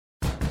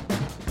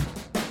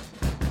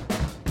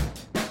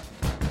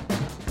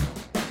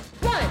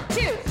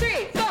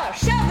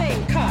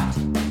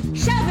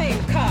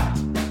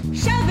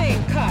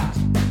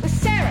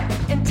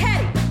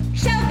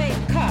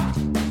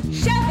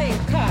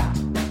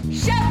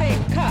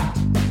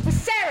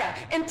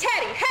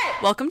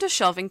Welcome to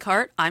Shelving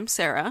Cart. I'm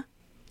Sarah.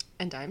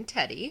 And I'm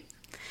Teddy.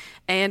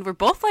 And we're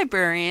both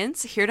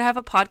librarians, here to have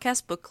a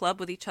podcast book club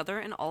with each other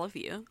and all of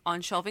you. On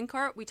Shelving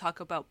Cart, we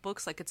talk about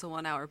books like it's a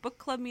 1-hour book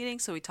club meeting,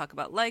 so we talk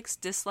about likes,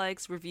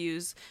 dislikes,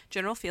 reviews,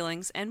 general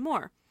feelings, and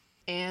more.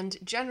 And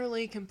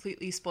generally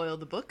completely spoil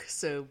the book,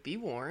 so be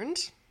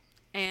warned.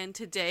 And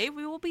today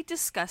we will be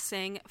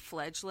discussing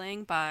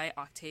Fledgling by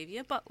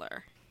Octavia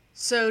Butler.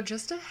 So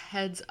just a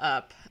heads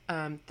up,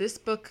 this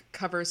book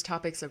covers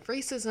topics of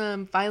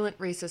racism, violent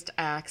racist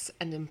acts,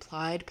 and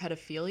implied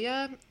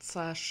pedophilia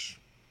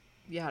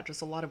 /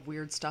 just a lot of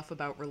weird stuff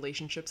about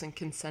relationships and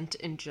consent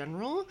in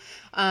general.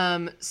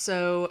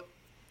 So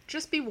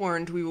just be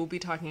warned, we will be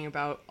talking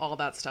about all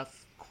that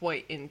stuff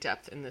quite in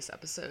depth in this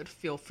episode.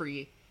 Feel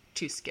free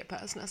to skip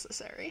as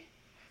necessary.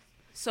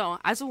 So,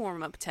 as a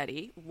warm-up,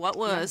 Teddy, what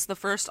was the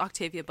first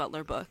Octavia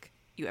Butler book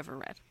you ever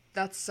read?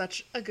 That's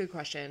such a good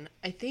question.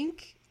 I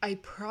think I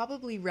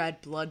probably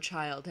read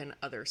Bloodchild and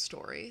Other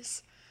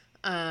Stories,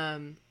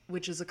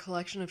 which is a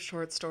collection of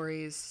short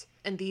stories.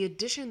 And the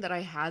edition that I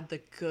had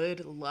the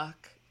good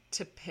luck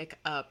to pick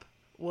up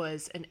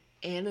was an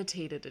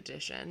annotated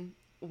edition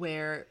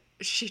where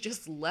she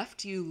just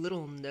left you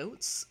little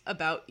notes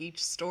about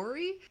each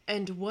story.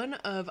 And one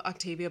of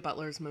Octavia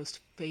Butler's most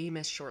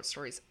famous short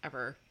stories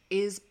ever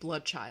is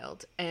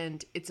Bloodchild,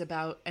 and it's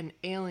about an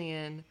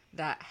alien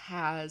that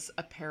has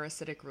a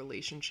parasitic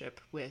relationship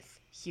with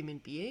human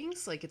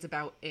beings. Like, it's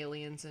about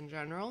aliens in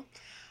general,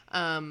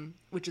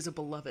 which is a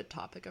beloved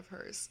topic of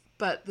hers.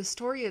 But the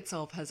story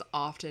itself has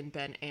often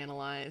been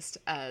analyzed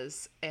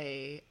as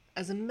a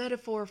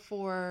metaphor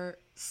for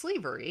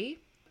slavery,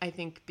 I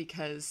think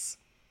because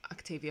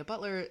Octavia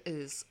Butler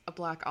is a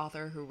Black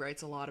author who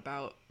writes a lot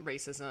about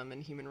racism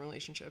and human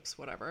relationships,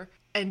 whatever.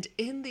 And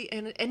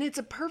and it's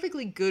a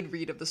perfectly good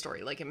read of the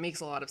story. Like, it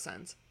makes a lot of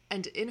sense.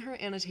 And in her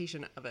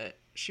annotation of it,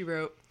 she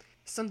wrote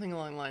something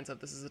along the lines of,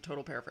 this is a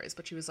total paraphrase,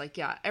 but she was like,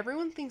 yeah,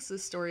 everyone thinks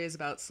this story is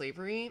about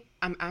slavery.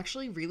 I'm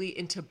actually really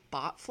into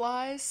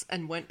botflies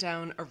and went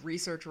down a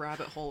research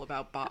rabbit hole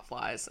about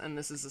botflies. And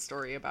this is a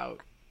story about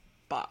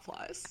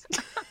botflies.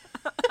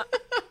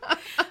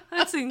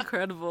 That's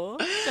incredible.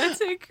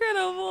 That's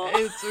incredible.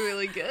 It's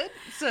really good.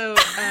 So,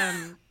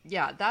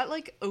 that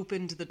like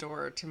opened the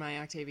door to my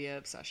Octavia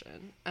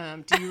obsession.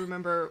 Do you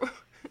remember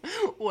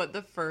what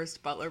the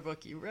first Butler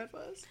book you read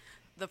was?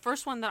 The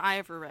first one that I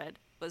ever read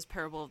was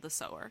Parable of the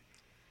Sower,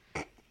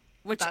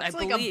 which That's I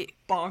believe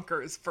a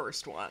bonkers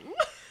first one.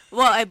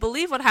 Well, I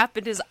believe what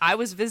happened is I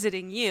was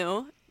visiting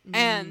you.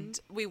 And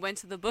we went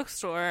to the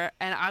bookstore,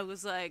 and I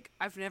was like,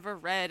 I've never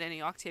read any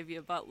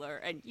Octavia Butler.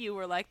 And you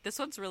were like, this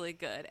one's really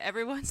good.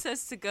 Everyone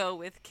says to go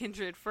with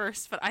Kindred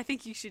first, but I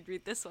think you should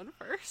read this one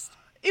first.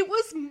 It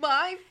was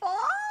my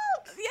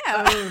fault?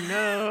 Yeah. Oh,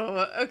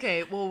 no.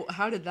 Okay, well,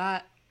 how did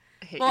that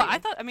hit you? Well, I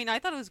thought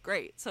it was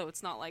great, so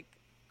it's not like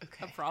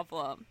a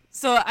problem.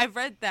 So I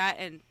read that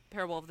and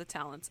Parable of the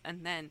Talents,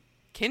 and then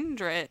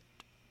Kindred,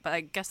 but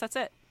I guess that's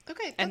it.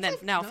 Okay. And then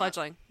now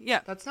Fledgling. Yeah.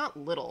 That's not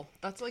little.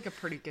 That's like a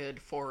pretty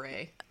good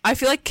foray. I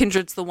feel like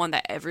Kindred's the one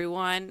that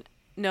everyone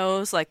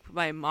knows. Like,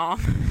 my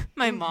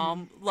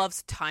mom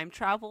loves time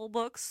travel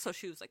books, so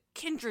she was like,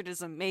 Kindred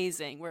is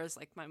amazing. Whereas,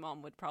 like, my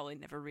mom would probably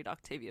never read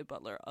Octavia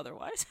Butler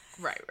otherwise.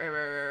 Right.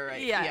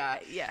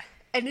 Yeah.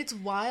 And it's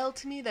wild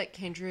to me that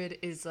Kindred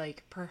is,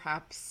 like,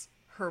 perhaps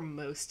her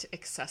most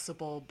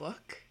accessible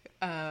book.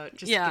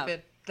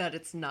 Given that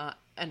it's not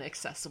an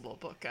accessible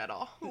book at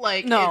all.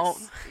 Like, no.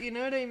 You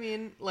know what I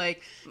mean?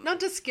 Like, not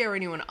to scare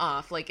anyone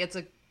off, like, it's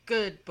a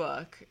good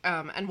book.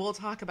 And we'll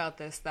talk about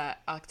this,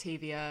 that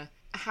Octavia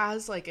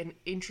has, like, an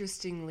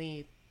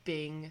interestingly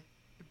Bing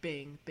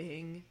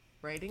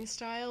writing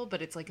style,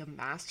 but it's like a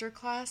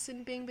masterclass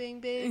in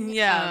Bing.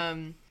 Yeah.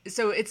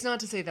 So it's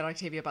not to say that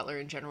Octavia Butler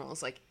in general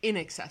is, like,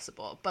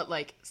 inaccessible, but,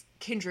 like,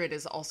 Kindred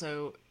is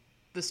also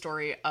the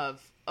story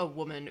of a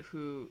woman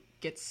who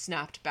gets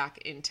snapped back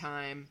in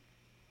time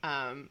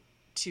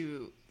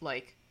to,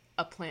 like,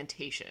 a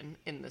plantation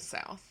in the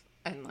South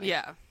and,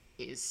 like,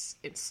 is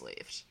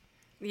enslaved.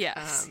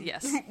 Yes.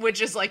 Which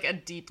is, like, a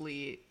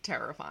deeply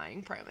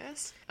terrifying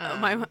premise.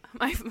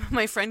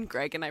 My friend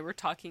Greg and I were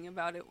talking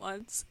about it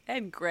once,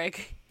 and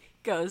Greg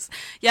goes,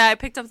 yeah, I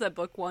picked up that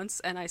book once,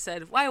 and I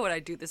said, why would I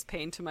do this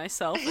pain to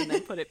myself, and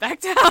then put it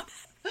back down.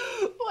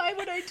 Why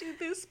would I do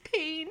this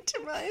pain to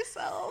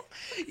myself?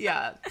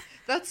 Yeah,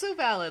 that's so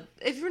valid.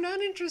 If you're not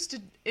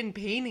interested in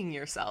paining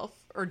yourself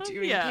or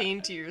doing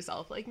pain to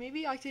yourself, like,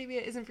 maybe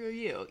Octavia isn't for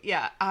you.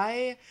 Yeah,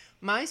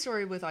 my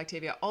story with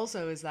Octavia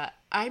also is that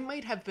I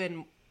might have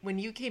been, when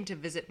you came to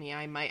visit me,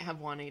 I might have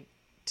wanted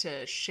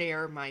to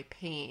share my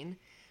pain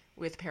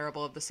with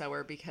Parable of the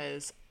Sower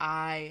because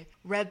I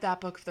read that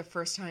book for the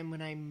first time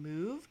when I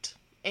moved,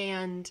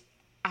 and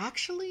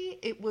actually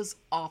it was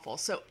awful.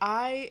 So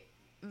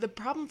the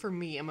problem for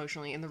me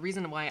emotionally, and the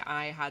reason why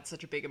I had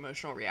such a big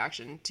emotional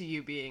reaction to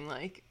you being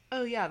like,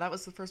 oh yeah, that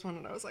was the first one,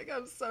 and I was like,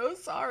 I'm so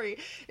sorry,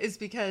 is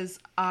because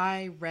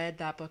I read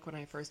that book when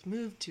I first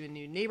moved to a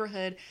new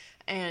neighborhood.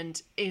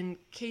 And in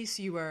case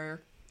you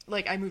are,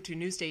 like, I moved to a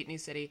new state, new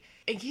city,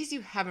 in case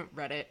you haven't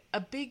read it,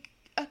 a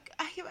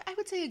I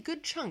would say a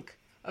good chunk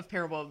of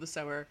Parable of the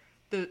Sower,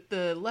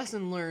 the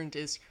lesson learned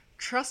is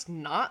trust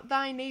not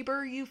thy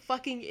neighbor, you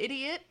fucking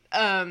idiot.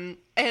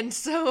 And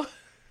so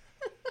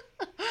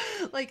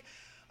like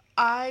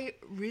I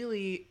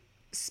really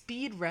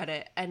speed read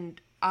it, and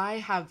I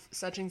have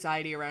such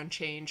anxiety around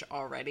change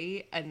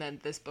already, and then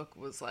this book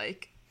was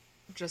like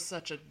just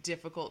such a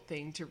difficult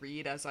thing to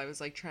read as I was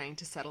like trying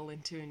to settle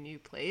into a new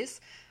place.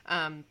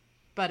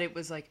 But it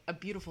was like a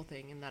beautiful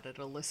thing in that it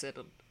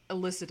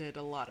elicited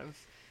a lot of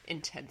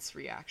intense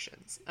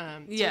reactions.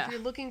 So if you're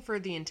looking for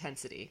the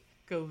intensity,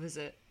 go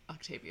visit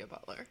Octavia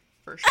Butler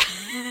for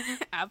sure.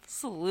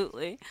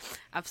 Absolutely.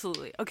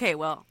 Okay,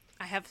 well,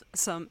 I have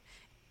some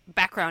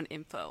background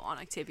info on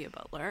Octavia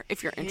Butler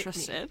if you're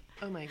interested.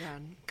 Oh my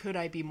god, could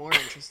I be more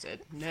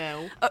interested?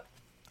 No.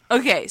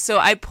 Okay, so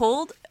I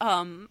pulled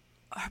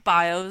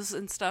bios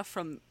and stuff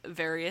from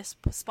various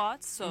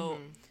spots. So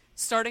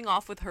starting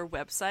off with her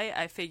website,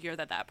 I figure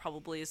that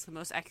probably is the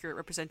most accurate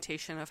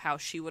representation of how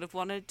she would have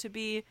wanted to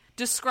be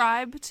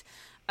described.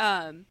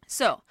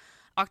 So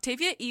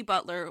Octavia E.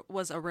 Butler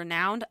was a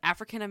renowned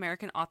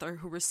African-American author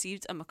who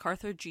received a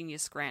MacArthur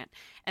Genius Grant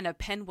and a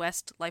Penn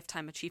West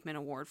Lifetime Achievement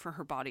Award for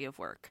her body of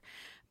work.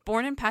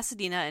 Born in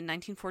Pasadena in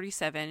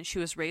 1947, she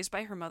was raised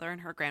by her mother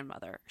and her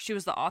grandmother. She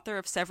was the author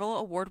of several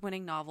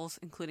award-winning novels,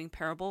 including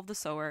Parable of the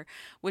Sower,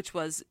 which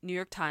was New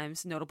York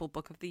Times Notable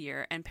Book of the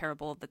Year, and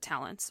Parable of the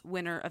Talents,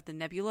 winner of the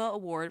Nebula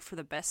Award for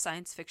the best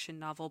science fiction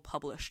novel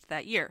published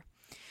that year.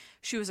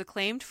 She was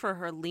acclaimed for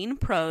her lean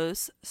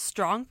prose,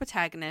 strong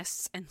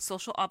protagonists, and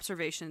social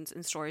observations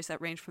in stories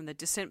that range from the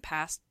distant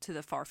past to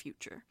the far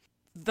future.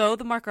 Though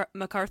the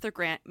MacArthur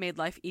Grant made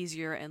life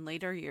easier in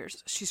later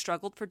years, she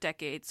struggled for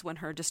decades when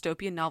her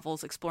dystopian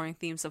novels exploring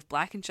themes of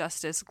black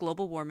injustice,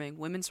 global warming,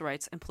 women's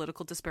rights, and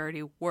political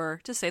disparity were,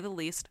 to say the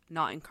least,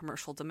 not in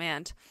commercial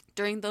demand.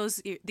 During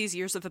these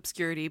years of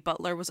obscurity,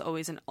 Butler was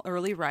always an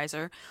early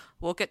riser,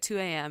 woke at 2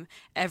 a.m.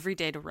 every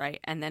day to write,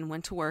 and then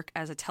went to work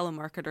as a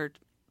telemarketer,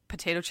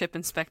 potato chip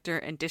inspector,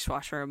 and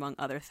dishwasher, among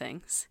other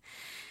things.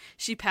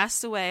 She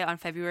passed away on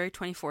February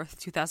 24th,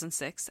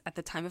 2006. At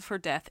the time of her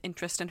death,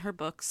 interest in her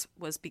books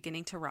was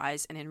beginning to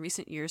rise, and in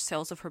recent years,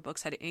 sales of her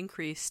books had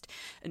increased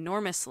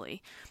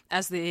enormously,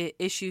 as the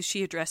issues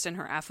she addressed in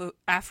her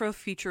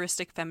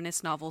Afrofuturistic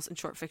feminist novels and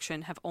short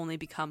fiction have only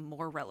become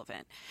more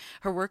relevant.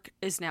 Her work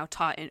is now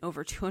taught in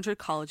over 200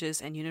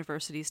 colleges and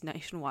universities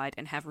nationwide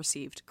and have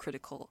received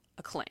critical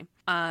acclaim.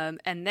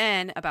 And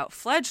then about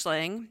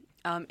Fledgling,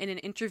 in an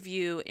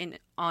interview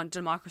on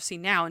Democracy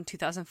Now! In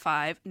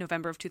 2005,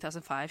 November of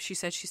 2005, she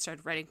said she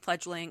started writing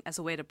Fledgling as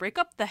a way to break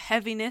up the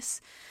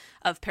heaviness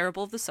of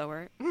Parable of the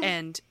Sower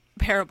and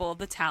Parable of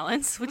the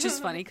Talents, which is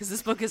funny because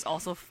this book is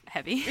also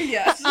heavy.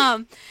 Yes.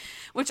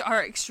 Which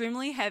are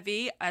extremely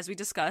heavy, as we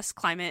discussed,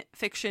 climate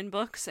fiction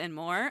books and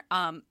more.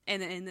 And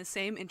in the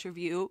same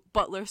interview,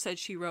 Butler said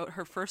she wrote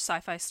her first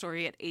sci-fi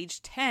story at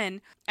age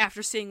 10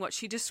 after seeing what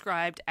she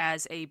described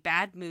as a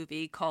bad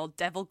movie called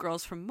Devil Girl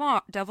from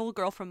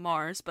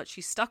Mars, but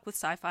she stuck with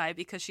sci-fi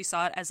because she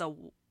saw it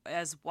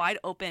as wide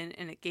open,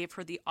 and it gave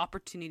her the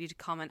opportunity to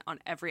comment on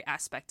every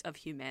aspect of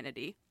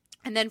humanity.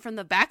 And then from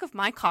the back of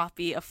my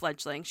copy of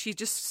Fledgling, she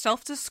just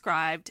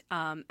self-described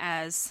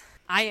as,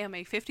 I am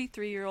a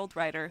 53-year-old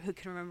writer who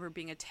can remember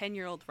being a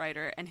 10-year-old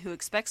writer and who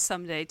expects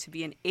someday to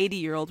be an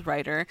 80-year-old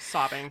writer.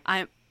 Sobbing.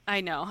 I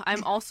know.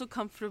 I'm also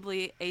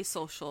comfortably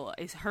asocial,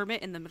 a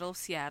hermit in the middle of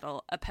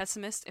Seattle, a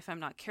pessimist if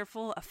I'm not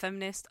careful, a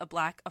feminist, a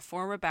black, a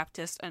former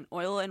Baptist, an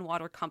oil and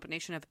water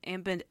combination of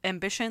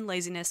ambition,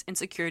 laziness,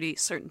 insecurity,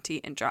 certainty,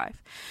 and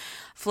drive.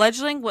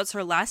 Fledgling was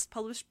her last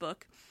published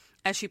book,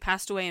 as she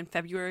passed away in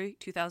February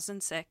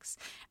 2006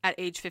 at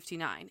age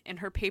 59. In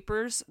her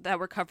papers that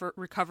were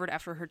recovered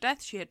after her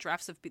death, she had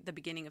drafts of the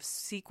beginning of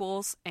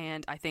sequels,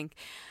 and I think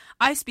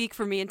I speak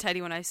for me and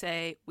Teddy when I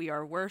say we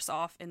are worse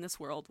off in this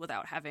world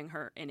without having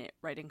her in it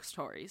writing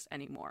stories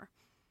anymore.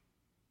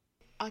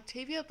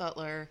 Octavia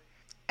Butler,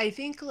 I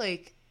think,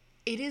 like,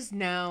 it is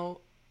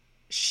now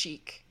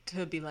chic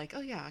to be like,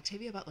 oh yeah,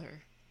 Octavia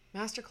Butler,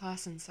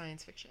 masterclass in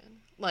science fiction.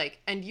 Like,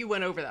 and you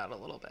went over that a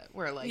little bit,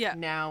 where, like,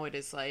 now it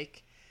is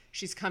like,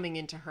 she's coming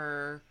into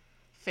her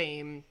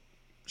fame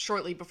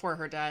shortly before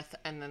her death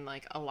and then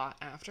like a lot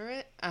after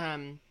it.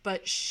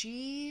 But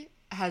she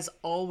has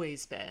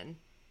always been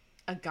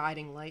a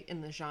guiding light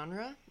in the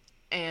genre.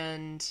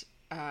 And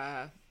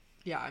yeah,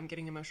 I'm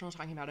getting emotional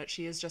talking about it.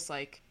 She is just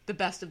like the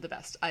best of the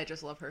best. I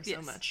just love her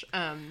so much.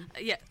 And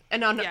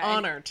an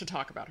honor to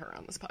talk about her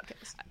on this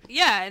podcast.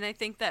 Yeah, and I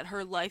think that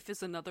her life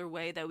is another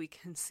way that we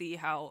can see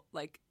how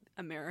like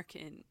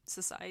American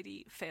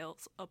society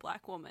fails a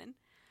black woman.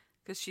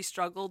 Because she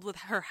struggled with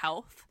her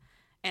health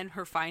and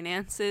her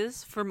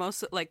finances for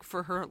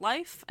for her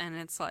life, and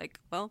it's like,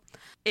 well,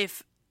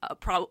 if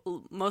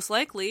most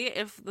likely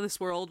if this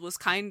world was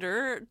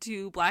kinder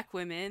to black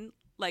women,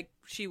 like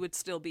she would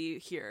still be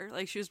here.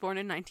 Like she was born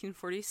in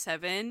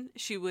 1947,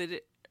 she would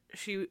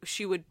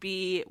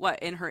be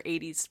in her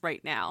 80s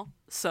right now.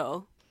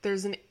 So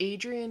there's an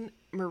Adrienne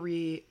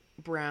Marie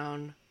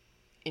Brown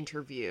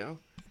interview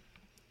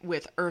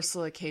with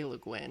Ursula K. Le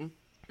Guin.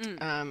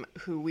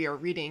 who we are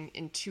reading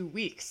in 2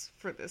 weeks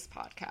for this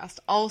podcast,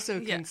 also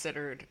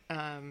considered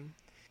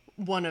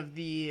one of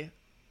the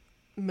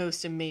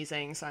most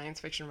amazing science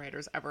fiction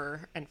writers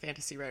ever and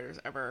fantasy writers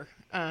ever.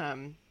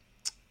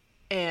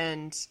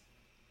 And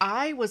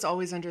I was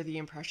always under the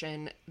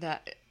impression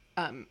that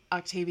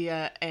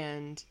Octavia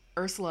and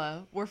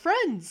Ursula were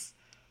friends,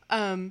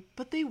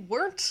 but they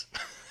weren't.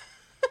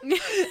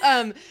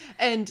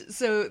 And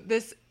so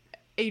this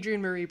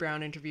Adrienne Marie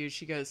Brown interview,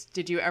 she goes,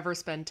 "Did you ever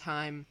spend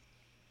time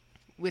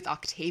with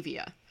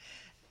Octavia?"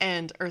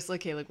 And Ursula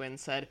K. Le Guin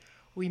said,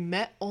 "We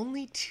met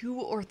only 2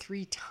 or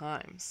 3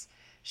 times.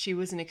 She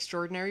was an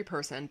extraordinary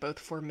person, both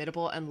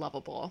formidable and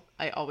lovable.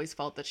 I always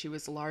felt that she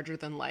was larger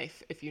than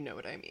life, if you know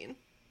what I mean."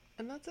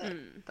 And that's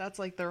it. That's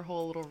like their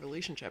whole little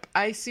relationship.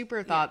 I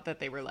super thought that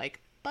they were like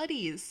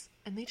buddies,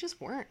 and they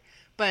just weren't.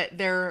 But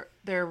their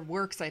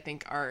works, I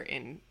think, are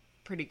in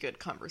pretty good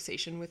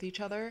conversation with each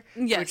other,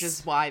 which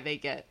is why they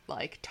get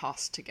like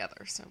tossed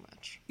together so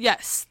much.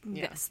 Yes,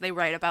 they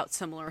write about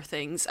similar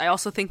things. I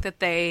also think that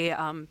they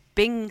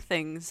bing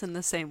things in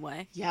the same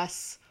way.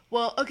 Yes.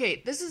 Well,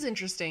 okay, this is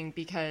interesting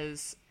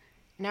because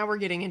now we're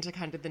getting into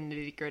kind of the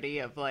nitty gritty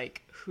of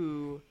like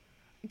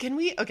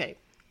okay,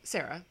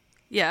 Sarah.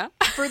 Yeah.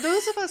 For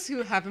those of us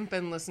who haven't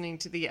been listening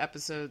to the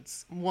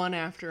episodes one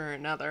after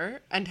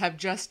another and have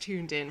just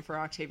tuned in for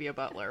Octavia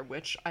Butler,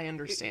 which I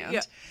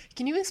understand,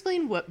 can you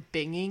explain what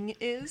binging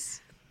is?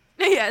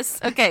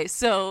 Yes. Okay,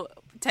 so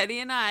Teddy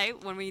and I,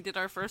 when we did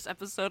our first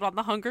episode on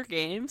the Hunger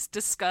Games,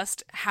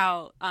 discussed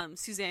how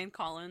Suzanne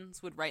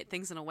Collins would write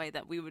things in a way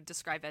that we would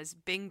describe as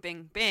bing,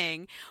 bing,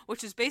 bing,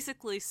 which is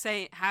basically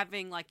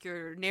having like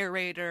your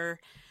narrator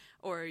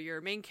or your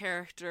main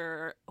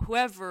character,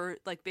 whoever,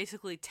 like,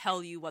 basically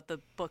tell you what the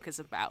book is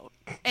about.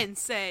 And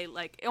say,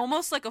 like,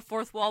 almost like a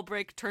fourth wall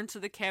break, turn to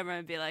the camera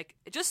and be like,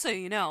 "Just so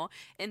you know,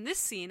 in this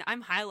scene,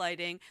 I'm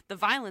highlighting the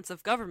violence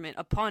of government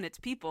upon its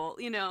people,"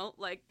 you know,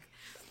 like,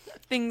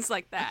 things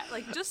like that.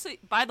 Like, just so,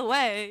 by the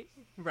way,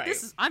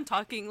 I'm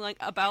talking, like,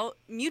 about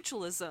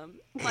mutualism.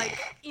 Like,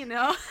 you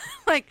know,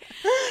 like,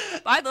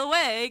 by the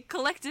way,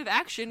 collective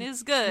action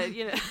is good,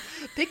 you know.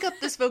 Pick up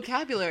this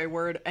vocabulary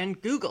word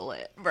and Google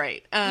it.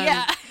 Right.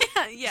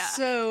 Yeah.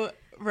 So,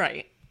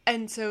 right.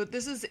 And so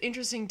this is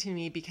interesting to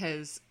me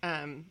because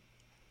in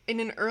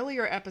an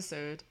earlier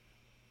episode,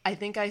 I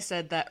think I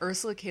said that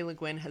Ursula K. Le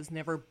Guin has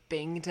never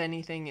binged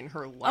anything in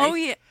her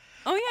life.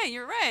 Oh yeah,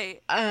 you're right.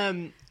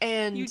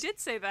 And you did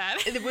say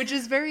that. Which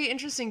is very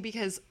interesting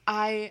because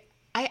I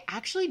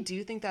actually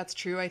do think that's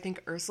true. I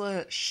think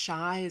Ursula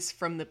shies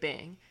from the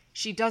bing.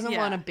 She doesn't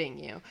want to bing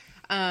you.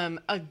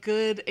 A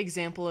good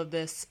example of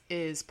this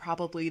is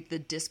probably The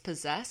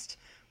Dispossessed,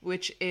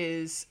 which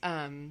is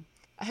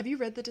have you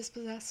read The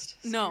Dispossessed,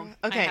 Sarah? No,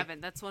 okay. I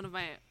haven't. That's one of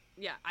my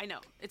I know.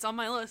 It's on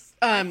my list.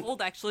 My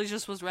hold actually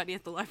just was ready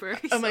at the library.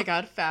 Oh my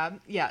god,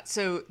 fab. Yeah,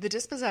 so The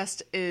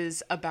Dispossessed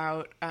is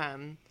about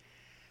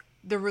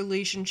the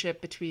relationship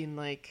between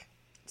like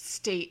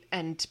state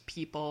and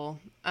people.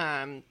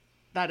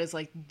 That is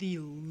like the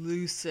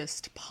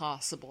loosest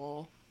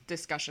possible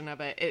discussion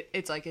of it.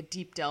 It's like a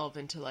deep delve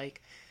into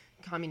like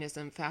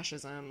communism,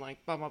 fascism,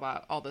 like blah blah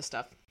blah, all this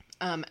stuff.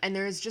 And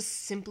there is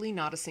just simply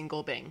not a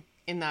single bing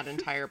in that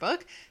entire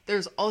book.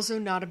 There's also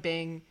not a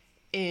bing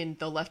in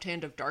The Left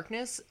Hand of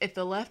Darkness. If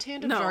The Left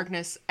Hand of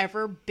Darkness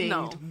ever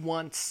binged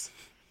once,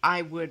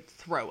 I would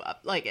throw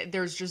up. Like,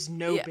 there's just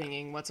no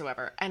binging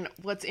whatsoever. And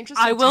what's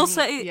interesting I will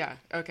say... Yeah,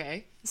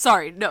 okay.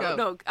 Sorry,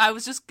 no. I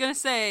was just gonna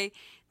say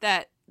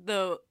that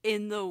the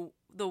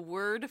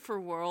word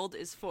for world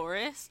is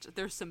forest.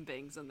 There's some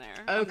bings in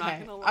there. Okay. I'm not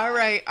gonna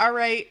lie. All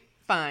right.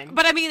 Fine.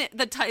 But I mean,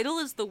 the title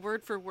is The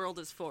Word for World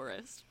is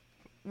Forest.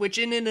 Which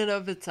in and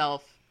of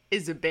itself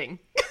is a bing.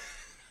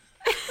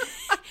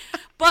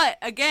 But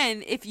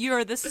again, if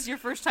this is your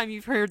first time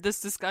you've heard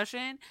this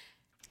discussion,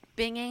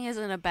 binging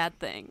isn't a bad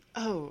thing.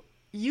 Oh,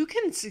 you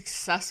can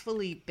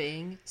successfully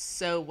bing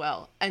so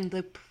well. And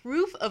the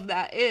proof of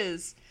that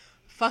is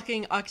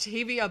fucking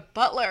Octavia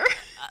Butler.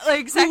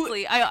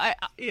 Exactly.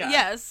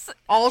 Yes.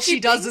 All she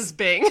does is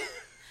bing.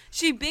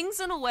 She bings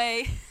in a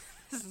way...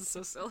 This is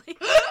so silly.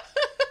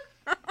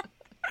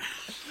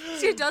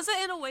 She does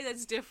it in a way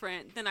that's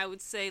different than I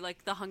would say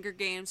like the Hunger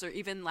Games or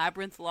even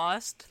Labyrinth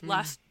Lost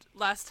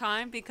last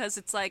time, because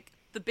it's like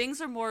the bings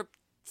are more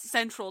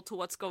central to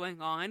what's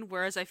going on,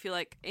 whereas I feel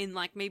like in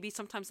like maybe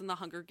sometimes in the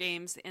Hunger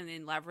Games and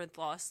in Labyrinth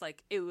Lost,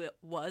 like it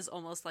was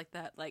almost like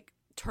that, like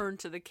turn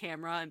to the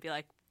camera and be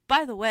like,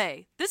 by the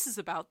way, this is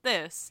about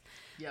this.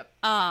 Yep.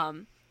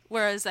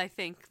 Whereas I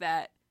think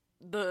that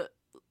the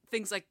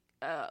things like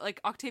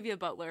Octavia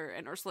Butler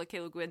and Ursula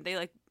K. Le Guin, they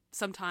like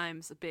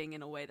sometimes bing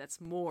in a way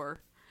that's more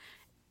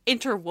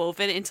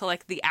interwoven into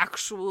like the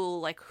actual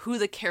like who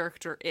the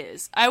character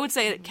is. I would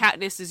say that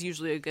Katniss is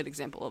usually a good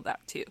example of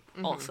that too,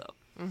 also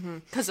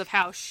because of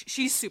how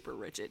she's super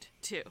rigid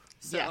too.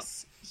 So.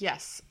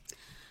 Yes.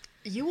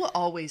 You will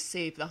always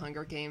save the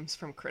Hunger Games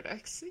from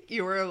critics.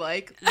 You were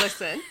like,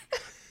 listen,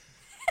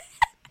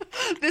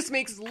 this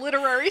makes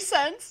literary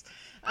sense.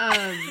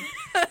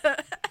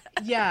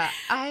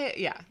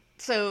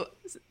 So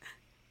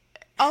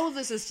All of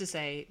this is to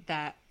say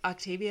that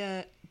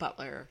Octavia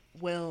Butler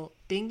will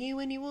bing you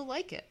and you will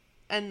like it.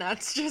 And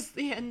that's just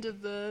the end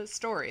of the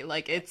story.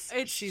 Like,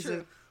 she's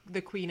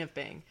the queen of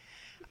Bing.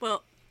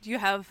 Well, do you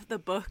have the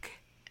book?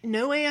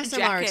 No ASMR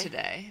jacket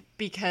today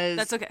because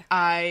that's okay.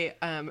 I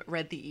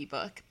read the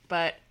ebook,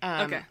 but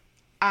okay.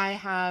 I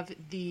have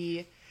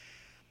the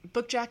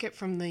book jacket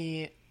from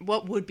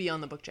what would be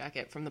on the book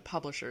jacket from the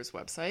publisher's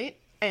website.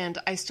 And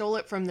I stole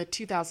it from the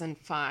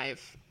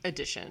 2005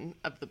 edition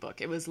of the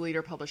book. It was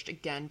later published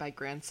again by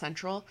Grand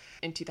Central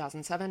in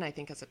 2007, I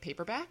think, as a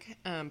paperback.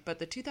 But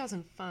the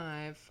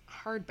 2005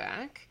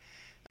 hardback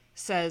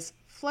says,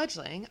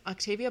 Fledgling,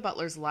 Octavia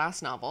Butler's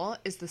last novel,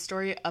 is the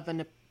story of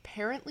an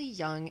apparently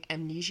young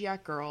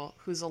amnesiac girl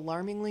whose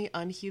alarmingly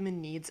unhuman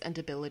needs and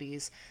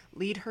abilities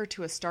lead her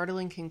to a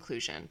startling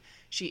conclusion.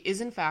 She is,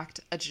 in fact,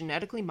 a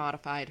genetically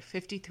modified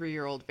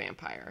 53-year-old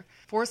vampire.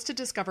 Forced to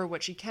discover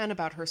what she can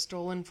about her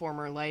stolen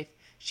former life,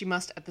 she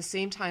must at the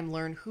same time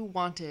learn who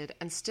wanted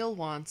and still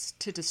wants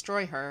to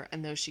destroy her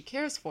and those she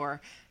cares for,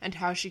 and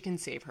how she can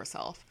save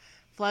herself.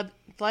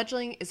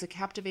 Fledgling is a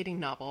captivating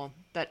novel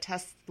that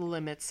tests the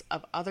limits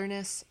of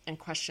otherness and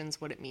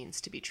questions what it means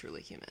to be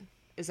truly human.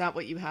 Is that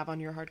what you have on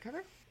your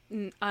hardcover?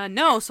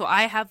 No. So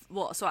I have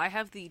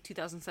the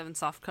 2007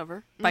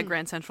 softcover by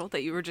Grand Central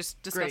that you were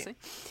just discussing.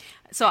 Great.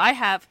 So I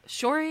have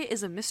Shori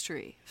is a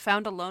mystery,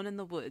 found alone in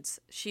the woods.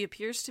 She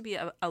appears to be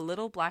a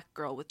little black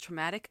girl with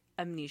traumatic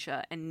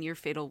amnesia and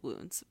near-fatal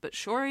wounds. But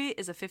Shori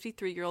is a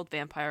 53-year-old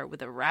vampire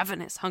with a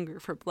ravenous hunger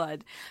for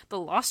blood, the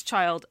lost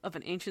child of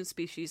an ancient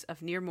species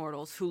of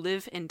near-mortals who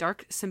live in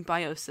dark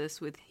symbiosis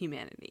with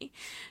humanity.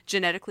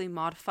 Genetically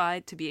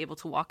modified to be able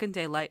to walk in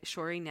daylight,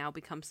 Shori now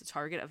becomes the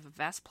target of a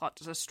vast plot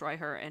to destroy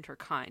her and her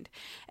kind.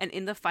 And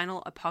in the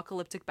final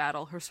apocalyptic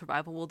battle, her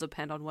survival will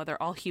depend on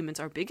whether all humans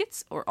are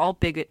bigots or all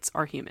bigots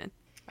are human.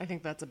 I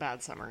think that's a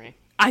bad summary.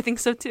 I think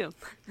so too.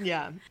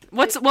 Yeah.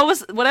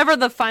 Whatever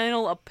the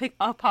final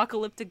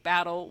apocalyptic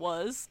battle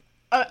was?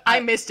 I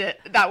missed it.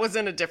 That was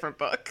in a different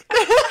book.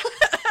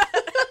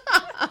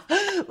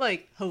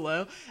 Like,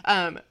 hello.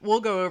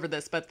 We'll go over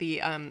this, but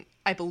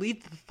I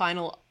believe the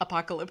final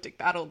apocalyptic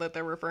battle that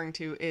they're referring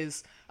to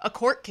is a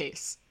court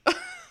case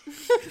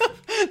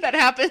that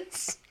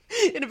happens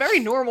in a very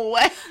normal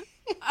way.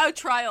 A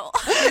trial.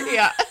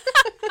 Yeah.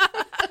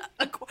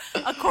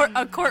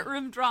 A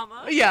courtroom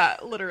drama. Yeah,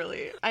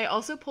 literally. I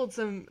also pulled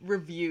some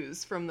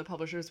reviews from the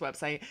publisher's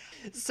website.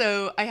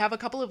 So I have a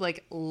couple of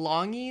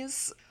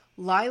longies.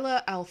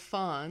 Lila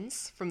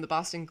Alphonse from the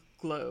Boston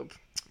Globe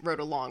wrote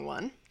a long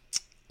one.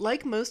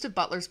 Like most of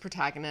Butler's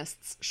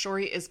protagonists,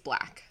 Shori is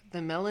black. The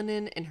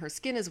melanin in her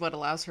skin is what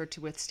allows her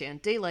to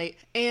withstand daylight,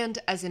 and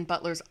as in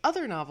Butler's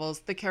other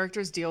novels, the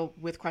characters deal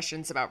with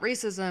questions about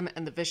racism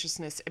and the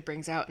viciousness it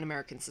brings out in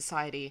American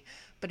society.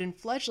 But in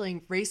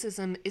Fledgling,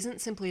 racism isn't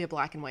simply a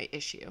black and white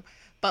issue.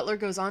 Butler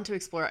goes on to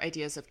explore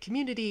ideas of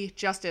community,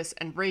 justice,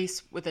 and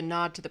race with a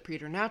nod to the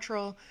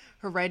preternatural.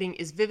 Her writing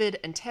is vivid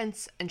and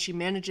tense, and she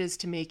manages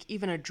to make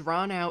even a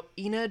drawn-out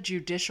Ina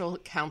judicial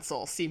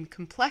council seem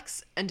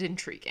complex and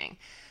intriguing.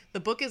 The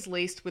book is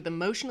laced with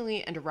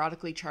emotionally and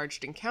erotically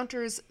charged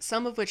encounters,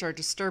 some of which are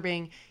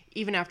disturbing,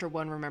 even after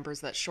one remembers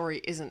that Shori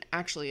isn't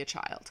actually a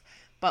child.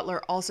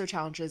 Butler also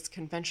challenges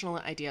conventional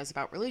ideas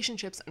about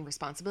relationships and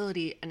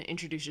responsibility and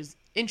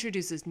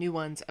introduces new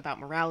ones about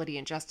morality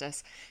and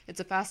justice. It's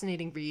a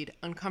fascinating read,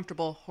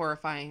 uncomfortable,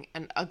 horrifying,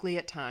 and ugly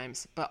at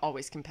times, but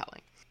always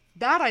compelling.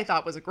 That I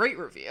thought was a great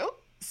review.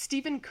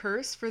 Stephen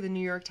Kurse for the New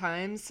York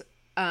Times,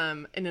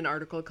 in an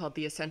article called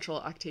The Essential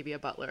Octavia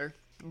Butler,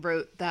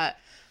 wrote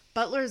that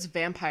Butler's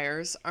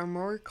vampires are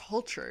more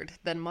cultured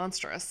than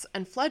monstrous,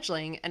 and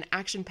Fledgling, an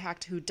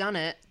action-packed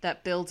whodunit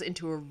that builds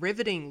into a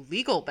riveting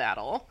legal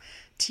battle,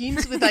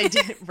 teams with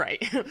ideas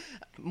right,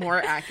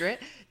 more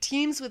accurate,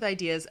 teams with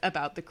ideas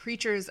about the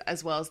creatures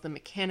as well as the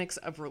mechanics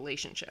of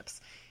relationships.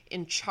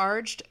 In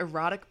charged,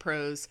 erotic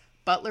prose,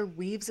 Butler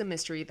weaves a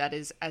mystery that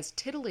is as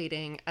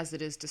titillating as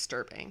it is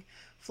disturbing.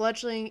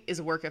 Fledgling is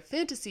a work of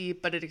fantasy,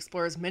 but it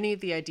explores many of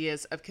the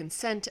ideas of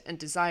consent and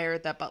desire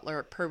that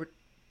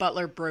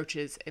Butler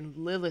broaches in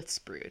Lilith's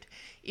Brood.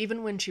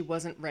 Even when she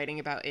wasn't writing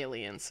about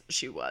aliens,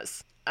 she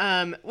was.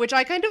 Which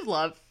I kind of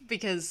love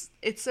because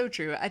it's so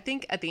true. I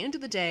think at the end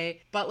of the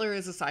day, Butler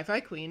is a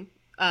sci-fi queen.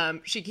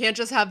 She can't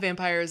just have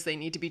vampires. They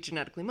need to be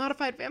genetically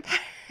modified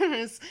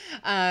vampires.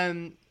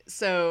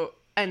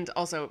 And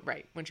also,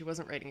 right, when she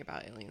wasn't writing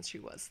about aliens, she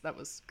was. That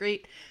was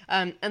great.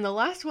 And the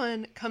last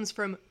one comes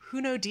from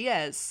Juno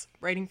Diaz,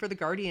 writing for The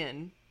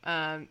Guardian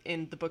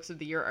in the Books of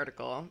the Year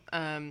article.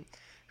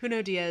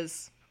 Juno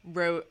Diaz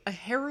wrote a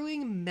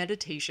harrowing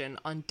meditation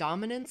on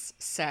dominance,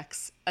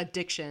 sex,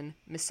 addiction,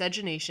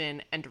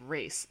 miscegenation, and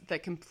race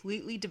that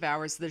completely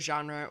devours the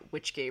genre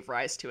which gave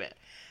rise to it.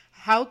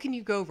 How can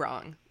you go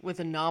wrong with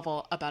a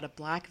novel about a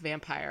black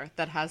vampire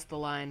that has the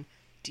line,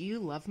 "Do you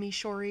love me,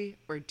 Shori,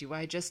 or do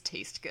I just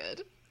taste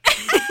good?"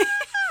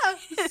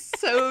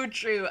 So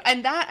true.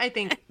 And that, I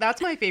think,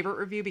 that's my favorite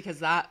review because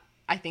that,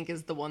 I think,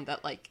 is the one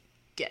that,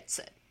 gets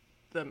it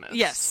the most.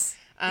 Yes.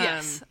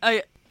 Yes.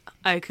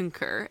 I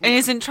concur. And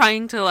isn't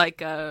trying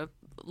to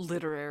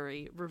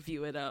literary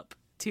review it up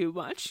too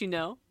much, you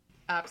know?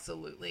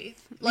 Absolutely.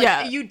 Like,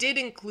 Yeah. you did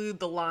include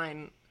the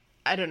line,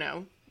 I don't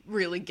know,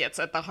 really gets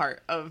at the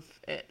heart of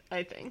it,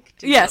 I think.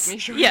 Do you Yes, love me,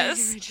 Shorty?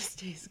 yes. It just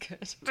tastes good.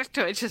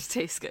 It just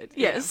tastes good.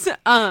 Yeah. Yes.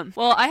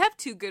 Well, I have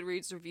 2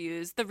 Goodreads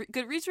reviews. The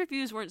Goodreads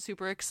reviews weren't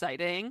super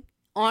exciting.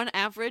 On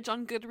average,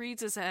 on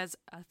Goodreads, it has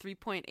a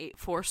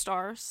 3.84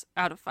 stars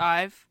out of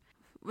 5,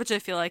 which I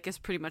feel like is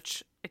pretty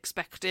much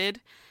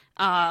expected.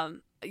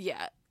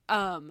 Yeah.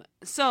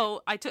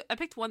 So I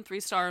picked 1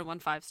 3-star and 1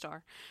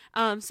 5-star.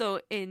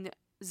 So in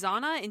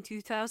Zana in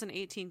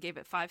 2018 gave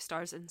it 5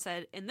 stars and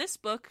said, in this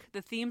book,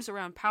 the themes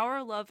around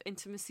power, love,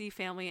 intimacy,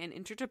 family, and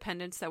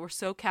interdependence that were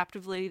so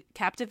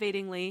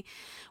captivatingly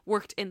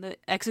worked in the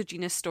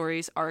exogenous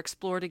stories are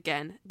explored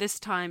again, this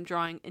time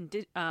drawing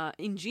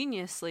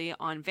ingeniously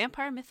on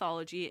vampire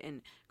mythology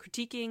and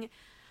critiquing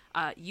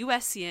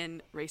USian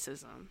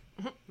racism,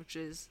 which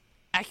is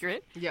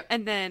accurate. Yep.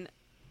 And then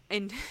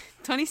in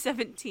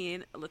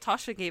 2017,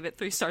 Latasha gave it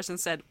 3 stars and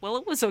said, well,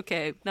 it was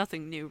okay.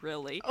 Nothing new,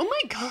 really. Oh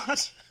my god.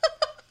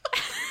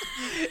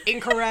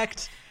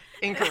 Incorrect.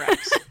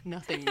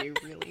 Nothing new,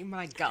 really.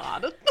 My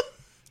god.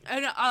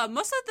 And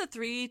most of the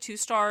 3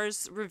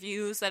 2-stars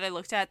reviews that I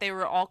looked at, they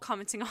were all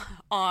commenting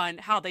on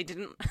how they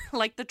didn't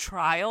like the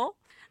trial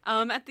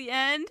at the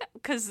end,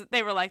 because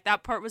they were like,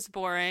 that part was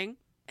boring.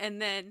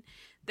 And then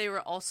they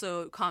were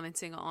also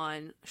commenting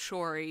on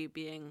Shori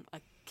being a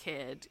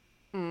kid.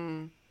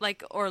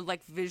 Like, or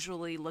like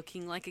visually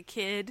looking like a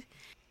kid.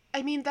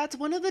 I mean, that's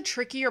one of the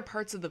trickier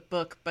parts of the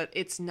book, but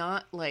it's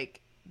not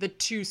like the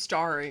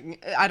 2-starring.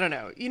 I don't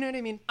know. You know what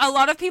I mean? A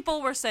lot of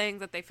people were saying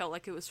that they felt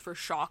like it was for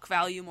shock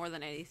value more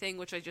than anything,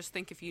 which I just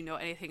think if you know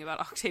anything about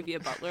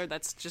Octavia Butler,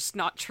 that's just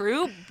not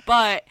true.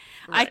 But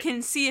I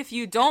can see if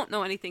you don't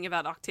know anything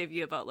about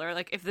Octavia Butler,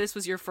 like if this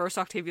was your first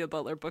Octavia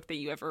Butler book that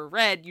you ever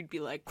read, you'd be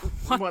like,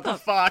 what the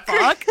fuck?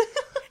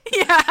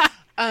 Yeah.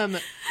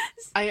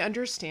 I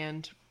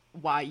understand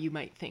why you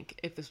might think,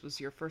 if this was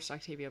your first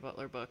Octavia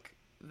Butler book,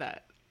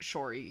 that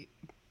Shori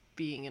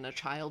being in a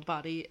child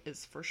body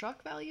is for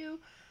shock value.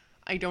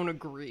 I don't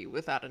agree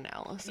with that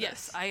analysis.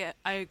 Yes, I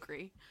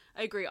agree.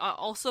 I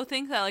also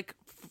think that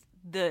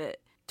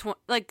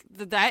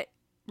that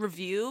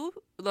review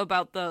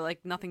about the like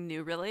nothing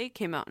new really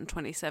came out in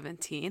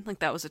 2017. Like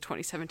that was a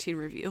 2017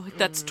 review. Like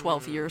that's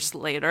 12 years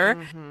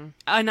later.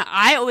 And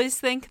I always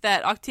think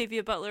that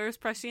Octavia Butler is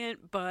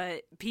prescient,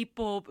 but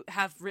people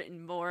have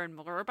written more and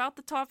more about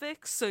the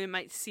topics, so it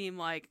might seem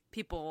like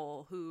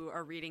people who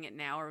are reading it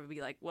now are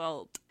be like,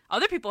 well,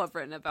 other people have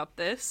written about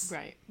this.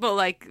 Right. But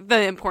like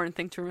the important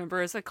thing to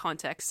remember is the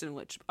context in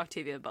which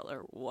Octavia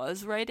Butler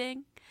was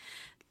writing.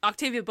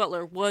 Octavia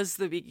Butler was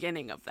the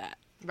beginning of that.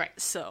 Right.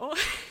 So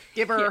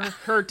give her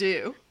her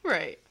due.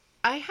 Right.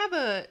 I have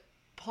a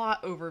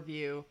plot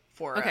overview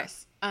for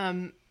us.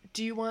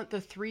 Do you want the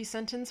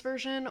 3-sentence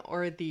version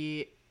or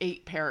the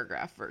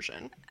 8-paragraph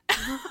version?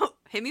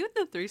 Hit me with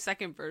the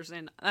 3-second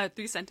version,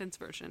 3-sentence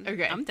version.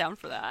 Okay. I'm down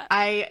for that.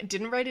 I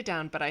didn't write it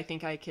down, but I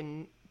think I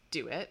can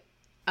do it.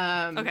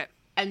 Okay.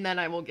 And then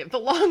I will give the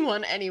long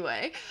one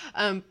anyway.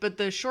 But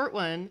the short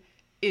one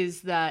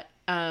is that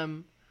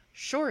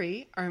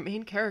Shori, our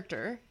main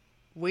character,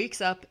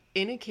 wakes up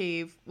in a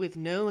cave with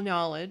no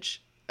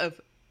knowledge of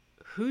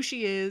who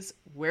she is,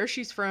 where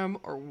she's from,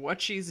 or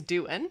what she's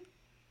doing.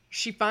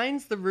 She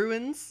finds the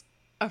ruins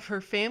of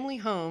her family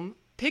home,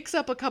 picks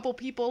up a couple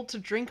people to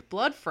drink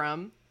blood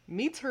from,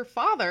 meets her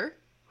father,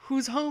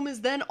 whose home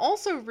is then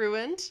also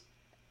ruined,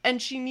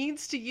 and she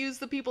needs to use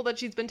the people that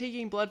she's been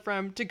taking blood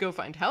from to go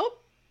find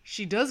help.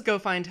 She does go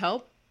find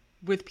help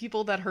with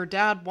people that her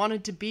dad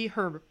wanted to be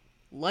her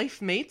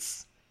life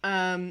mates,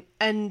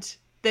 and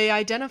they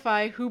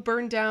identify who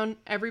burned down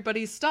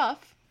everybody's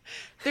stuff.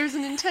 There's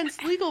an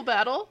intense legal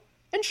battle,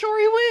 and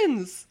Shori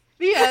wins.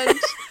 The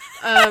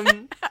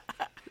end.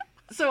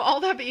 So all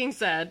that being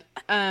said,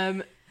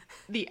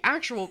 the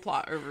actual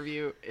plot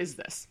overview is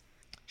this.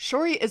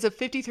 Shori is a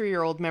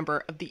 53-year-old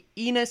member of the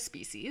Ina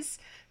species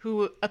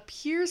who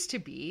appears to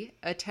be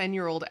a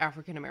 10-year-old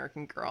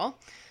African-American girl.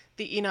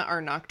 The Ina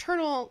are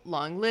nocturnal,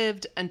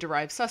 long-lived, and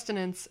derive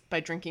sustenance by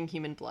drinking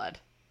human blood.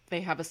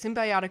 They have a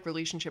symbiotic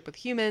relationship with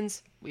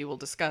humans. We will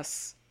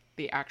discuss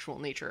the actual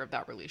nature of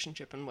that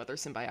relationship and whether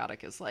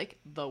symbiotic is like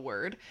the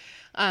word.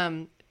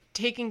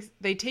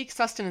 They take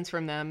sustenance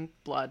from them,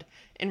 blood,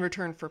 in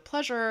return for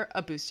pleasure,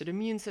 a boosted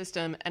immune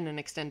system, and an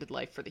extended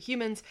life for the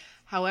humans.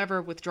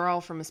 However,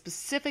 withdrawal from a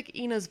specific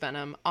Ina's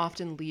venom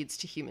often leads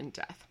to human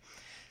death.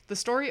 The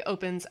story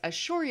opens as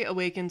Shori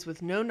awakens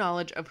with no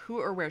knowledge of who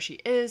or where she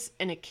is,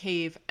 in a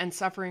cave, and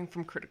suffering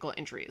from critical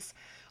injuries.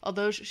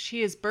 Although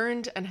she is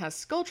burned and has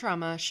skull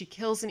trauma, she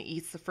kills and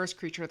eats the first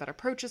creature that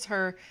approaches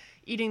her.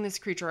 Eating this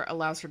creature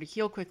allows her to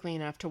heal quickly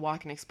enough to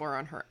walk and explore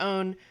on her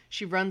own.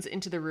 She runs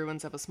into the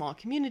ruins of a small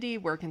community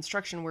where a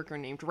construction worker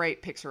named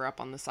Wright picks her up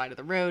on the side of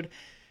the road.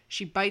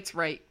 She bites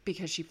Wright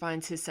because she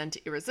finds his scent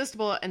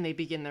irresistible, and they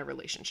begin their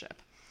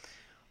relationship.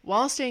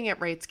 While staying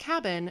at Wright's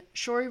cabin,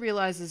 Shori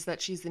realizes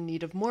that she's in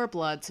need of more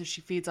blood, so she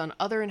feeds on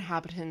other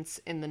inhabitants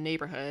in the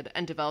neighborhood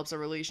and develops a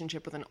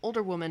relationship with an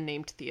older woman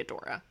named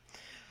Theodora.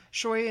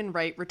 Shori and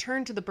Wright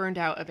return to the burned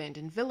out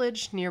abandoned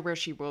village near where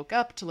she woke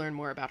up to learn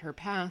more about her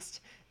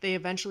past. They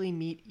eventually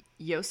meet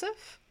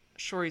Yosef,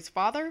 Shori's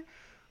father,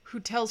 who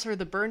tells her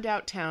the burned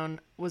out town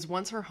was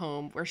once her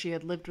home where she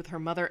had lived with her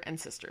mother and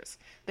sisters.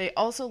 They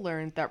also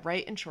learned that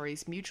Wright and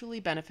Shori's mutually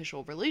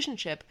beneficial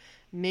relationship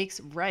makes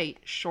Wright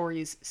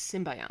Shori's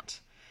symbiont.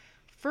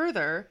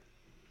 Further,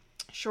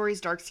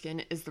 Shori's dark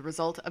skin is the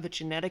result of a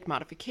genetic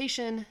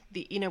modification.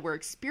 The Ina were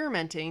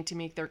experimenting to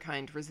make their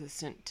kind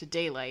resistant to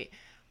daylight.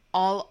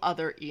 All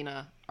other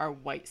Ina are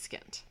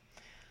white-skinned.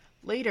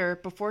 Later,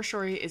 before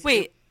Shori is...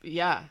 Wait.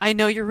 Yeah. I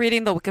know you're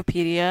reading the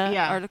Wikipedia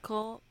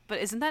article, but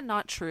isn't that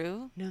not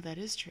true? No, that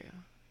is true.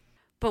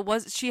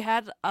 But she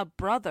had a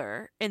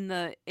brother in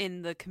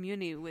the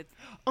community with...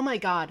 Oh my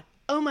god.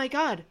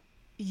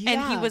 Yeah.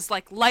 And he was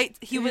like light...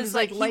 He was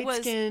like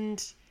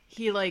light-skinned.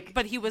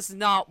 But he was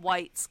not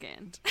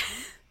white-skinned.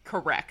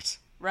 Correct.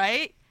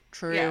 Right?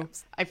 True. Yeah.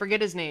 I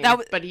forget his name,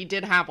 but he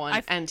did have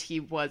one, and he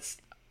was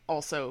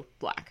also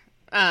black.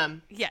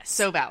 Yes.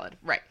 So valid.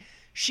 Right.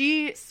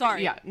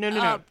 Sorry. Yeah.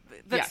 No.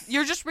 Yes.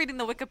 You're just reading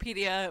the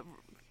Wikipedia...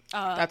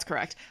 That's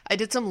correct. I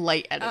did some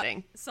light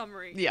editing.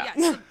 Summary. Yeah.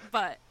 Yes,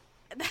 but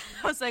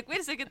I was like,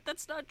 wait a second,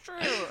 that's not true.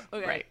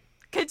 Okay. Right.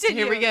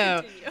 Continue. Here we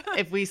go. Continue.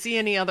 If we see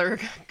any other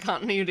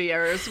continuity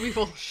errors, we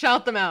will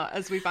shout them out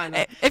as we find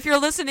them. If you're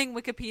listening,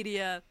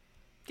 Wikipedia,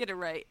 get it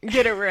right.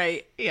 Get it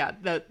right. Yeah,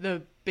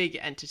 the big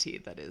entity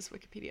that is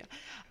Wikipedia.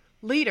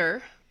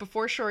 Later,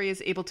 before Shori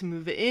is able to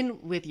move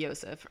in with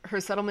Yosef,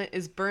 her settlement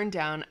is burned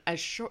down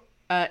as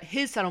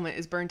his settlement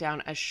is burned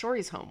down as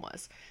Shori's home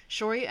was.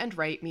 Shori and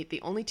Wright meet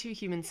the only two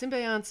human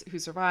symbionts who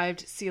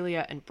survived,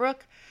 Celia and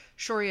Brooke.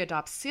 Shori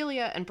adopts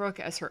Celia and Brooke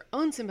as her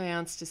own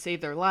symbionts to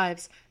save their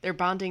lives. Their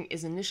bonding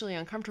is initially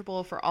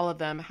uncomfortable for all of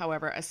them.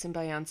 However, as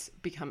symbionts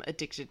become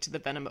addicted to the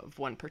venom of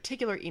one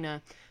particular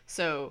Ina.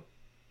 So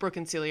Brooke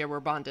and Celia were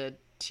bonded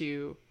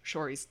to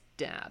Shori's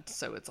dad.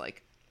 So it's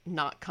like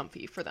not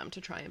comfy for them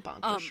to try and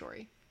bond with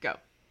Shori. Go.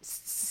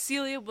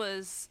 Celia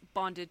was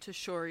bonded to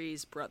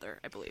Shori's brother,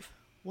 I believe.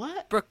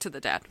 What? Brooke to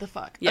the dad. The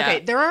fuck? Yeah.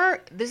 Okay,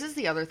 this is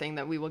the other thing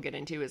that we will get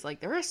into is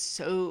like there are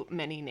so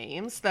many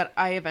names that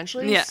I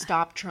eventually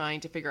stopped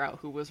trying to figure out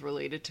who was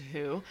related to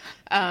who.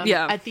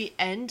 At the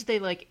end, they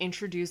like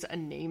introduce a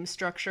name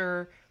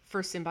structure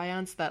for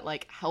symbionts that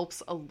like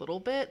helps a little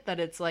bit,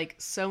 that it's like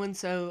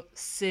so-and-so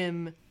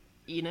Sim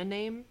Ina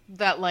name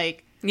that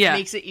like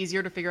makes it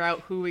easier to figure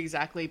out who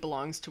exactly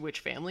belongs to which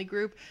family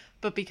group.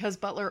 But because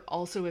Butler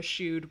also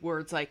eschewed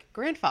words like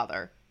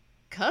grandfather,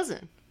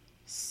 cousin,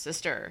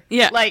 sister,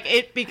 like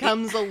it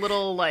becomes a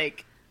little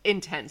like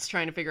intense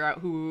trying to figure out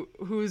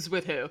who's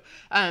with who.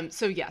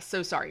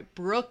 So sorry,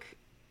 Brooke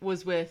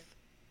was with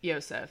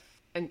Yosef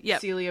and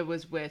Celia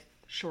was with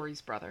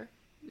Shori's brother.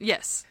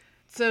 Yes.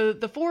 So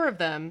the four of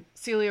them,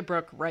 Celia,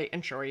 Brooke, Wright,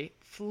 and Shori,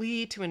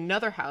 flee to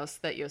another house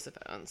that Yosef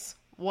owns.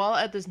 While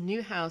at this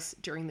new house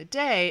during the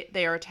day,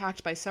 they are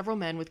attacked by several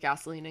men with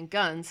gasoline and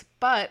guns,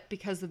 but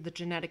because of the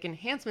genetic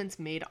enhancements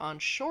made on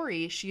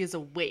Shori, she is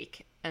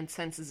awake and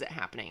senses it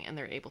happening, and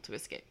they're able to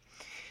escape.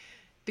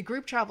 The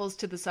group travels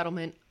to the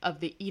settlement of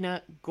the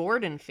Ina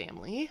Gordon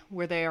family,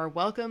 where they are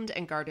welcomed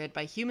and guarded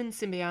by human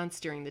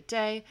symbionts during the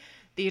day.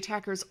 The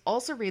attackers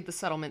also raid the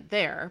settlement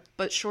there,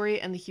 but Shori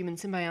and the human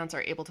symbionts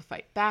are able to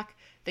fight back.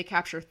 They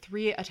capture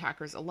 3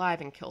 attackers alive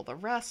and kill the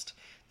rest.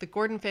 The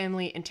Gordon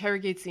family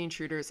interrogates the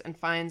intruders and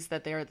finds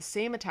that they are the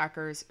same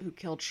attackers who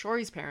killed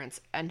Shori's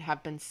parents and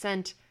have been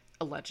sent,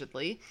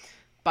 allegedly,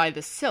 by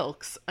the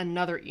Silks,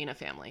 another Ina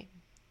family.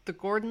 The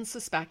Gordons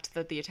suspect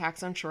that the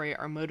attacks on Shori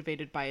are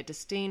motivated by a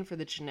disdain for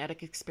the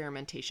genetic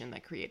experimentation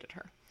that created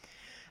her.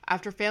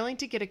 After failing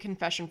to get a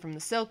confession from the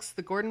Silks,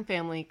 the Gordon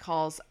family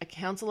calls a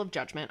council of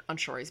judgment on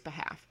Shori's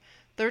behalf.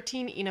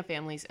 13 Ina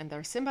families and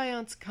their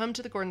symbionts come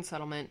to the Gordon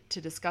settlement to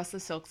discuss the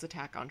Silks'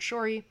 attack on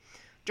Shori.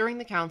 During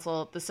the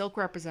council, the Silk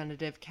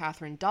representative,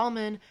 Catherine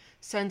Dahlman,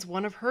 sends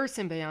one of her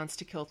symbionts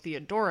to kill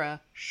Theodora,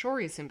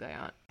 Shori's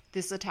symbiont.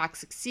 This attack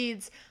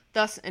succeeds.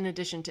 Thus, in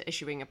addition to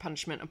issuing a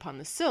punishment upon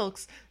the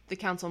Silks, the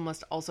council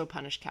must also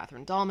punish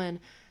Catherine Dahlman.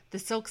 The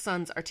Silk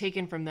sons are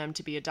taken from them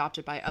to be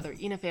adopted by other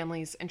Ina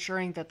families,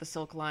 ensuring that the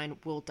Silk line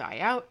will die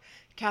out.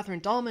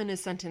 Catherine Dahlman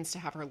is sentenced to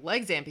have her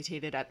legs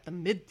amputated at the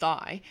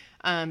mid-thigh.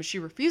 She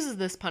refuses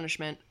this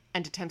punishment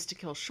and attempts to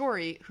kill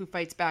Shori, who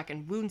fights back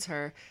and wounds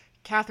her.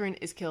 Catherine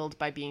is killed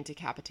by being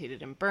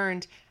decapitated and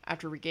burned.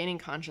 After regaining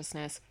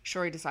consciousness,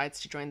 Shori decides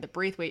to join the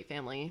Braithwaite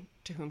family,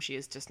 to whom she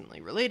is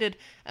distantly related,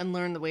 and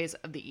learn the ways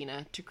of the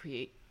Ina to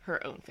create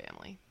her own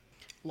family.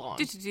 Long.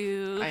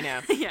 I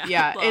know.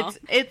 Yeah,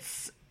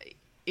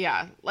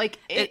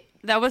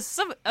 that was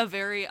a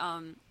very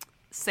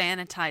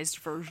sanitized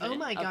version. Oh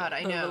my god,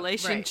 of the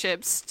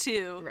relationships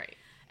too.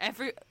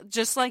 Right.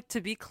 Just like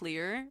to be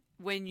clear,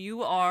 when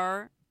you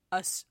are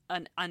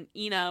an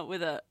Ina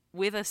with a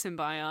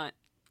symbiont,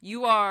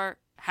 you are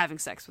having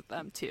sex with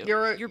them too.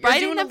 You're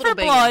biting them for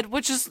blood,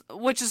 which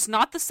is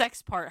not the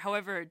sex part.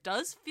 However, it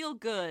does feel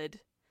good,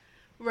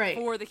 right,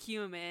 for the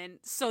human.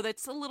 So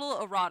that's a little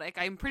erotic.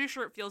 I'm pretty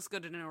sure it feels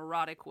good in an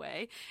erotic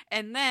way.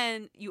 And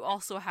then you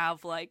also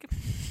have like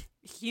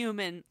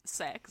human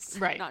sex,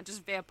 right? Not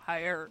just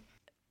vampire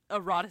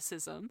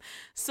eroticism.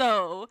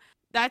 So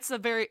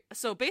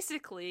so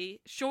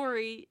basically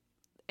Shori,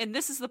 and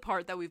this is the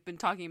part that we've been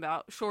talking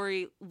about,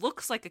 Shori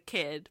looks like a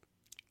kid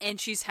and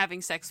she's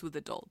having sex with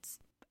adults.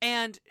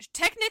 And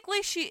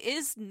technically she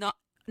is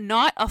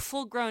not a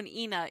full-grown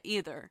Ina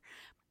either.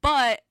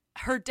 But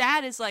her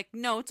dad is like,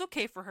 no, it's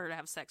okay for her to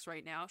have sex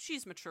right now.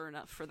 She's mature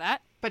enough for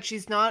that. But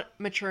she's not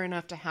mature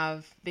enough to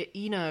have the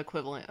Ina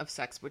equivalent of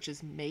sex, which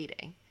is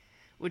mating,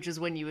 which is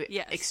when you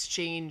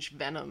exchange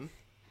venom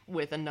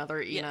with another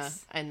Ina,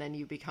 and then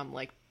you become,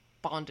 like,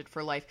 bonded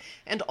for life.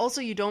 And also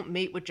you don't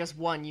mate with just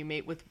one, you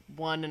mate with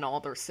one and all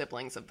their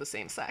siblings of the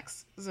same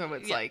sex. So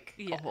it's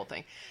a whole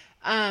thing.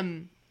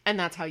 And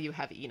that's how you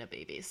have Ina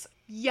babies.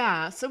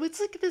 Yeah, so it's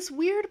like this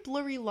weird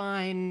blurry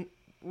line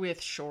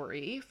with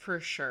Shori, for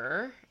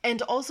sure.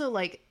 And also,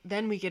 like,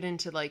 then we get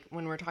into, like,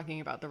 when we're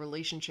talking about the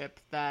relationship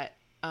that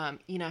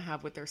Ina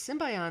have with their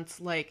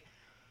symbionts, like,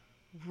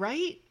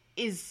 Wright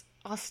is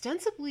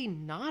ostensibly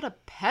not a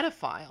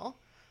pedophile,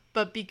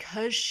 but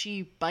because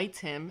she bites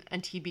him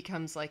and he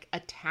becomes, like,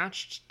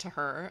 attached to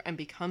her and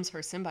becomes her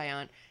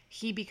symbiont,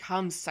 he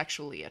becomes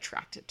sexually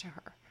attracted to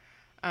her,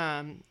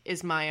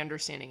 is my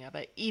understanding of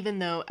it. Even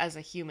though, as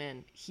a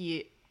human,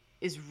 he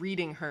is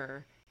reading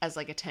her as,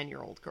 like, a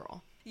 10-year-old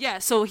girl. Yeah,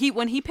 so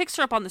when he picks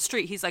her up on the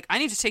street, he's like, I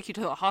need to take you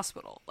to the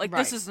hospital. Like,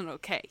 This isn't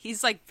okay.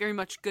 He's, like, very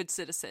much good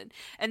citizen.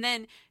 And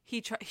then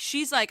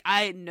she's like,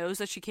 I knows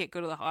that she can't go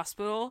to the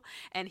hospital.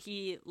 And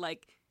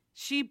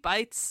she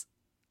bites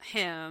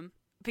him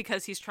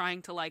because he's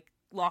trying to, like,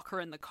 lock her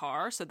in the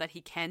car so that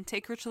he can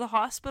take her to the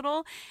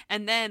hospital.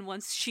 And then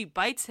once she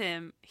bites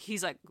him,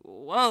 he's like,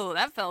 whoa,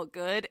 that felt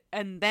good.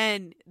 And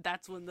then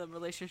that's when the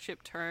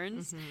relationship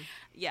turns. Mm-hmm.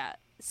 Yeah.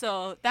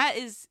 So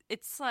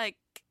it's like,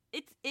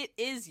 it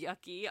is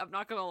yucky. I'm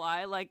not gonna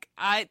lie. Like,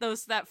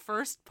 that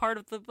first part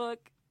of the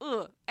book.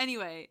 Ugh.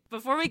 Anyway,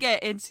 before we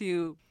get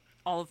into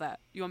all of that,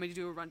 you want me to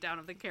do a rundown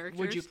of the characters?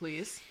 Would you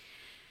please?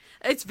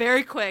 It's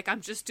very quick. I'm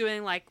just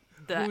doing, like,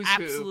 the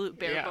absolute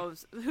bare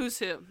bones. Who's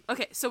who?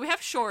 Okay, so we have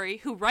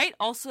Shori, who Wright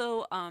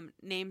also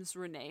names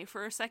Renee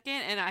for a second,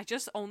 and I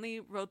just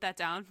only wrote that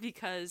down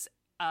because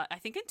I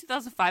think in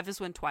 2005 is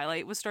when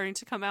Twilight was starting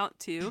to come out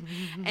too,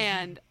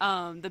 and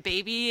the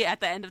baby at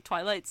the end of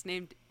Twilight's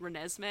named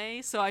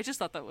Renesmee, so I just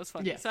thought that was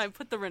funny. Yes. So I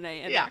put the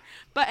Renee in there.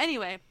 But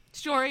anyway,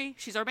 Shori,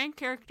 she's our main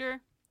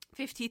character,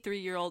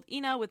 53-year-old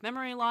Ina with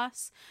memory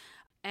loss,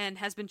 and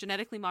has been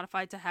genetically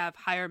modified to have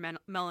higher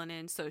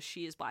melanin, so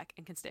she is black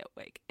and can stay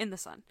awake in the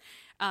sun.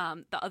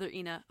 The other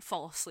Ina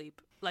fall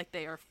asleep, like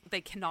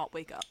they cannot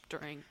wake up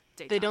during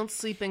daytime. They don't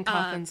sleep in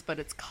coffins, but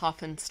it's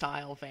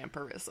coffin-style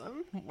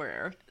vampirism,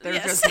 where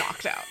they're just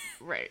knocked out.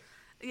 Right.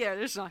 Yeah,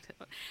 they're just knocked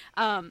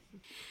out.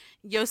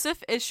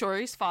 Yosef is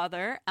Shori's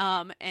father,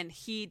 and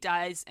he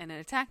dies in an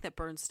attack that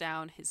burns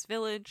down his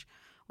village,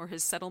 or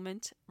his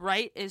settlement.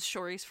 Wright is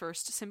Shori's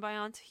first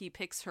symbiont. He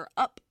picks her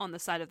up on the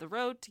side of the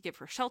road to give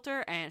her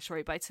shelter, and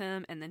Shori bites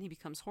him, and then he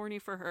becomes horny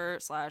for her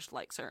 /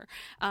 likes her,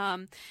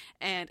 and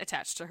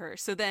attached to her.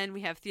 So then we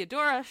have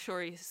Theodora,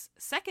 Shori's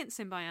second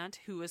symbiont,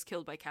 who was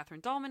killed by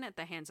Catherine Dahlman at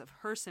the hands of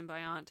her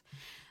symbiont.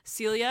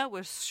 Celia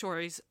was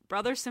Shori's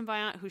brother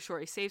symbiont, who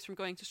Shori saves from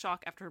going to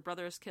shock after her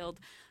brother is killed.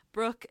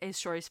 Brooke is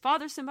Shori's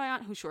father's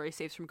symbiont, who Shori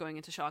saves from going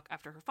into shock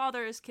after her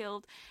father is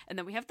killed. And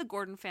then we have the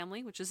Gordon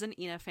family, which is an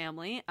Ina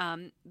family.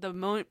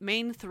 The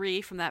main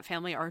three from that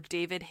family are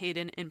David,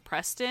 Hayden, and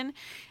Preston.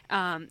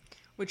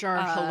 Which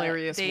are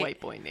hilarious white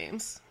boy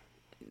names.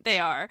 They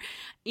are.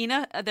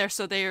 Ina,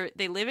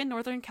 they live in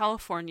Northern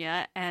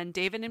California, and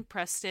David and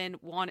Preston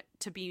want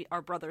to be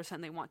our brothers,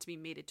 and they want to be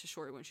mated to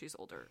Shori when she's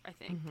older, I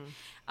think.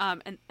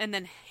 Mm-hmm. And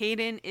then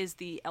Hayden is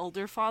the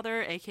elder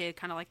father, aka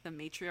kind of like the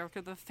matriarch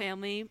of the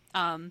family.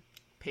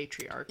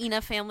 Patriarch.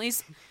 Ina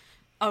families.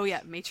 Oh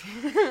yeah,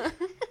 matriarch.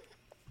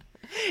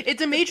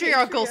 It's a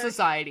matriarchal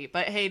society,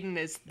 but Hayden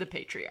is the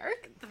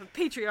patriarch. The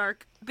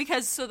patriarch,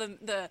 because so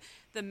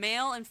the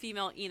male and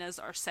female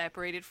Inas are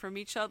separated from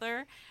each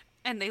other.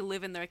 And they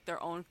live in their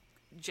own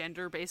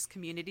gender-based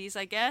communities,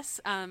 I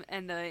guess.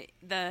 And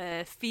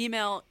the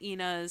female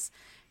Inas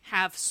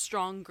have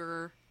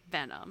stronger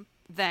venom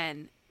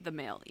than the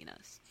male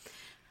Inas.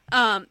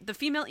 The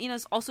female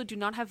Inas also do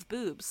not have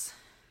boobs.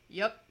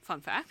 Yep.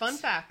 Fun fact. Fun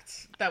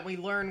fact that we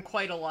learn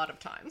quite a lot of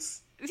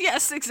times.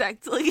 Yes,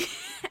 exactly.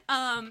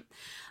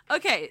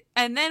 Okay,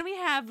 and then we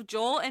have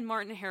Joel and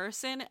Martin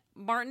Harrison.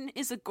 Martin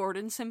is a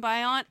Gordon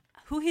symbiont.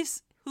 Who he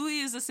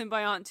is a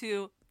symbiont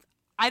to,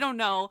 I don't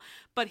know,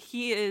 but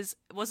he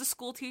was a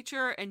school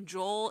teacher, and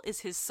Joel is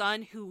his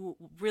son who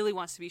really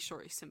wants to be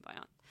Shori's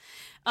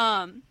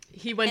symbiont.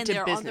 He went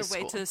to business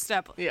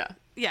school.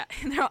 Yeah,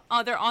 and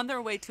they're on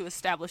their way to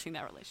establishing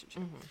that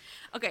relationship.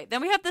 Mm-hmm. Okay,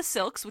 then we have the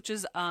Silks, which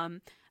is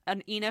an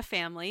Ina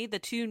family. The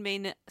two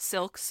main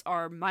Silks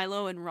are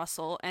Milo and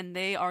Russell, and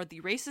they are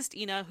the racist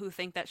Ina who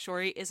think that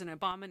Shori is an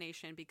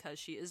abomination because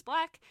she is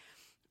black.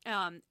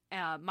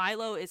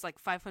 Milo is like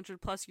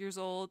 500 plus years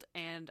old,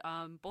 and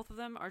both of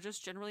them are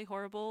just generally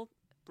horrible,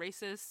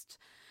 racist,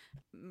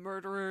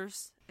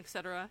 murderers,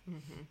 etc.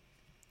 Mm-hmm.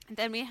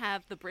 Then we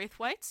have the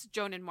Braithwaites,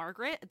 Joan and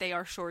Margaret. They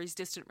are Shory's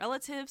distant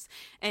relatives,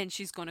 and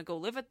she's going to go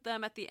live with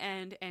them at the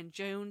end, and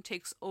Joan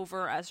takes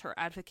over as her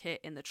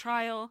advocate in the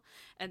trial.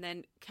 And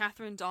then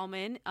Catherine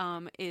Dahlman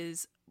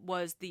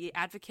was the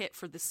advocate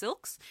for the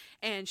Silks,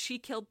 and she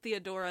killed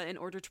Theodora in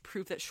order to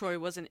prove that Shory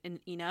wasn't an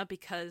Ina,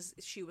 because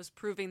she was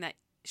proving that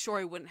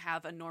Shory wouldn't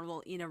have a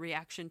normal Ina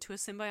reaction to a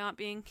symbiote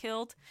being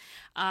killed.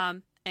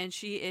 And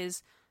she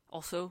is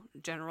also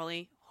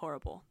generally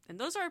horrible. And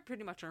those are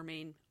pretty much our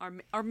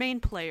main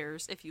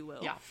players, if you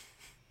will.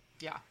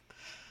 Yeah.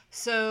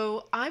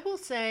 So I will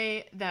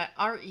say that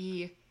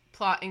RE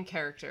plot and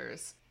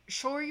characters,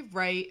 Shory,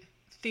 Wright,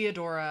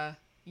 Theodora,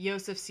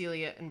 Yosef,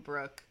 Celia, and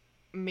Brooke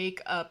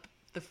make up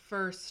the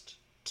first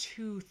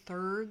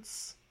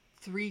 2/3,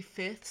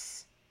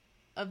 3/5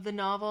 of the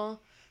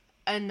novel.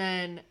 And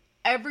then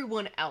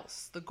everyone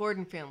else, the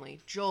Gordon family,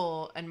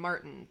 Joel and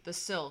Martin, the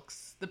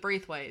Silks, the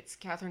Braithwaites,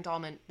 Catherine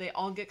Dahlman, they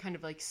all get kind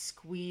of like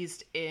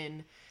squeezed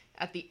in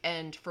at the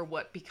end for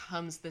what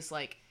becomes this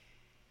like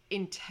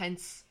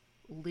intense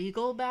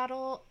legal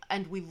battle.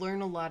 And we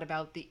learn a lot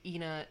about the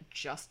Ina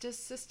justice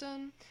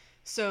system.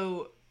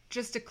 So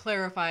just to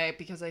clarify,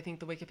 because I think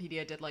the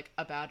Wikipedia did like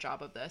a bad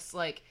job of this,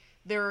 like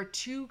there are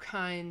two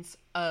kinds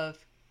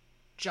of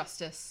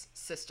justice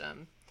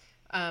system.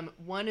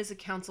 One is a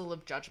council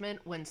of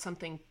judgment, when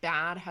something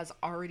bad has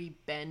already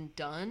been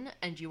done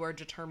and you are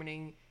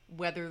determining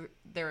whether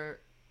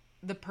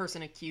the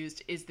person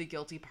accused is the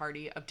guilty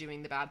party of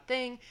doing the bad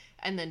thing,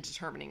 and then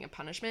determining a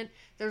punishment.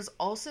 There's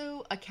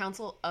also a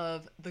council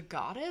of the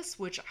goddess,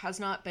 which has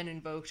not been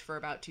invoked for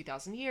about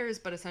 2,000 years,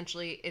 but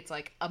essentially it's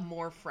like a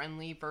more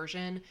friendly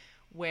version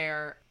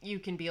where you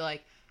can be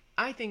like,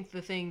 I think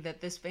the thing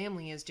that this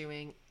family is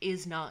doing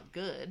is not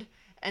good.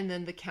 And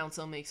then the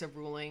council makes a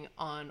ruling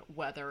on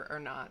whether or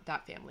not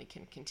that family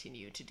can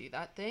continue to do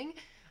that thing.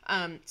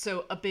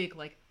 So a big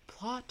like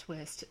plot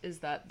twist is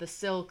that the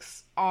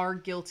Silks are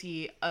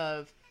guilty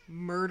of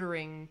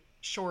murdering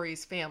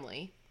Shory's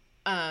family.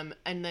 And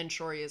then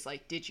Shory is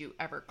like, did you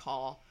ever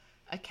call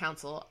a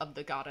council of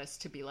the goddess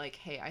to be like,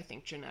 hey, I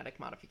think genetic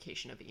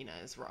modification of Ina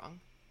is wrong?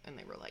 And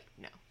they were like,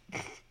 no.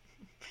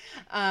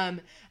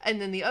 And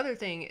then the other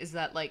thing is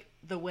that like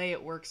the way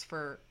it works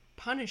for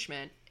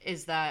punishment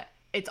is that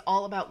it's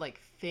all about like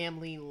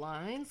family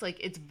lines. Like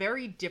it's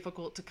very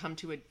difficult to come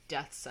to a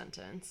death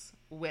sentence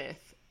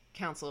with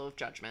councils of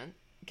judgment.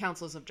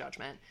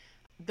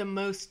 The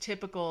most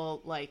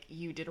typical, like,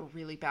 you did a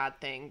really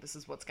bad thing, this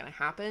is what's going to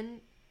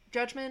happen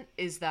judgment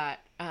is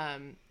that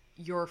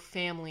your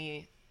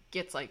family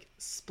gets like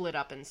split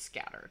up and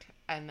scattered,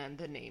 and then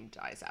the name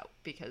dies out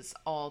because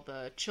all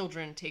the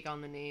children take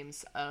on the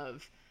names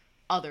of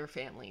other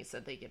families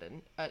that they get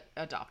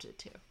adopted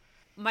to.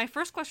 My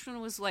first question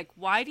was like,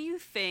 why do you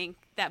think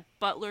that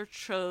Butler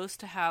chose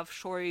to have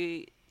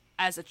Shory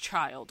as a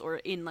child, or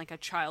in like a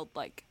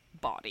childlike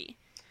body?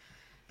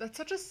 That's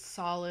such a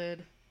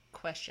solid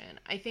question.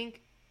 I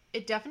think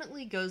it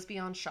definitely goes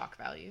beyond shock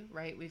value,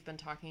 right? We've been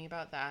talking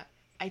about that.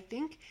 I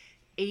think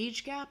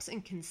age gaps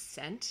and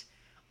consent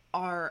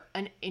are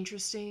an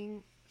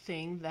interesting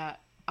thing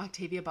that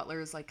Octavia Butler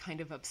is like kind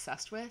of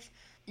obsessed with.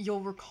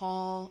 You'll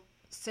recall,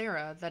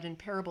 Sarah, that in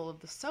Parable of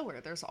the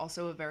Sower, there's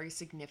also a very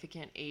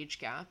significant age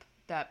gap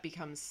that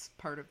becomes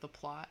part of the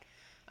plot.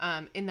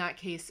 In that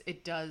case,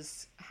 it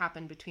does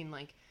happen between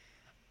like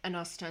an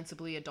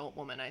ostensibly adult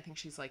woman, I think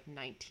she's like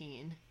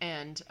 19,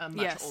 and a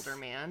much older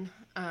man.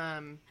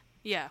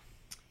 Yeah.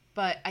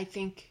 But I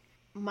think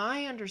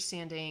my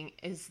understanding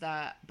is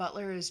that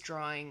Butler is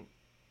drawing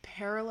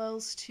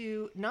parallels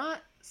to,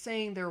 not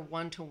saying they're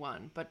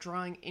one-to-one, but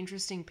drawing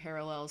interesting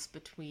parallels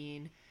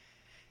between,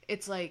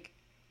 it's like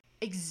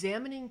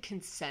examining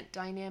consent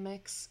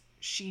dynamics.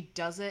 She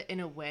does it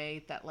in a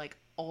way that like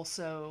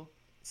also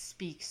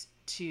speaks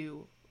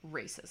to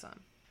racism.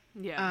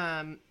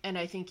 Yeah. And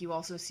I think you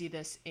also see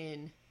this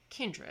in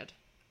Kindred.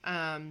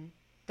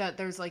 That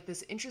there's like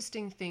this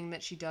interesting thing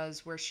that she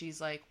does where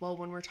she's like, well,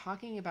 when we're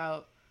talking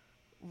about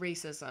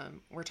racism,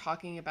 we're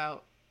talking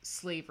about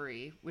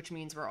slavery, which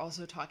means we're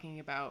also talking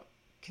about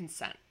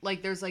consent.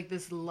 Like there's like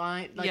this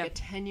line, like a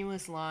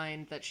tenuous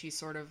line that she's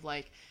sort of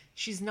like,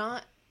 she's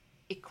not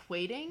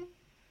equating,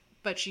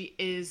 but she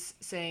is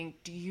saying,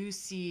 do you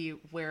see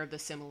where the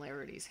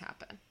similarities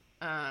happen?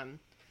 And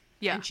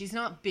she's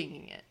not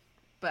binging it.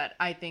 But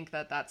I think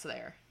that that's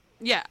there.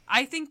 Yeah,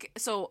 I think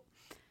so.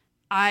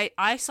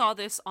 I saw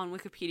this on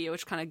Wikipedia,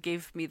 which kind of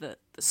gave me the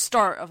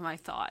start of my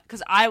thought,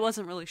 because I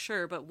wasn't really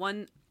sure. But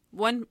one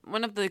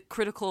of the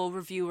critical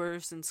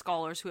reviewers and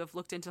scholars who have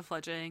looked into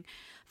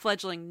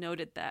Fledgling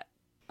noted that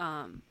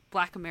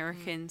Black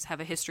Americans have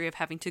a history of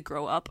having to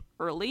grow up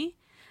early,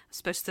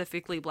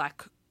 specifically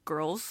Black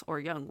girls or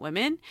young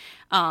women,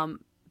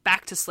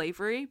 back to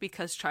slavery,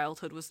 because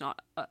childhood was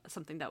not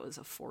something that was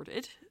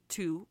afforded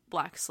to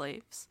Black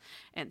slaves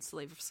and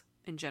slaves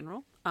in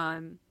general.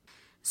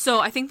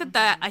 So I think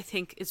that I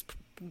think is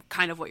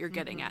kind of what you're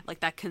getting at, like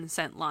that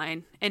consent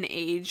line and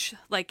age,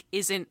 like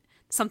isn't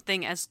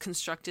something as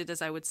constructed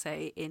as I would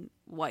say in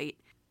white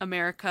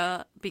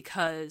America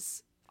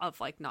because of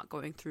like not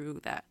going through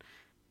that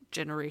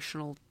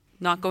generational,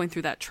 not going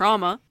through that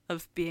trauma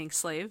of being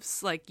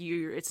slaves. Like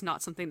it's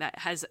not something that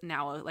has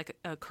now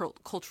a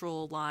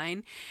cultural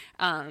line.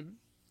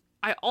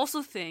 I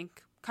also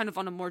think, kind of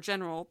on a more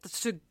general,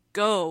 to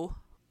go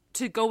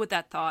with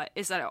that thought,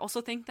 is that I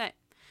also think that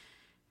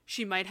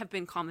she might have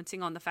been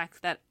commenting on the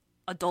fact that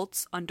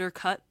adults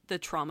undercut the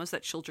traumas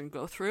that children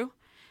go through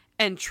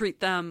and treat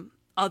them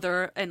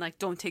and like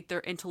don't take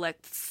their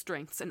intellect,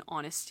 strengths, and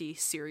honesty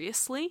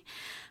seriously.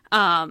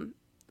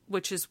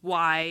 Which is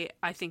why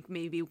I think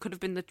maybe it could have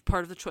been the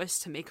part of the choice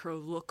to make her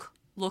look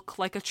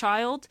like a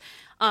child.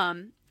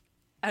 Something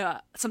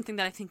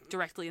that I think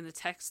directly in the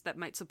text that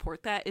might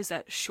support that is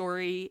that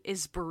Shori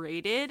is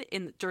berated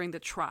during the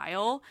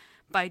trial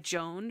by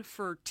Joan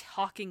for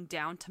talking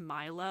down to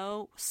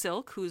Milo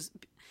Silk, who's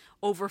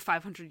over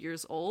 500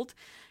 years old.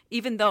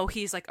 Even though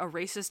he's like a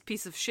racist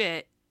piece of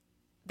shit,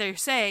 they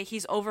say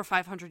he's over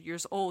 500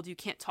 years old. You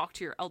can't talk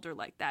to your elder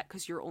like that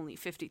because you're only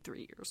 53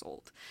 years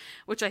old,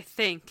 which I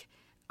think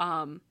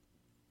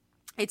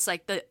it's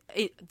like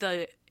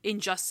the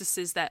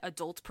injustices that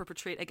adults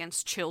perpetrate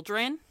against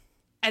children.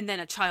 And then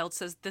a child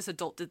says, this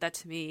adult did that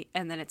to me.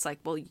 And then it's like,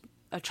 well,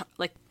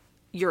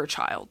 you're a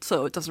child,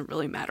 so it doesn't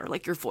really matter.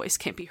 Like, your voice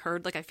can't be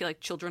heard. Like, I feel like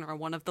children are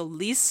one of the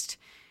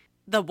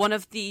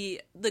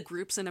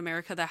groups in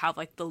America that have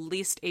like the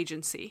least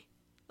agency,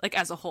 like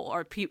as a whole,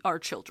 are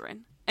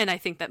children. And I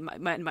think that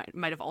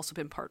might have also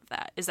been part of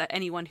that, is that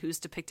anyone who's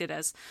depicted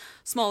as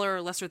smaller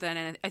or lesser than,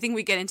 and I think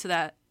we get into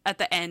that at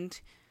the end,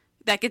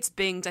 that gets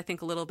binged, I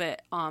think, a little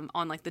bit on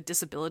like the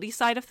disability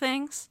side of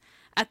things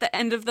at the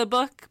end of the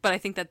book, but I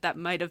think that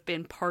might have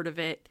been part of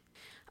it,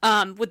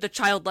 with the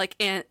child, like,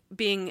 and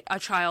being a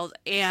child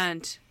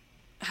and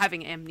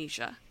having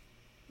amnesia.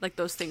 Like,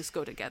 those things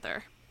go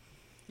together.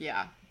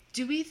 Yeah.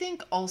 Do we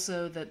think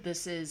also that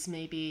this is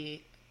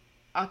maybe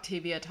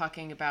Octavia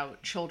talking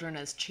about children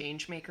as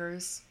change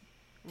makers,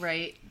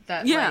 right?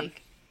 That, yeah.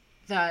 Like,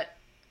 that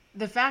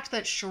the fact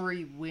that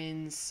Shori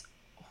wins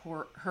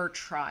her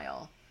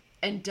trial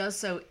and does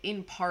so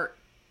in part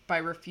by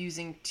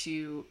refusing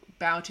to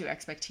bow to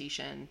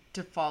expectation,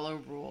 to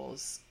follow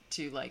rules,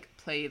 to like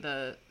play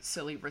the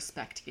silly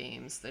respect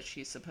games that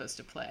she's supposed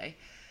to play.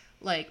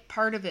 Like,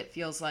 part of it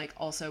feels like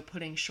also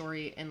putting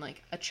Shori in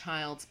like a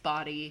child's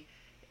body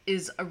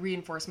is a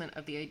reinforcement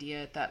of the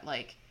idea that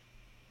like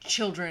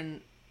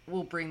children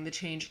will bring the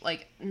change.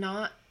 Like,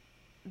 not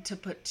to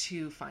put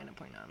too fine a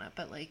point on it,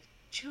 but like,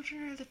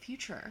 children are the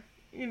future.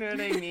 You know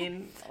what I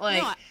mean?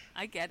 Like, no,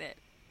 I get it.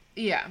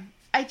 Yeah.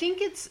 I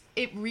think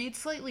it reads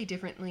slightly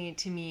differently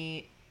to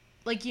me.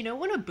 Like, you know,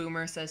 when a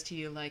boomer says to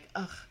you, like,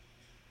 ugh,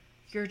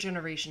 your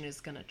generation is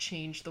gonna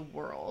change the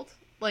world.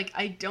 Like,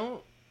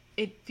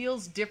 it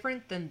feels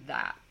different than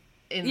that.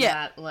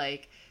 That,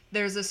 like,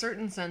 there's a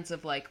certain sense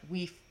of, like,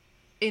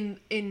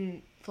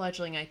 in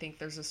Fledgling, I think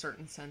there's a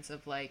certain sense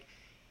of, like,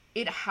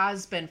 it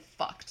has been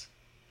fucked,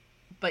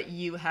 but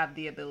you have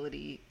the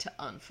ability to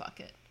unfuck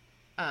it.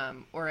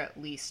 Or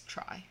at least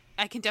try.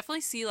 I can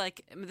definitely see,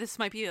 like, this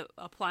might be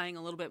applying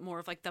a little bit more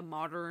of, like, the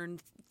modern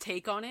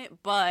take on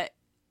it, but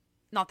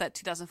not that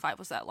 2005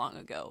 was that long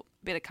ago,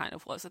 but it kind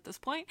of was at this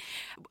point.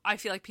 I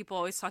feel like people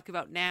always talk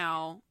about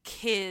now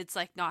kids,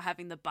 like, not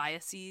having the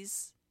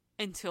biases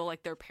until,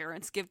 like, their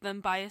parents give them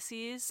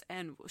biases,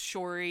 and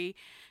Shori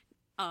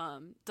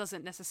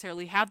doesn't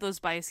necessarily have those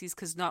biases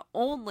because not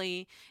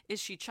only is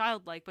she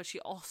childlike, but she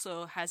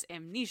also has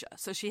amnesia.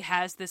 So she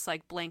has this,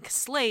 like, blank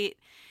slate,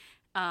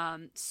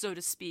 so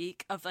to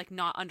speak, of like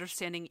not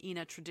understanding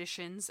Ina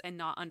traditions and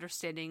not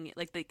understanding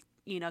like the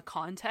Ina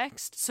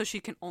context, so she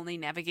can only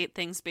navigate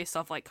things based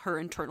off like her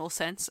internal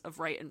sense of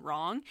right and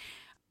wrong.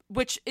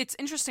 Which, it's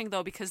interesting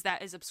though, because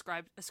that is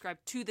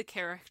ascribed to the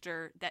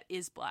character that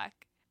is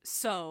black,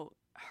 so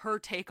her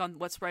take on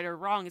what's right or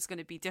wrong is going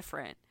to be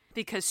different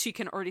because she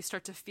can already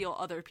start to feel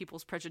other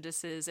people's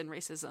prejudices and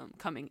racism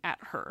coming at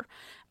her,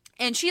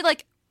 and she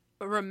like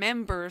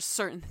remembers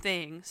certain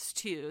things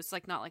too. It's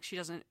like not like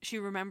she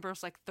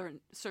remembers like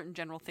certain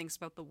general things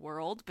about the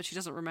world, but she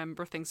doesn't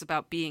remember things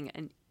about being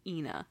an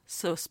Ina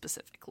so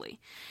specifically.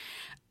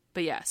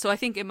 But yeah, so I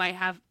think it might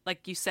have,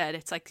 like you said,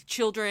 it's like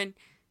children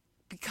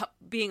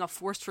being a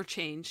force for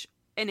change,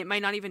 and it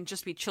might not even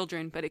just be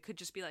children, but it could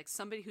just be like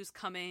somebody who's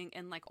coming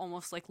and like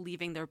almost like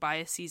leaving their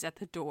biases at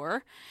the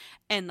door,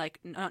 and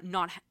like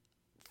not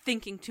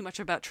thinking too much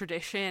about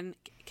tradition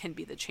can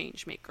be the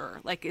change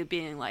maker. Like it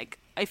being like,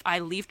 if I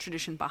leave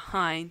tradition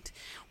behind,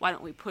 why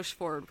don't we push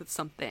forward with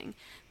something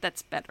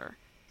that's better,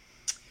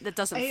 that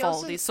doesn't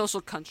follow these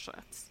social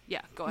constructs.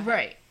 Yeah, go ahead.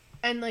 Right.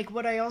 And like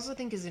what I also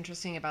think is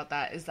interesting about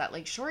that is that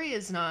like Shori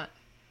does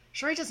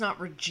not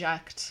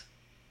reject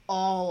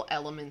all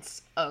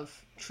elements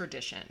of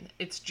tradition.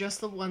 It's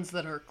just the ones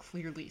that are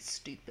clearly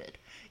stupid.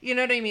 You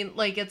know what I mean?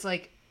 Like, it's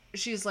like,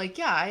 she's like,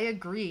 yeah, I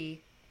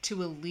agree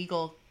to a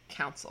legal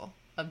counsel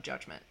of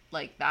judgment.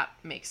 Like, that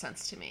makes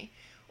sense to me.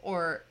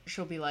 Or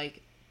she'll be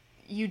like,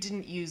 you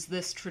didn't use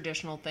this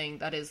traditional thing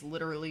that is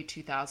literally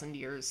 2,000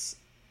 years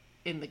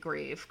in the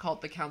grave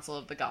called the Council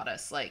of the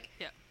Goddess. Like,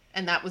 yeah.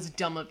 and that was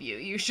dumb of you.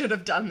 You should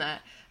have done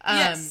that.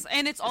 Yes,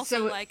 and it's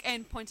also so,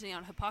 and pointing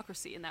out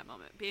hypocrisy in that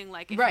moment, being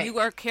like, if right.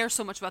 you care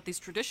so much about these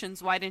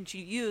traditions, why didn't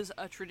you use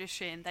a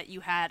tradition that you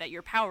had at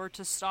your power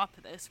to stop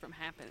this from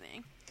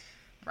happening?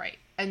 Right.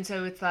 And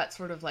so it's that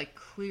sort of like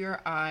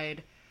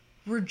clear-eyed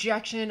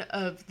rejection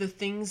of the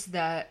things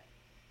that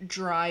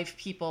drive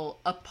people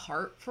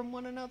apart from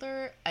one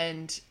another,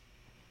 and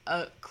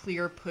a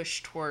clear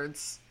push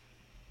towards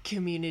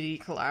community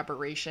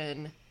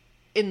collaboration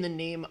in the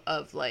name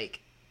of like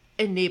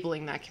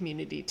enabling that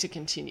community to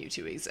continue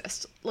to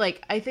exist.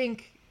 Like, I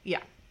think,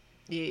 yeah.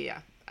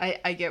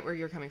 I get where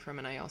you're coming from,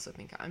 and I also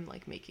think I'm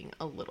like making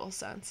a little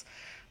sense.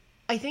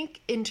 I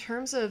think in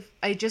terms of,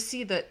 I just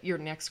see that your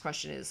next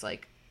question is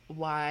like,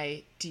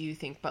 why do you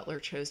think Butler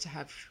chose to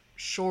have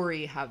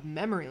Shori have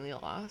memory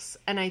loss?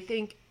 And I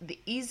think the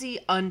easy,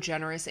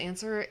 ungenerous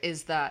answer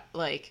is that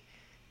like,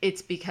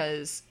 it's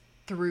because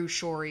through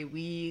Shori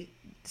we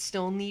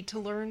still need to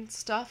learn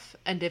stuff,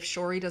 and if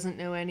Shori doesn't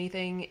know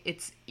anything,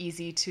 it's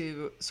easier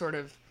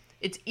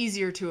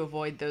to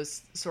avoid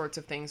those sorts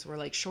of things where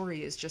like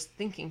Shori is just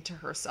thinking to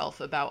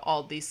herself about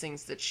all these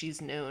things that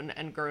she's known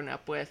and grown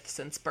up with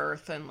since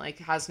birth, and like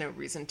has no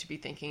reason to be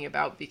thinking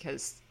about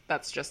because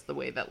that's just the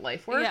way that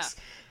life works.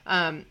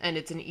 And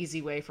it's an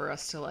easy way for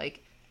us to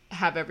like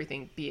have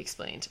everything be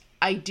explained.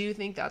 I do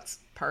think that's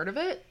part of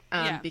it,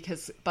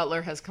 because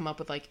Butler has come up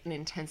with like an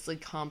intensely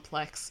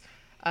complex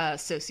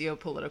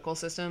socio-political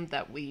system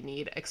that we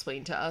need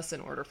explained to us in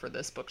order for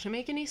this book to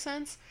make any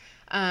sense.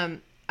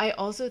 I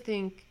also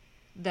think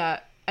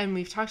that, and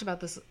we've talked about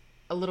this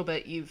a little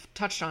bit, you've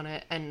touched on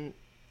it and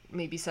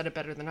maybe said it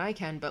better than I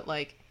can, but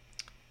like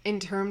in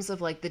terms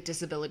of like the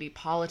disability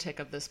politic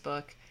of this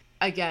book,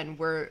 again,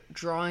 we're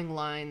drawing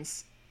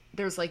lines.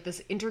 There's like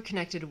this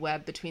interconnected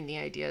web between the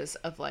ideas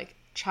of like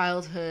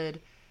childhood,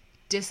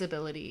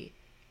 disability,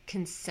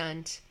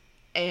 consent,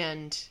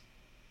 and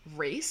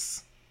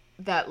race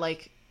that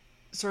like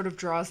sort of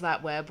draws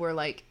that web where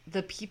like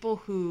the people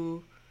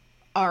who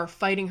are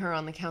fighting her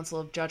on the Council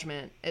of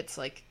Judgment, it's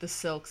like the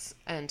Silks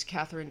and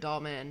Catherine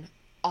Dahlman,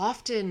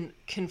 often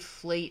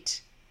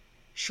conflate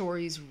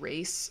Shori's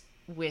race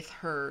with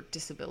her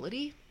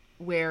disability,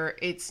 where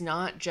it's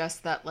not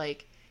just that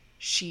like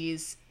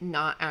she's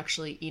not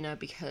actually Ina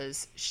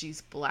because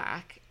she's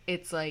black.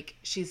 It's like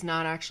she's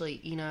not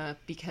actually Ina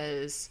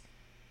because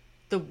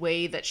the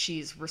way that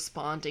she's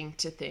responding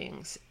to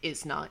things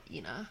is not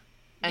Ina.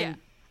 And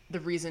the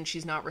reason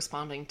she's not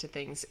responding to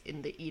things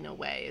in the Ina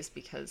way is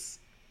because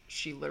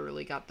she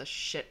literally got the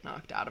shit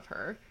knocked out of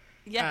her.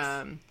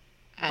 Yes. And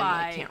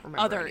by I can't remember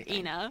other anything.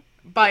 Ina.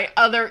 By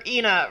other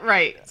Ina,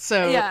 right.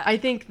 So I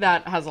think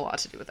that has a lot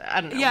to do with it.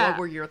 I don't know. What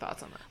were your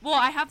thoughts on that? Well,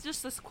 I have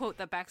just this quote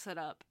that backs it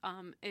up,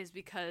 is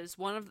because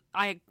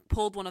I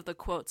pulled one of the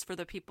quotes for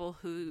the people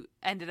who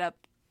ended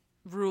up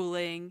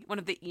ruling, one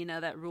of the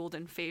Ina that ruled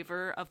in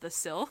favor of the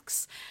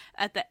Silks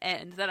at the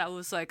end, that I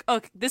was like,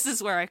 okay, this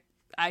is where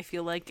I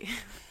feel like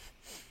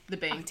the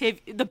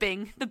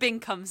Bing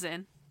comes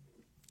in.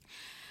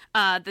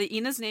 The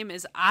Ina's name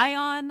is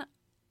Ion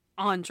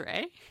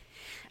Andre.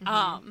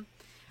 Mm-hmm.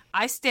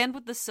 I stand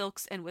with the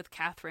Silks and with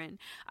Catherine.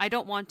 I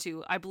don't want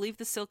to. I believe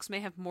the Silks may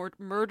have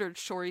murdered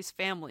Shori's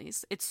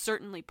families. It's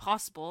certainly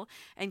possible,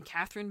 and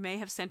Catherine may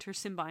have sent her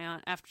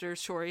symbiont after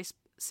Shori's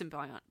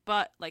symbiont.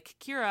 But, like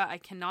Kira, I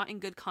cannot in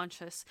good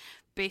conscience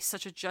base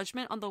such a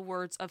judgment on the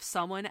words of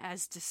someone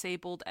as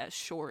disabled as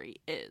Shori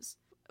is.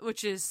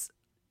 Which is,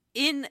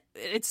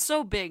 it's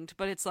so big,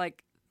 but it's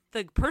like,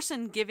 the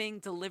person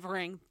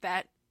delivering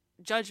that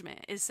judgment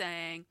is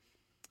saying,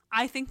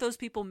 I think those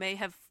people may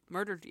have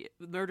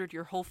murdered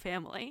your whole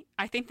family.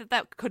 I think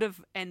that could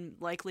have and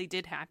likely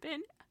did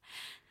happen.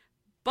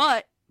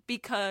 But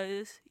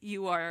because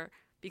you are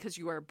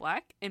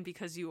black and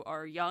because you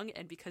are young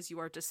and because you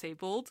are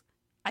disabled,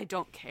 I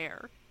don't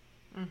care.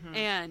 Mm-hmm.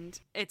 And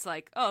it's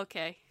like, oh,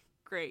 okay,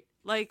 great.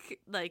 Like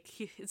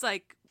it's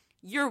like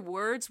your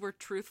words were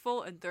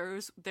truthful and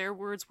their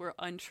words were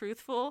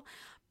untruthful,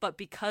 but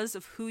because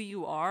of who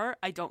you are,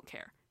 I don't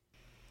care.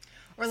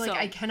 Or like,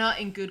 I cannot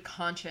in good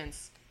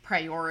conscience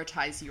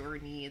prioritize your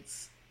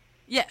needs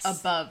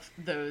above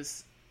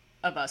those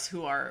of us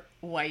who are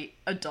white,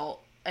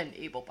 adult, and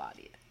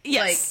able-bodied.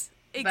 Yes,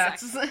 like,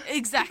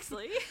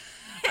 exactly.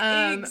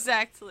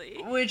 Exactly.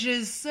 Which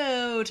is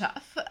so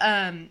tough.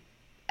 And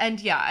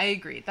yeah, I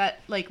agree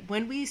that like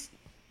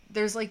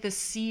there's like this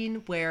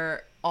scene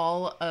where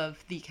all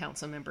of the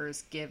council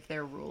members give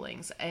their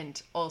rulings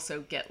and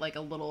also get like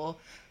a little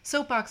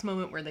soapbox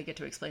moment where they get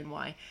to explain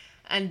why.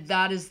 And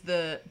that is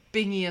the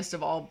bingiest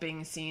of all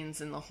Bing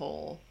scenes in the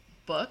whole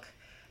book,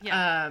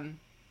 in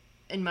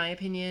my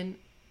opinion.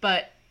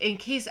 But in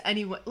case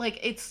anyone, like,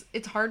 it's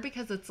hard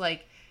because it's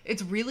like,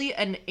 it's really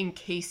an in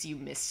case you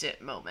missed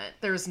it moment.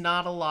 There's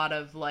not a lot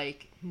of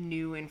like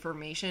new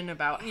information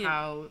about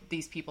how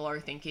these people are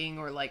thinking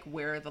or like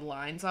where the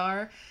lines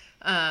are.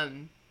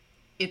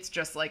 It's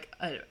just like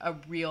a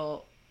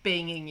real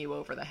banging you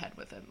over the head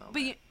with it moment.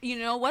 But you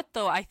know what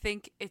though? I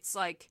think it's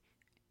like,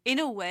 in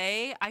a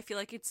way, I feel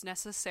like it's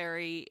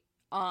necessary,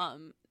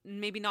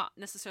 maybe not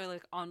necessarily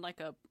like on like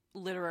a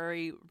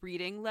literary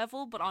reading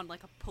level, but on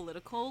like a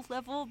political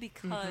level,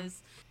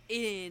 because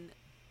in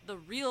the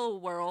real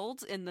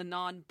world, in the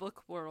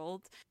non-book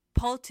world,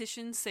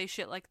 politicians say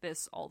shit like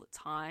this all the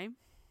time.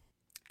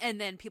 And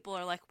then people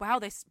are like, wow,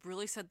 they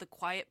really said the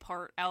quiet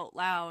part out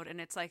loud. And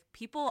it's like,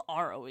 people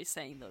are always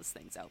saying those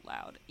things out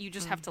loud. You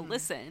just have to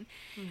listen.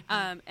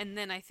 And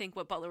then I think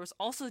what Butler was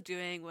also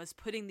doing was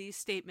putting these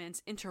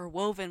statements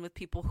interwoven with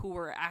people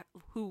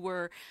who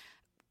were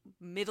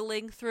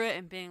middling through it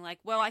and being like,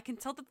 well, I can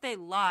tell that they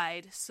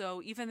lied.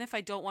 So even if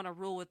I don't want to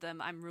rule with them,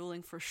 I'm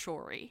ruling for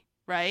Shori.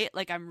 Right?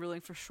 Like, I'm ruling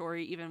for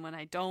Shori even when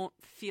I don't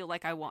feel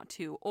like I want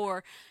to.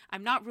 Or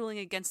I'm not ruling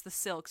against the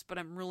Silks, but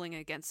I'm ruling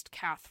against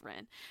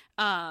Catherine.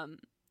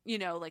 You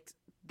know, like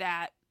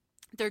that.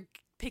 They're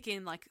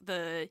picking like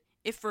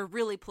if we're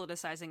really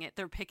politicizing it,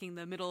 they're picking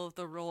the middle of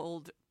the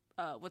road.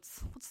 What's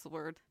the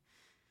word?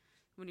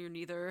 When you're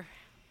neither.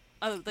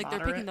 Oh, like moderate.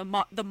 They're picking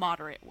the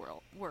moderate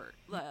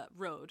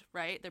road,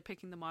 right? They're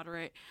picking the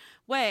moderate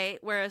way.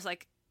 Whereas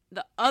like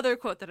the other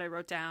quote that I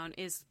wrote down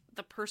is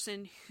the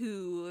person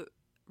who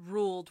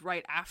ruled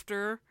right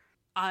after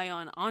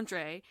Ion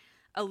Andre,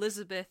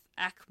 Elizabeth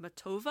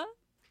Akhmatova.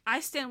 I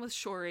stand with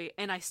Shori,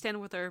 and I stand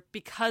with her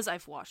because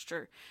I've watched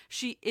her.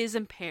 She is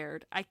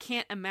impaired. I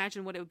can't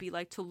imagine what it would be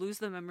like to lose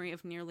the memory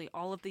of nearly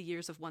all of the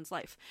years of one's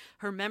life.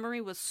 Her memory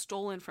was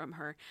stolen from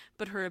her,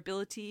 but her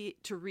ability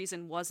to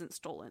reason wasn't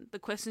stolen. The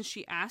questions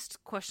she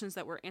asked, questions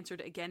that were answered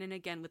again and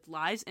again with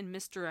lies and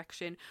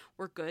misdirection,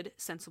 were good,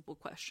 sensible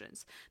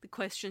questions. The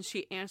questions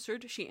she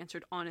answered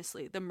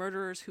honestly. The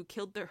murderers who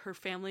killed her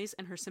families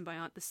and her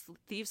symbiont, the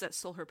thieves that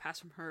stole her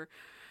past from her.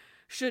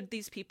 Should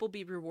these people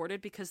be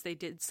rewarded because they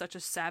did such a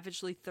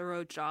savagely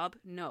thorough job?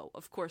 No,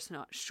 of course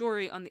not.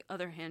 Shori, on the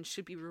other hand,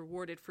 should be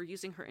rewarded for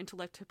using her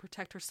intellect to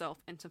protect herself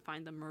and to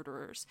find the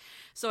murderers.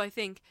 So I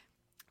think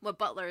what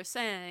Butler is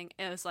saying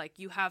is, like,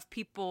 you have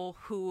people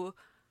who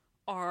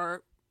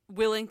are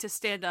willing to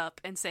stand up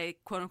and say,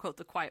 quote unquote,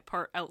 the quiet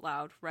part out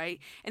loud,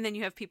 right? And then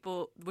you have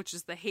people, which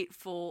is the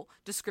hateful,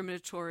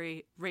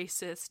 discriminatory,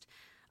 racist,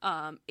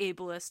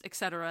 ableist,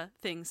 etc.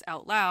 things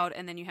out loud,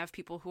 and then you have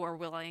people who are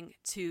willing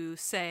to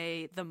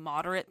say the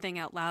moderate thing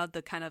out loud,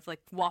 the kind of like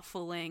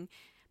waffling,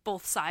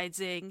 both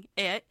sidesing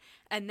it,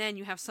 and then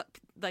you have some,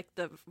 like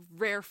the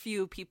rare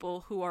few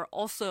people who are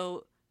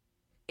also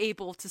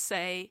able to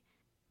say,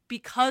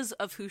 because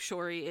of who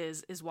Shori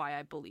is why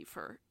I believe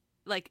her,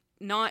 like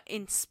not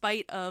in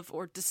spite of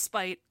or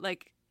despite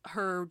like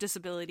her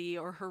disability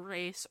or her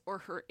race or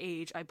her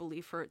age, I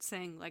believe her. It's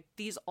saying like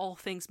these all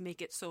things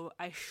make it so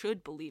I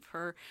should believe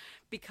her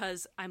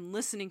because I'm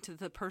listening to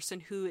the person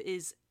who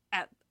is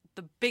at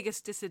the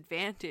biggest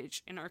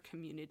disadvantage in our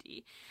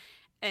community,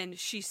 and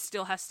she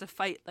still has to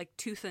fight like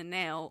tooth and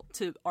nail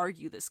to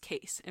argue this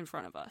case in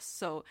front of us.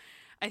 So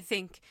I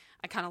think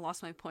I kind of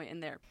lost my point in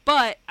there,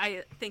 but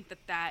I think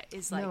that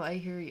is like, no, I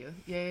hear you.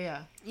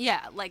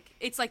 Yeah. Like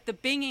it's like the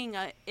binging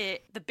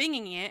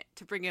it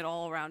to bring it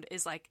all around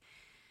is like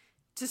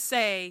to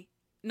say,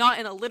 not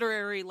in a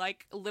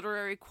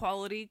literary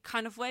quality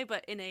kind of way,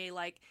 but in a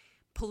like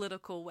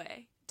political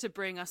way, to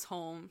bring us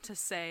home to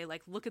say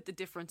like, look at the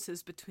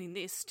differences between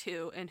these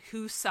two and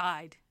whose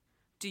side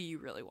do you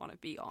really want to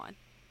be on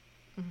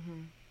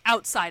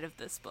outside of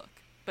this book,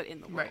 but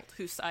in the world, right.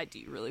 Whose side do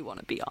you really want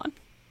to be on?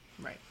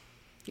 Right.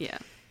 Yeah.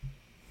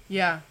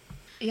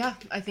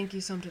 I think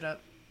you summed it up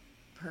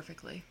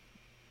perfectly.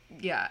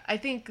 Yeah, I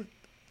think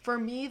for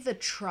me the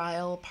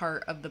trial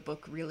part of the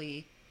book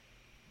really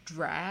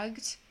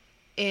dragged,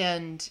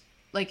 and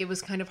like it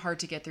was kind of hard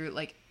to get through.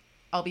 Like,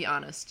 I'll be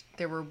honest,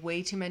 there were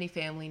way too many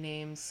family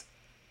names,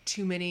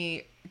 too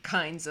many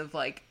kinds of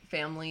like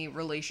family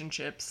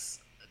relationships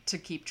to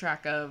keep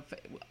track of.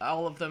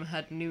 All of them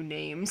had new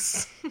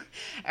names.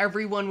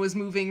 Everyone was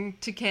moving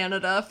to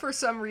Canada for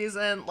some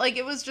reason. Like,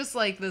 it was just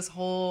like this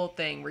whole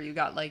thing where you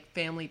got like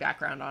family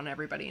background on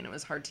everybody, and it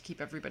was hard to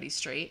keep everybody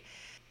straight.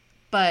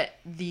 But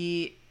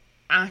the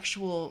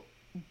actual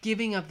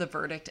giving of the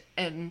verdict,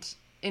 and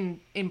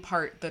in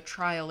part the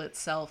trial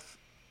itself,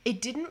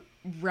 it didn't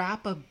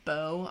wrap a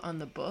bow on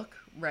the book,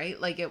 right?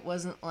 Like, it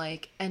wasn't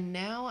like, and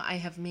now I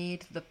have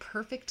made the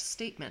perfect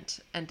statement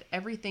and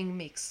everything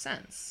makes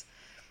sense,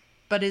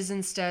 but is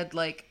instead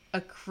like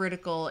a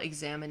critical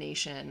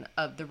examination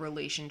of the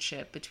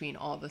relationship between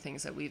all the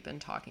things that we've been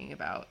talking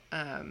about,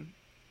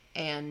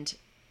 and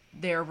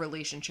their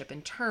relationship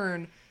in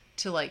turn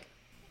to like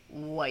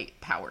white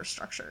power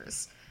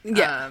structures,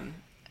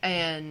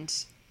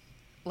 and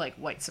like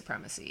white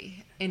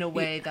supremacy in a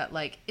way that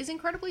like is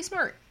incredibly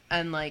smart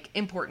and like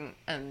important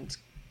and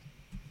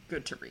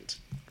good to read.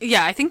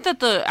 Yeah, I think that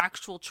the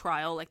actual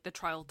trial, like the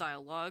trial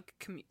dialogue,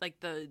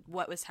 like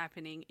what was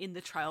happening in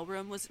the trial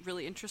room was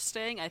really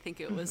interesting. I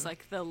think it was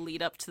like the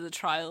lead up to the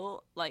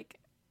trial, like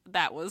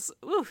that was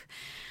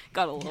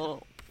got a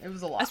little. It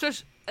was a lot,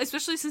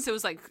 especially since it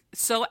was like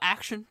so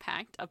action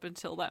packed up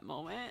until that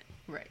moment.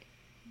 Right.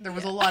 There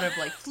was a lot of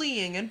like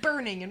fleeing and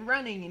burning and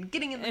running and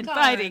getting in the car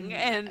fighting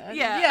and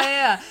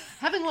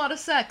having a lot of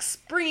sex,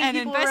 bringing and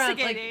people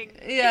investigating.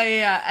 around,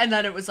 like, and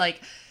then it was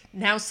like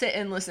Now sit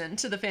and listen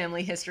to the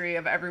family history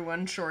of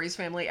everyone Shori's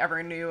family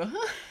ever knew.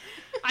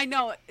 I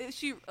know.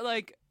 She,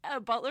 like,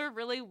 Butler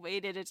really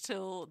waited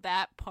until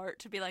that part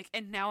to be like,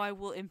 and now I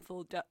will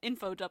info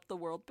dump the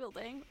world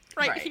building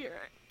right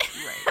here.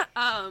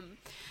 Right.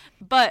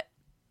 But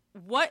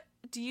what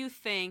do you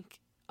think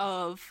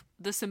of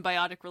the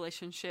symbiotic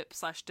relationship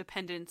 /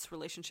 dependence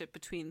relationship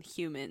between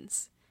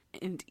humans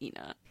and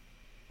Ina?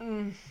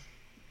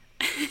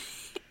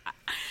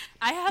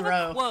 I have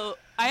a quote.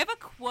 I have a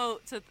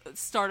quote to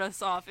start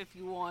us off if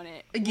you want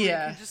it.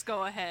 Yeah. You can just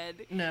go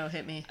ahead. No,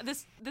 hit me.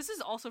 This is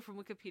also from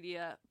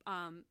Wikipedia,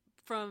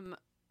 from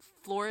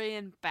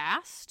Florian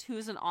Bast, who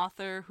is an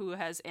author who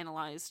has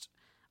analyzed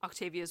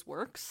Octavia's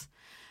works.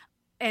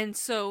 And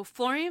so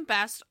Florian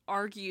Bast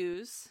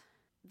argues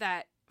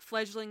that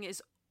Fledgling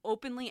is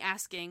openly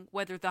asking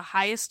whether the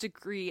highest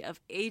degree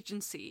of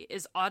agency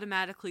is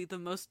automatically the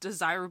most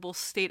desirable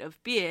state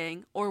of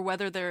being, or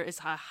whether there is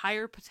a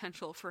higher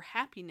potential for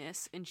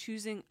happiness in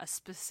choosing a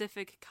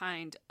specific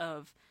kind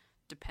of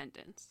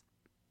dependence.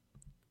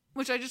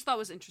 Which I just thought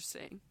was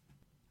interesting.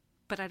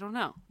 But I don't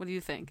know. What do you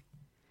think?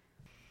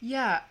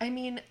 Yeah, I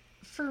mean,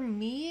 for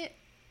me,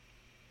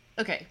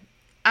 okay,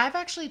 I've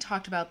actually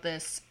talked about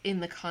this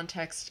in the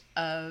context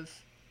of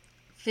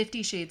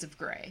 50 Shades of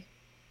Grey,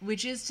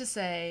 which is to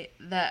say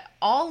that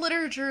all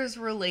literature is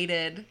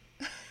related.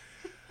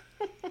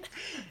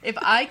 If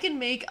I can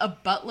make a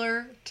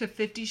Butler to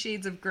 50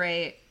 Shades of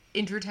Grey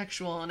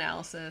intertextual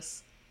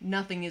analysis,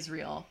 nothing is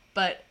real.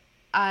 But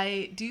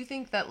I do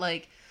think that,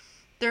 like,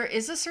 there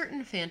is a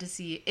certain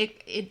fantasy.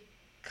 It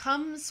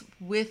comes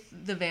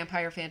with the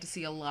vampire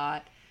fantasy a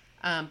lot,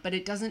 but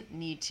it doesn't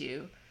need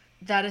to.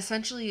 That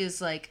essentially is,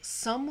 like,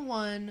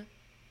 someone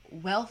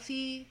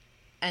wealthy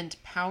and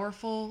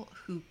powerful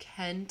who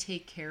can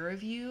take care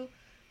of you,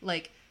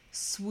 like,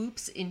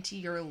 swoops into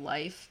your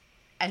life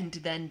and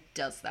then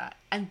does that.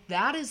 And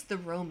that is the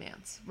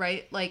romance,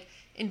 right? Like,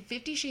 in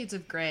 50 Shades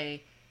of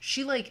Grey,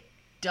 she, like,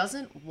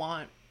 doesn't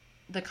want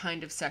the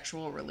kind of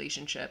sexual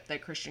relationship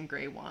that Christian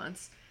Grey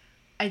wants.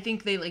 I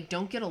think they, like,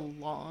 don't get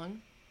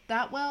along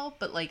that well,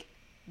 but, like,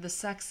 the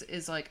sex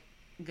is, like,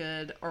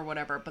 good or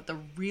whatever, but the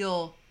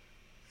real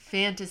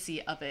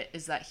fantasy of it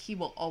is that he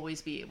will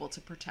always be able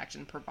to protect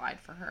and provide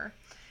for her.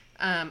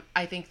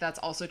 I think that's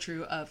also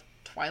true of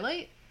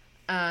Twilight.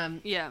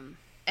 Yeah.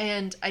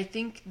 And I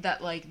think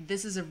that, like,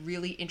 this is a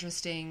really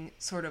interesting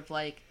sort of,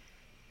 like,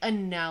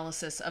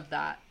 analysis of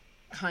that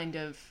kind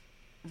of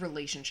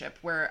relationship,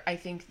 where I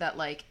think that,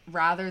 like,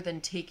 rather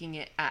than taking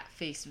it at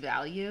face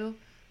value,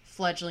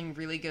 Fledgling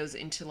really goes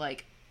into,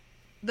 like,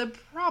 the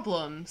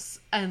problems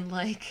and,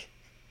 like,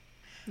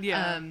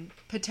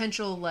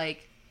 potential,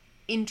 like,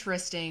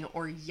 interesting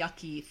or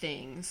yucky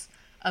things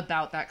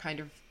about that kind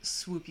of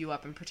swoop you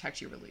up and protect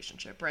your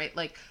relationship, right?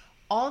 Like,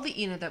 all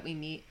the Ina that we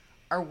meet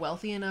are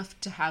wealthy enough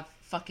to have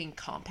fucking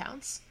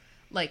compounds.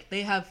 Like,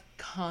 they have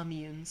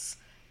communes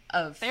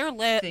of they're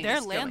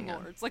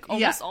landlords. Like,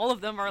 almost all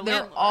of them are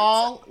landlords. They're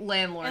all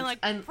landlords. And,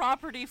 like,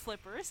 property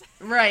flippers.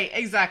 Right,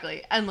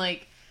 exactly. And,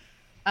 like,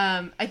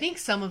 I think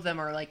some of them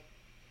are, like,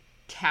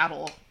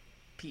 cattle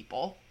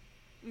people.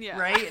 Yeah.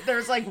 Right?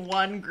 There's, like,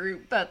 one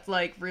group that's,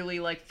 like, really,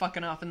 like,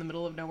 fucking off in the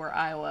middle of nowhere,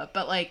 Iowa.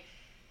 But, like,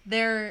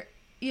 they're,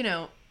 you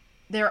know,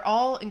 they're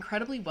all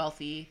incredibly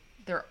wealthy.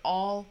 They're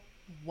all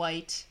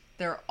white.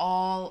 They're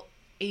all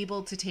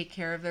able to take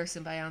care of their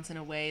symbionts in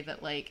a way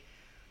that, like,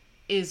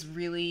 is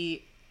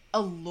really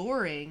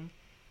alluring,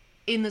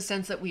 in the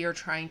sense that we are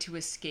trying to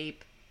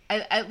escape,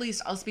 at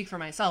least I'll speak for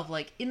myself,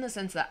 like, in the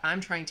sense that I'm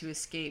trying to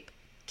escape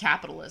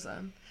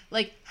capitalism.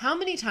 Like, how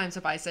many times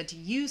have I said to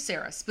you,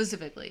 Sarah,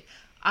 specifically,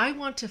 I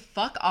want to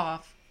fuck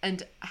off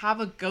and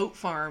have a goat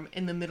farm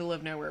in the middle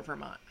of nowhere,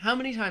 Vermont? How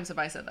many times have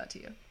I said that to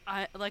you?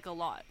 Like, a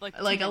lot.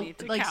 Like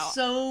count.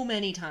 So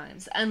many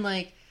times. And,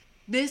 like,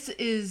 this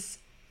is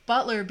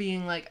Butler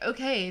being like,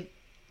 okay,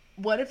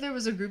 what if there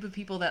was a group of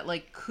people that,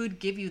 like, could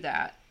give you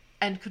that,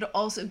 and could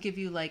also give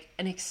you, like,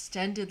 an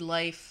extended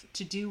life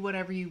to do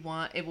whatever you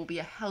want. It will be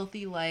a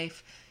healthy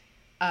life.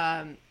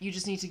 You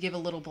just need to give a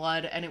little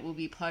blood and it will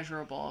be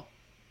pleasurable.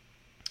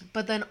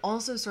 But then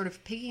also sort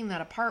of picking that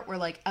apart, where,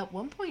 like, at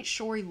one point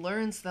Shori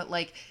learns that,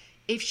 like,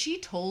 if she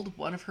told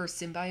one of her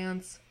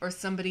symbionts or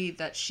somebody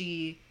that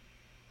she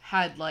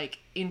had, like,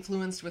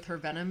 influenced with her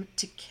venom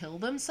to kill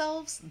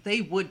themselves,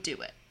 they would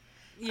do it.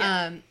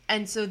 Yeah.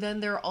 And so then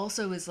there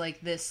also is,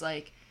 like, this,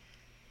 like,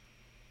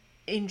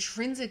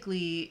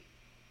 intrinsically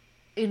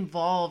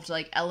involved,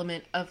 like,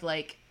 element of,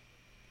 like,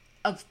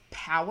 of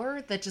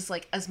power that just,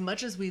 like, as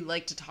much as we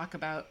like to talk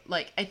about,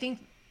 like, I think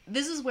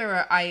this is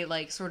where I,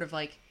 like, sort of,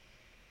 like,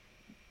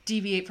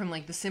 deviate from,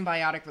 like, the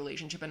symbiotic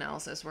relationship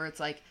analysis, where it's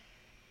like,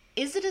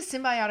 is it a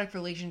symbiotic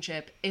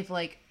relationship if,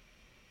 like,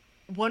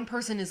 one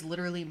person is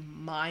literally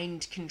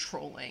mind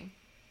controlling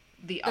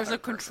the other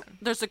person?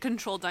 There's a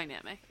control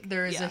dynamic.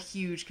 There is a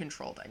huge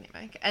control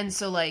dynamic. And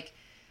so, like,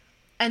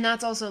 and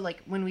that's also,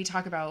 like, when we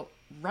talk about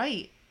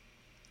Wright,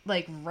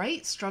 like,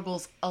 Wright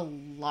struggles a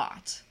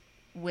lot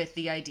with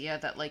the idea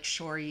that, like,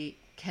 Shori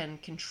can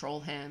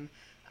control him.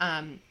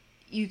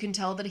 you can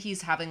tell that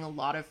he's having a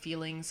lot of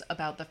feelings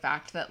about the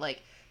fact that,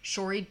 like,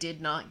 Shori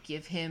did not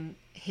give him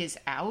his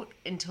out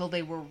until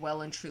they were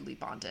well and truly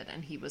bonded,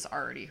 and he was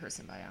already her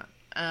symbiont.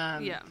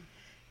 Yeah.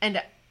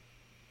 And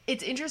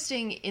it's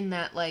interesting in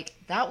that, like,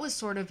 that was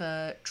sort of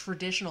a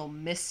traditional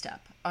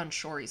misstep on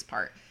Shori's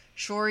part.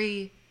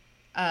 Shori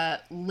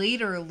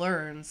later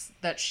learns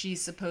that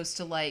she's supposed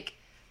to, like,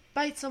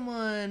 bite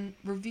someone,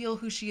 reveal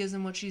who she is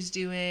and what she's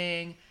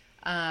doing,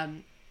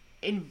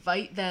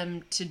 invite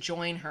them to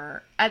join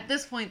her. At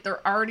this point,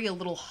 they're already a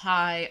little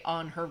high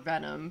on her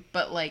venom,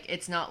 but, like,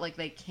 it's not like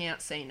they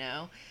can't say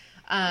no.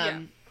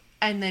 And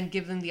then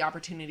give them the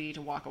opportunity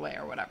to walk away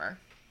or whatever.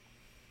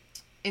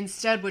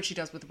 Instead, what she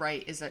does with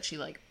Wright is that she,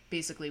 like,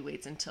 basically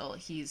waits until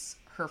he's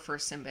her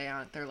first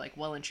symbiont. They're, like,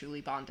 well and truly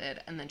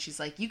bonded. And then she's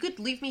like, you could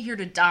leave me here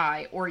to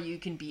die, or you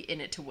can be in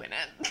it to win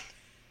it.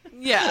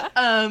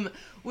 Yeah.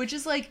 Which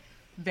is, like,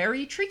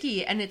 very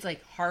tricky. And it's,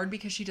 like, hard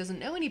because she doesn't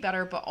know any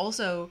better, but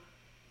also,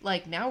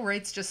 like, now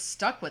Wright's just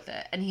stuck with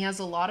it. And he has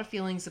a lot of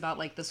feelings about,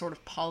 like, the sort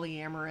of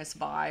polyamorous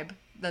vibe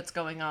that's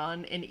going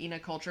on in Ina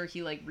culture.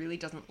 He, like, really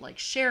doesn't like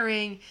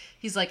sharing.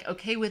 He's, like,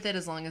 okay with it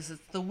as long as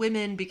it's the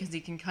women, because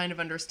he can kind of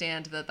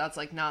understand that that's,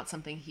 like, not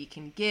something he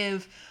can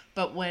give.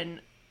 But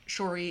when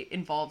Shori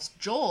involves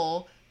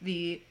Joel,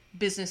 the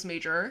business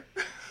major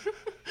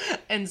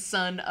and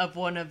son of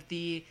one of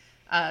the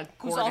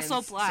Gordon's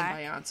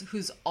symbionts,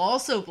 who's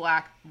also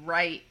black,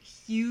 right,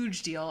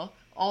 huge deal.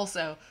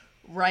 Also,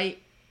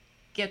 Right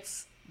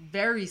gets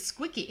very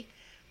squicky.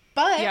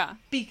 But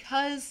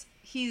because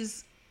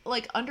he's,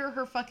 like, under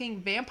her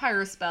fucking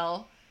vampire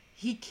spell,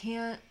 he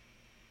can't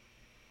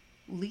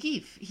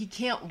leave. He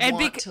can't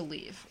want to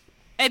leave.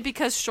 And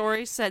because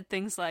Shori said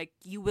things like,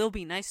 you will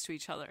be nice to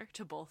each other,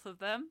 to both of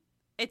them,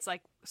 it's,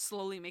 like,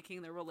 slowly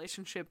making their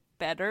relationship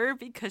better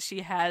because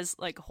she has,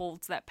 like,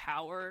 holds that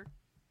power.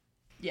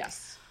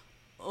 Yes.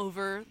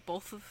 Over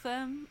both of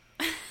them.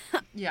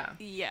 Yeah.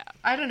 Yeah.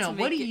 I don't know.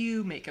 What do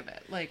you make of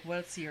it? Like,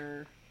 what's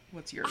your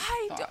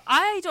thought?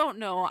 I don't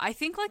know. I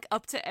think, like,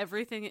 up to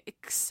everything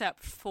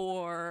except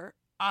for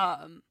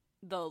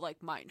the,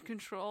 like, mind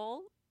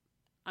control,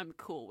 I'm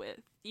cool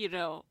with. You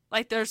know,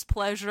 like, there's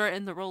pleasure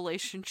in the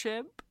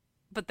relationship,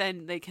 but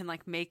then they can,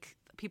 like, make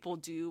people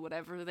do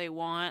whatever they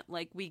want.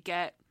 Like, we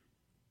get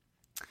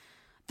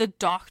the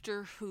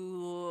doctor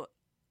who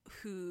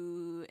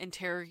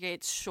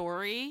interrogates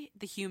Shori,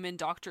 the human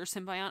doctor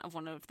symbiont of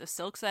one of the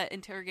Silks that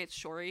interrogates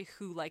Shori,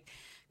 who, like,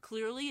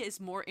 clearly is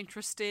more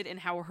interested in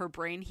how her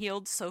brain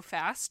healed so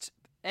fast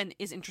and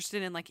is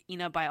interested in, like,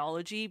 Ina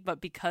biology,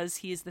 but because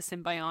he is the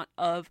symbiont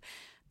of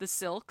the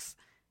Silks,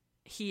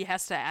 he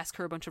has to ask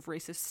her a bunch of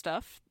racist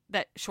stuff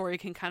that Shori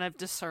can kind of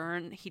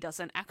discern he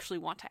doesn't actually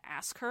want to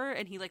ask her,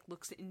 and he, like,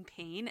 looks in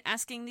pain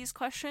asking these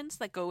questions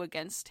that go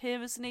against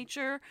his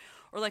nature.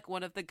 Or, like,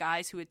 one of the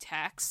guys who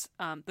attacks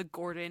the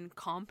Gordon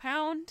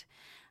compound,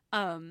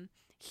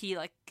 he,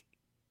 like,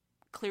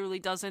 clearly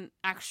doesn't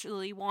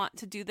actually want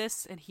to do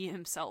this, and he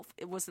himself,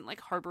 it wasn't,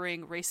 like,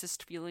 harboring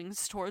racist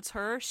feelings towards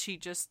her. He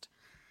just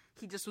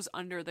was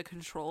under the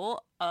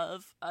control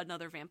of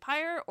another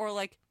vampire. Or,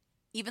 like,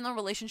 even the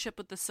relationship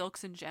with the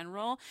Silks in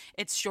general,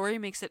 Shori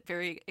makes it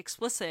very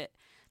explicit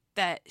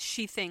that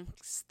she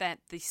thinks that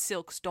the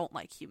Silks don't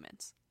like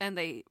humans, and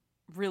they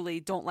really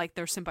don't like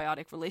their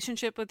symbiotic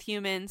relationship with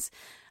humans,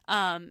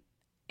 and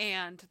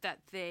that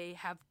they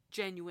have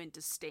genuine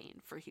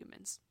disdain for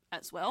humans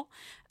as well.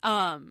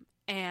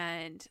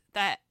 And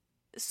that,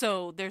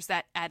 so there's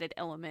that added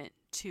element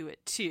to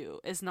it too,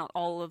 is not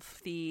all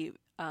of the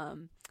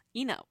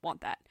Ina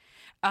want that.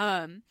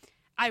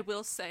 I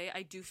will say,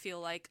 I do feel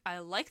like I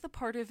like the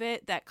part of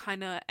it that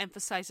kind of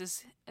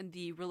emphasizes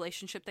the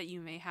relationship that you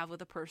may have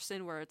with a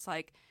person, where it's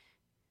like,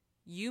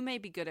 you may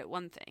be good at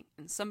one thing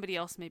and somebody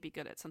else may be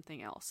good at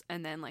something else,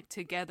 and then, like,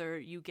 together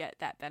you get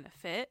that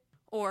benefit.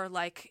 Or,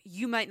 like,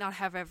 you might not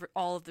have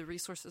all of the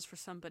resources for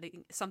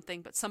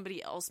something, but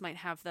somebody else might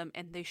have them,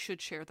 and they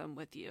should share them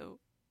with you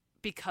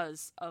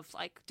because of,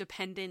 like,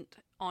 dependent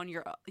on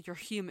your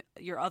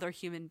other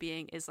human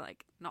being is,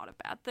 like, not a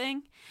bad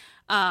thing.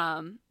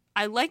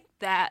 I like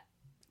that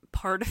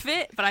part of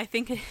it, but I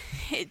think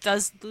it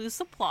does lose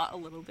the plot a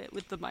little bit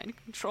with the mind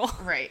control.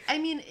 Right. I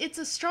mean, it's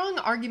a strong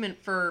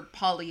argument for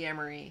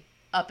polyamory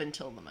up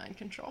until the mind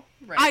control.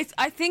 Right.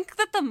 I think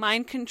that the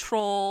mind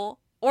control,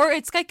 or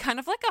it's like kind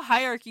of like a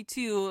hierarchy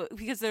too,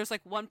 because there's,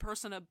 like, one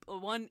person,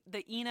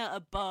 the Ina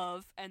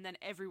above, and then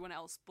everyone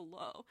else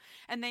below,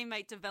 and they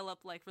might develop,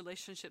 like,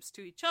 relationships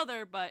to each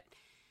other, but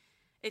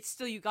it's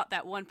still, you got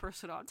that one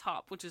person on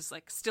top, which is,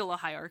 like, still a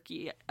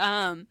hierarchy.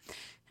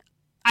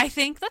 I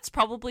think that's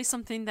probably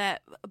something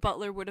that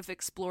Butler would have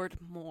explored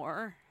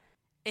more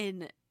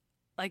in,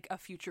 like, a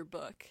future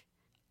book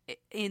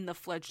in the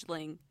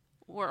fledgling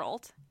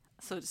world,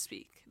 so to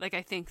speak. Like,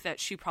 I think that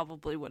she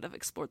probably would have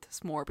explored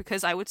this more,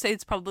 because I would say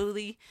it's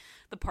probably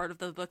the part of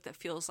the book that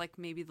feels like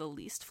maybe the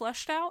least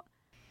fleshed out.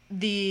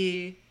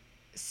 The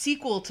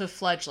sequel to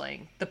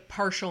Fledgling, the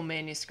partial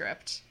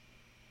manuscript,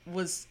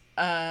 was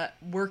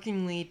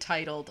workingly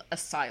titled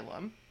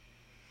Asylum.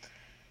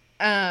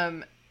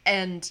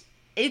 And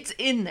It's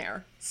in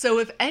there. So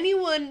if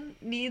anyone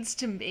needs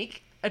to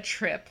make a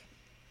trip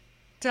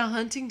to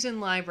Huntington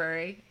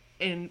Library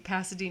in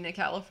Pasadena,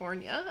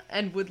 California,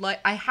 and would like,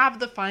 I have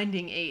the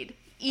finding aid.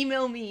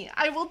 Email me.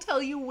 I will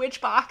tell you which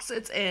box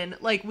it's in.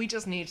 Like, we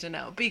just need to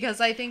know,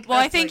 because I think. Well,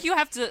 I think you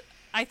have to.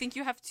 I think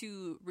you have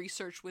to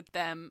research with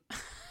them.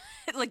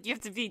 Like, you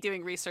have to be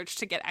doing research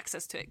to get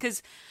access to it,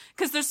 because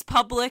there's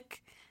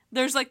public.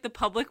 There's like the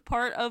public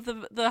part of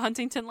the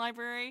Huntington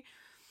Library,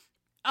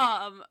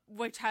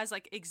 which has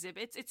like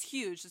exhibits. It's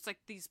huge. It's like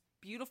these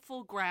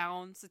beautiful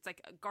grounds. It's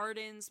like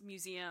gardens,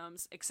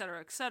 museums,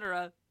 etc.,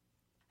 etc.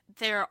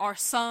 There are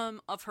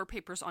some of her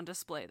papers on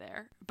display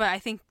there, but I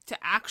think to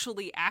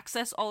actually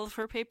access all of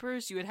her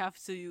papers, you would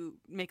have to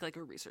make like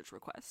a research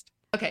request.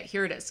 Okay,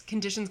 here it is.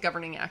 Conditions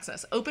governing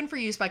access. Open for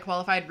use by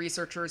qualified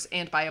researchers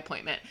and by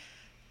appointment.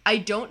 I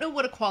don't know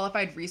what a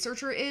qualified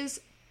researcher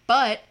is,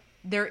 but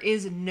there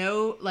is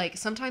no, like,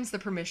 sometimes the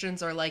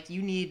permissions are like,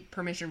 you need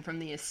permission from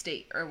the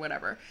estate or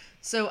whatever.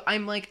 So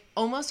I'm like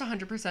almost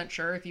 100%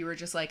 sure if you were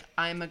just like,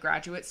 I'm a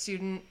graduate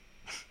student,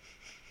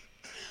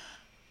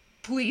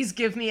 please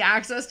give me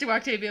access to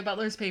Octavia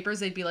Butler's papers,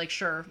 they'd be like,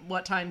 sure,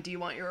 what time do you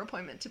want your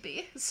appointment to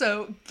be?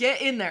 So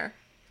get in there.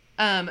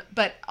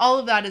 But all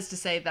of that is to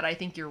say that I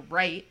think you're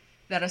right,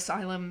 that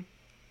Asylum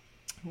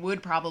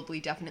would probably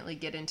definitely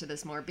get into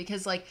this more,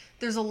 because like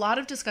there's a lot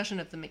of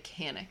discussion of the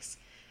mechanics,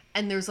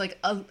 and there's like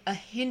a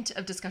hint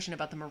of discussion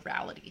about the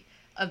morality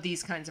of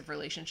these kinds of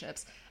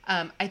relationships.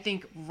 I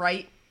think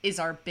Right is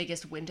our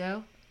biggest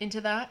window into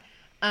that.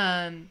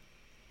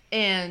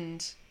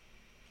 And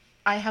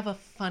I have a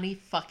funny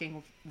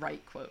fucking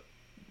Right quote.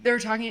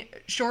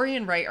 Shori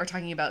and Right are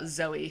talking about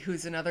Zoe,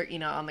 who's another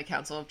Ina on the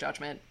Council of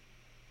Judgment.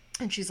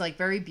 And she's like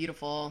very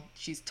beautiful.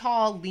 She's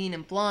tall, lean,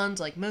 and blonde,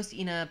 like most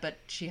Ina, but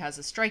she is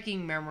a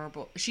striking,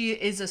 memorable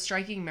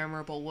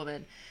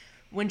woman.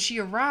 When she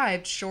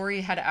arrived,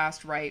 Shori had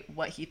asked Right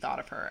what he thought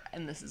of her,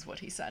 and this is what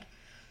he said.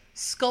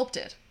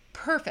 Sculpted,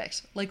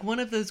 perfect, like one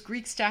of those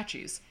Greek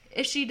statues.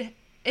 If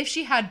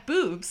she had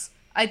boobs,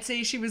 I'd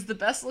say she was the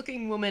best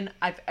looking woman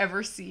I've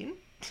ever seen.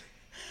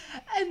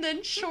 And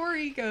then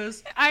Shori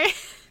goes, I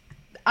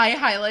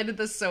highlighted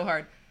this so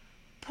hard.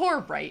 Poor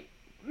Right.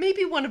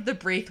 Maybe one of the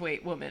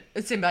Braithwaite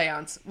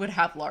symbionts would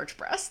have large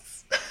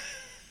breasts.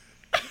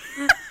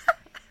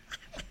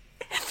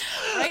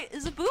 Right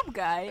is a boob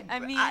guy. I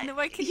mean,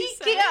 what can you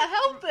say? He can't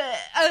help it.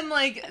 And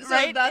like, so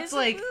Right that's is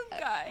like, a boob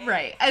guy.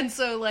 Right. And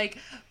so like,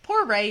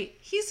 poor Right,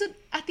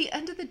 at the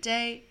end of the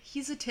day,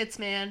 he's a tits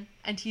man,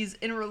 and he's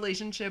in a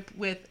relationship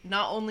with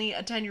not only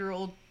a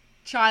 10-year-old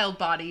child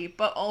body,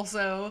 but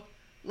also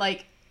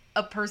like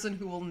a person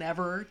who will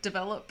never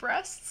develop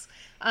breasts.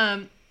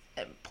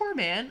 Poor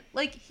man,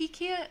 like, he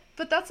can't,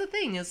 but that's the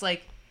thing, is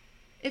like,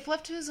 if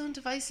left to his own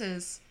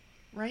devices,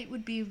 Right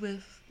would be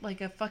with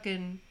like a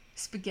fucking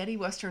spaghetti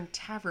western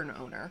tavern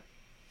owner,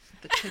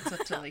 the tits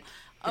up to like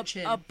the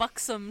chin. A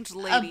buxomed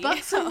lady. A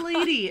buxom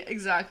lady,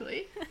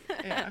 exactly.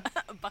 Yeah.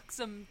 A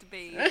buxomed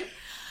babe.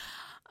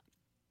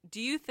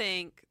 Do you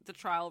think the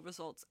trial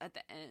results at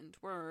the end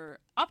were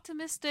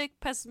optimistic,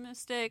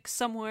 pessimistic,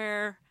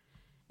 somewhere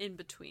in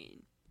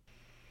between?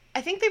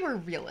 I think they were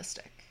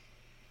realistic.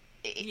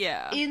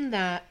 Yeah. In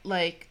that,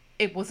 like,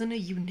 it wasn't a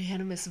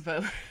unanimous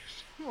vote.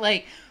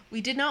 Like, we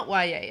did not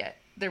YA it.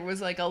 There was,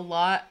 like, a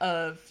lot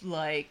of,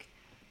 like,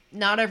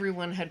 not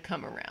everyone had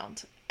come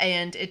around.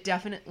 And it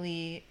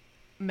definitely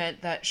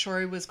meant that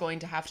Shori was going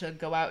to have to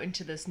go out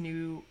into this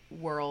new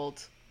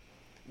world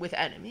with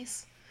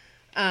enemies.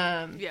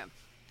 Yeah.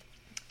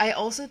 I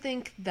also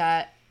think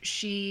that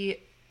the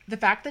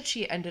fact that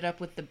she ended up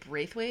with the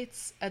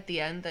Braithwaites at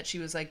the end, that she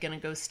was, like, gonna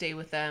go stay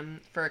with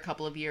them for a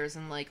couple of years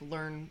and, like,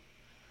 learn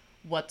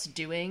what's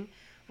doing,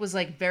 was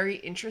like very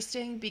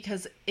interesting,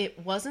 because it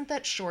wasn't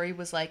that Shori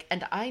was like,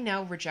 and I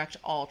now reject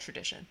all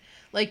tradition.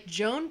 Like,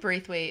 Joan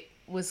Braithwaite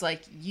was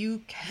like,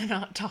 you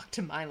cannot talk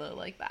to Milo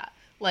like that.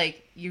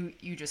 Like, you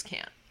just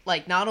can't.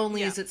 Like, not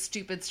only is it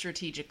stupid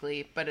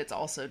strategically, but it's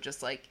also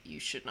just like, you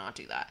should not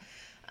do that.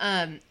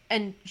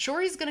 And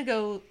Shori's gonna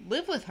go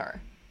live with her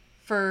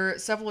for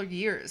several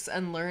years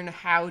and learn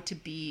how to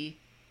be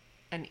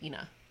an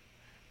Ina.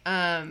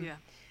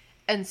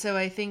 And so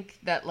I think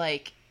that,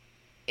 like,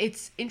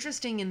 it's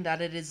interesting in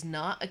that it is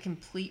not a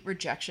complete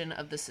rejection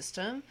of the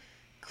system.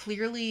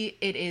 Clearly,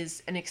 it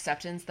is an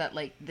acceptance that,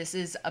 like, this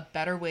is a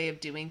better way of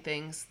doing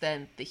things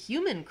than the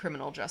human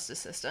criminal justice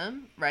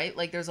system, right?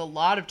 Like, there's a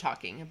lot of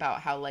talking about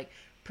how, like,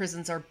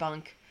 prisons are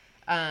bunk,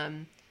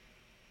 and,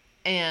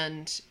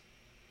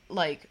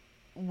 like,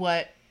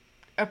 what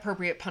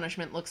appropriate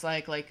punishment looks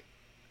like,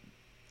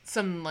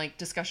 some, like,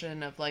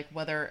 discussion of, like,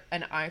 whether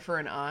an eye for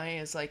an eye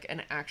is, like,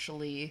 an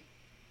actually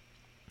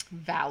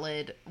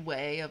valid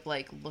way of,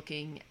 like,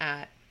 looking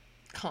at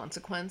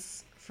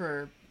consequence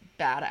for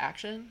bad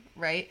action,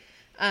 right?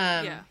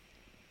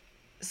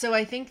 So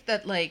I think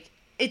that, like,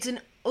 it's an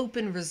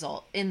open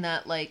result in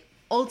that, like,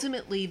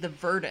 ultimately the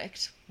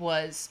verdict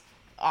was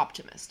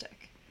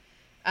optimistic.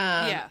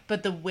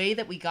 But the way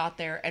that we got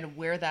there and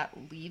where that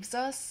leaves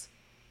us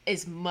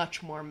is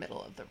much more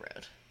middle of the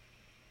road.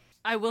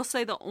 I will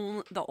say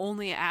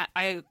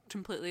I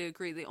completely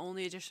agree. The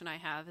only addition I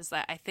have is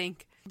that I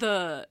think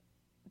the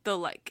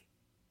like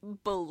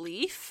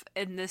belief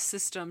in this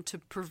system to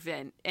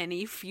prevent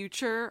any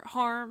future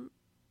harm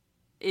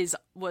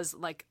was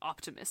like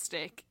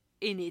optimistic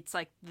in its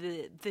like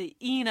the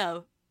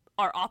Ina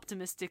are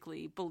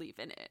optimistically believe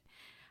in it.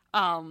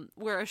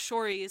 Whereas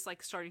Shori is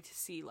like starting to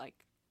see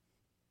like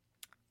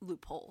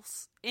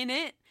loopholes in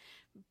it,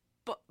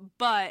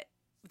 but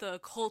the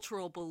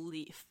cultural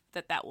belief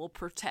that will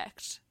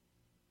protect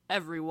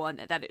everyone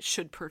that it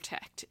should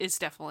protect is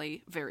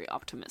definitely very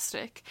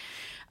optimistic.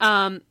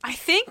 I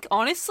think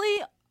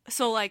honestly,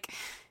 so like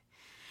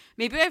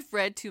maybe I've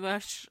read too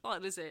much,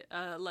 what is it,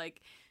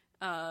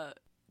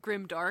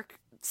 grim dark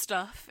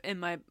stuff in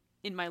my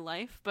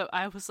life, but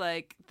I was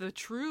like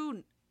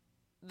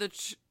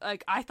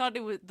I thought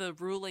the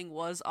ruling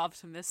was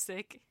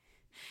optimistic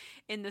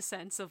in the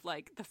sense of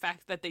like the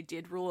fact that they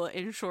did rule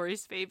in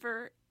Shori's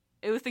favor.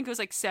 I think it was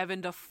like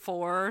 7-4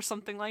 or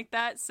something like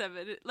that.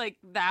 7 like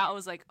that. I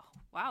was like, oh,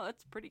 wow,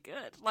 that's pretty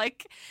good.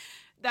 Like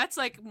that's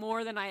like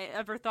more than I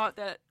ever thought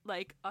that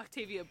like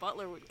Octavia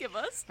Butler would give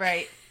us.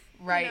 Right.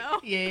 You know?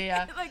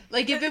 Yeah.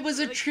 like if it was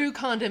a true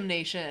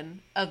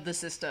condemnation of the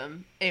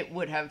system, it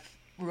would have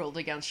ruled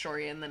against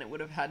Shori, and then it would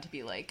have had to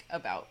be like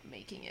about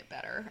making it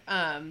better.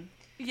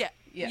 Yeah.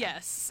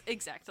 Yes,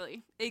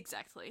 exactly.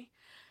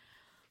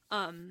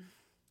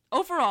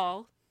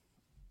 Overall,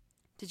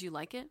 did you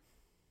like it?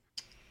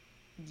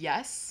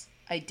 Yes,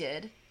 I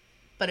did,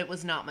 but it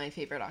was not my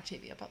favorite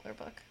Octavia Butler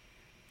book.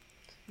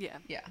 Yeah.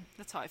 Yeah.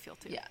 That's how I feel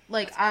too. Yeah.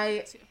 Like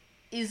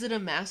is it a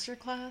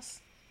masterclass?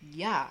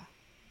 Yeah,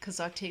 because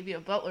Octavia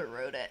Butler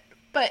wrote it.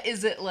 But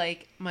is it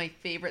like my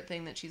favorite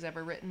thing that she's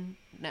ever written?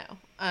 No.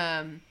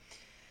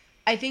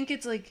 I think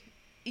it's like,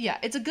 yeah,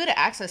 it's a good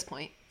access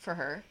point for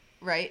her,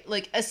 right?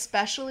 Like,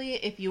 especially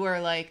if you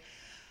are like,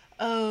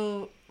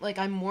 oh, like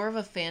I'm more of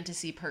a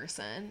fantasy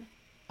person.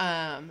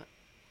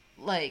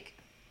 Like,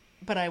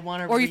 but I want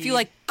to read... Or if you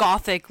like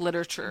gothic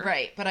literature.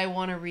 Right, but I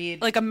want to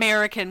read... like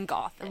American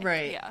gothic.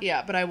 Right,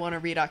 yeah, but I want to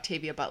read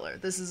Octavia Butler.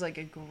 This is like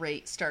a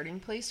great starting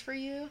place for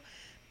you.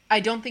 I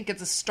don't think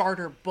it's a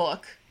starter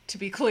book, to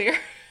be clear.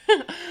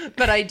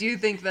 But I do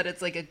think that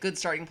it's like a good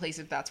starting place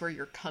if that's where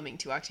you're coming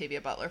to Octavia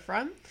Butler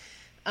from.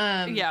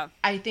 Yeah.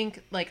 I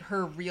think like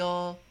her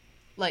real...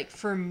 like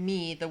for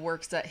me, the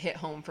works that hit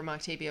home from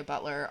Octavia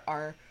Butler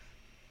are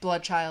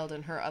Bloodchild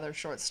and her other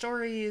short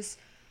stories...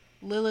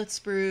 Lilith's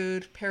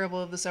Brood,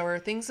 Parable of the Sower,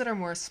 things that are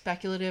more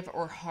speculative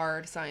or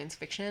hard science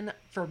fiction,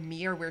 for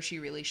me, are where she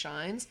really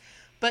shines.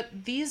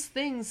 But these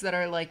things that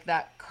are like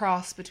that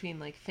cross between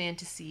like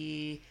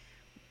fantasy,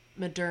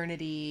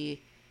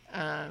 modernity,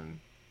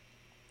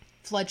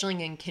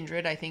 Fledgling and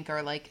Kindred, I think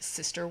are like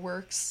sister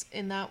works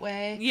in that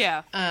way.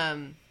 Yeah.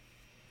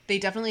 They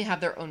definitely have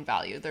their own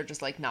value. They're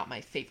just like not my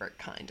favorite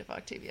kind of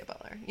Octavia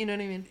Butler. You know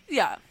what I mean?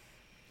 Yeah.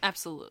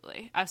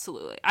 Absolutely.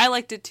 I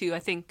liked it too. I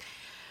think...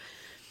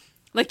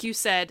 like you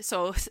said,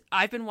 so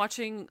I've been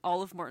watching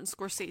all of Martin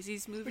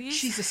Scorsese's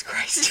movies. Jesus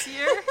Christ.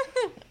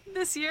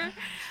 This year.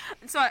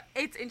 So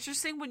it's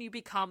interesting when you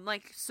become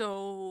like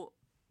so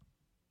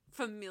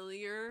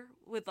familiar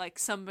with like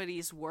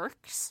somebody's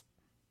works,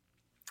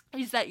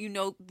 is that, you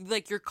know,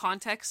 like your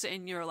context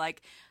and your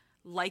like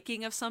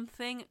liking of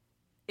something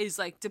is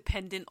like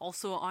dependent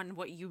also on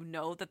what you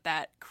know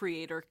that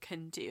creator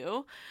can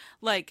do.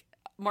 Like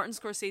Martin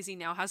Scorsese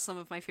now has some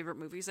of my favorite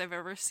movies I've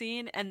ever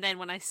seen, and then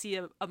when I see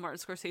a Martin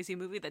Scorsese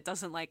movie that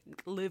doesn't like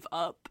live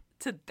up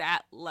to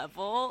that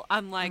level,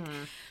 I'm like,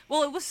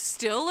 well, it was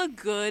still a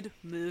good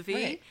movie,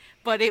 right,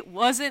 but it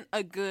wasn't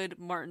a good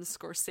Martin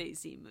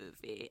Scorsese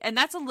movie. And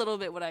that's a little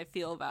bit what I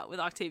feel about with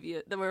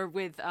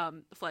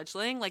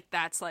Fledgling. Like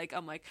that's like,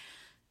 I'm like,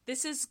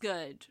 this is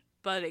good,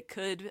 but it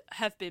could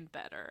have been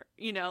better.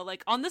 You know,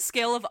 like on the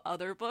scale of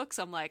other books,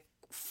 I'm like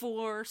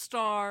 4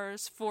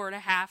 stars,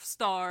 4.5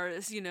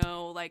 stars, you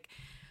know, like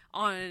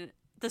on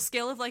the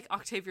scale of like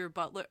Octavia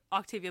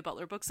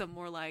Butler books, I'm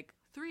more like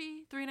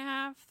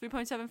 3.5,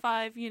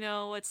 3.75, you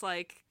know, it's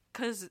like,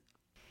 cause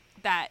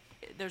that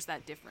there's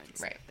that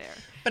difference right there.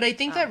 But I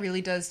think that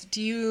really does,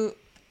 do you,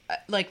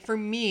 like for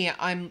me,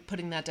 I'm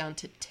putting that down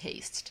to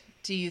taste.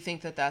 Do you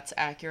think that that's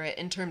accurate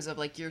in terms of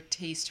like your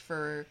taste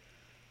for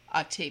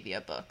Octavia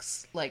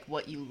books, like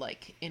what you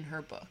like in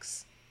her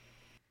books?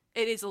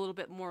 It is a little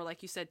bit more,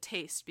 like you said,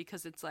 taste,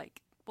 because it's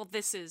like, well,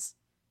 this is,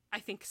 I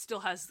think,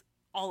 still has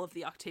all of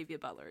the Octavia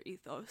Butler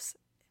ethos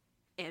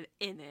in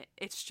it.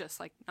 It's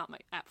just like not my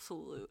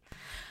absolute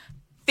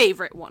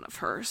favorite one of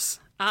hers.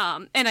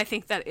 And I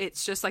think that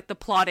it's just like the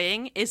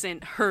plotting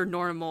isn't her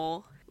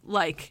normal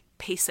like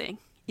pacing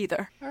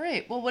either. All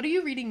right. Well, what are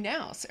you reading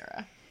now,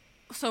 Sarah?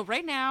 So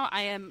right now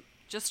I am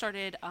just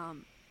started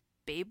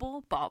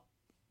Babel.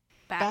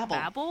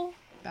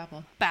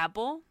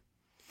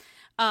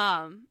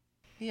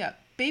 Yeah,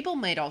 Babel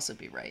might also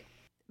be right.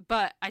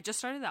 But I just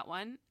started that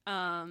one.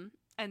 And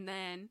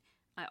then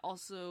I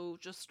also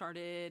just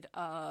started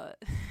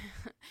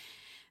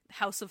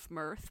House of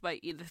Mirth by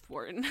Edith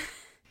Wharton.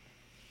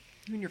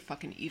 You and your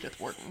fucking Edith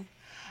Wharton.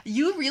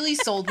 You really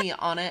sold me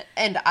on it,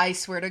 and I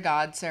swear to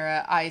God,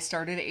 Sarah, I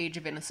started Age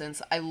of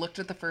Innocence. I looked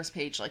at the first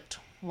page like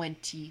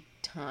 20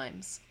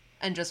 times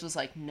and just was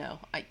like, no,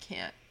 I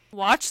can't.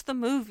 Watch the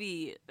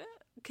movie.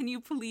 Can you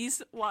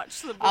please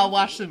watch the movie? I'll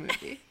watch the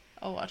movie.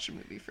 I'll watch the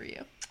movie for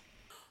you.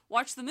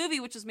 Watch the movie,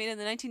 which was made in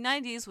the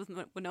 1990s with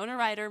Winona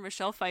Ryder,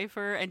 Michelle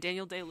Pfeiffer, and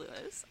Daniel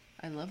Day-Lewis.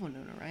 I love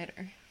Winona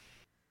Ryder.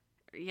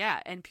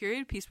 Yeah, and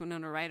period piece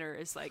Winona Ryder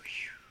is like...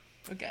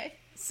 Okay.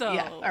 So...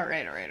 Yeah, all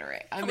right.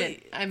 I'm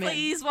in.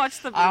 Please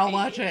watch the movie. I'll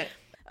watch it.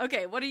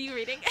 Okay, what are you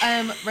reading?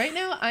 Right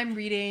now I'm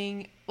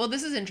reading... Well,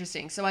 this is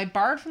interesting. So I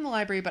borrowed from the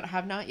library, but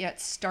have not yet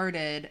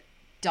started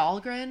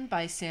Dahlgren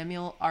by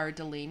Samuel R.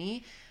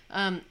 Delany.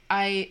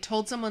 I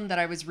told someone that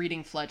I was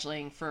reading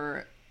Fledgling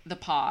for the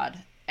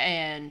pod,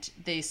 and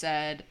they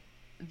said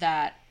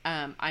that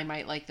I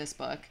might like this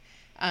book.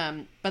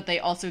 But they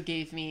also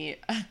gave me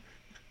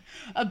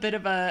a bit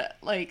of a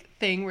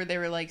thing where they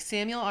were like,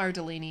 Samuel R.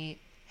 Delany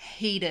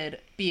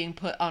hated being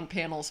put on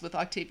panels with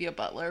Octavia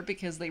Butler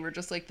because they were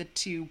just like the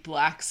two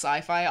black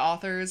sci-fi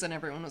authors, and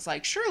everyone was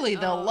like, surely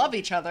they'll love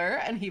each other,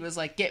 and he was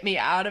like, get me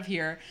out of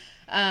here.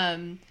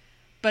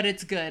 But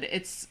it's good.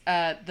 It's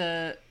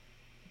the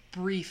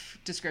brief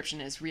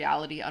description is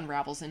reality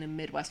unravels in a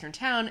Midwestern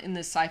town in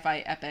this sci-fi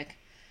epic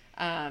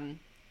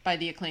by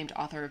the acclaimed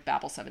author of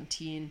Babel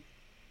 17.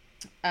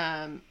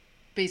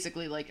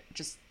 Basically,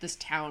 just this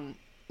town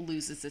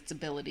loses its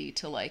ability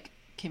to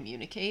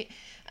communicate,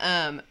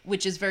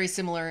 which is very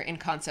similar in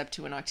concept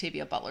to an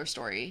Octavia Butler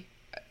story,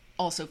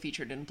 also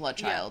featured in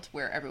Bloodchild,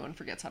 where everyone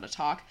forgets how to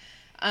talk.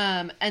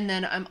 And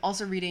then I'm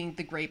also reading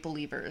The Great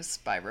Believers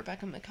by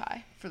Rebecca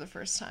Makkai for the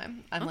first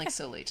time. I'm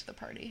so late to the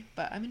party,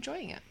 but I'm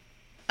enjoying it.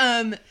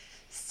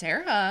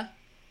 Sarah,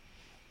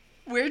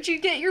 where'd you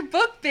get your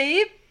book,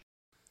 babe?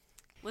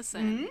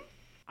 Listen,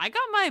 I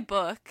got my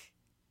book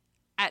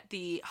at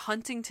the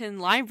Huntington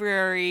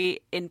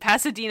Library in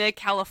Pasadena,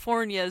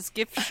 California's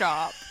gift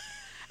shop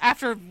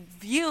after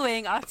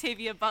viewing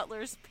Octavia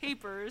Butler's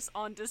papers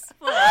on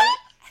display.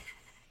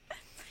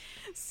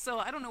 So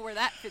I don't know where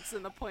that fits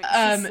in the point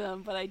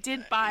system, but I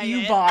did buy it.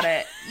 You bought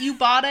it. You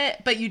bought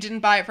it, but you didn't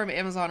buy it from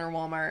Amazon or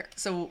Walmart.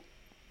 So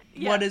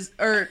what is...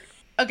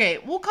 Okay,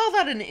 we'll call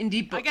that an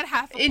indie book. I got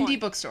half a indie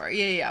point. bookstore.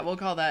 Yeah, we'll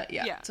call that,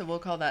 So we'll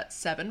call that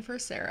 7 for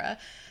Sarah.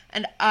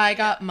 And I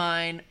got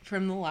mine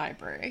from the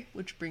library,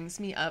 which brings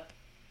me up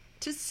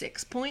to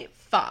 6.5.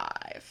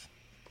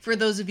 For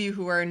those of you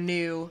who are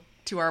new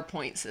to our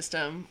point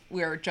system,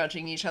 we're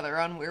judging each other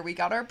on where we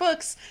got our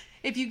books.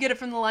 If you get it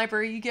from the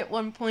library, you get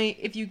 1 point.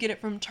 If you get it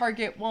from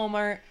Target,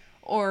 Walmart,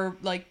 or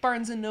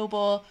Barnes &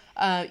 Noble,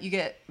 you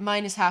get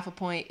minus half a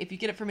point. If you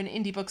get it from an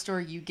indie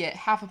bookstore, you get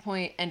half a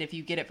point. And if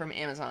you get it from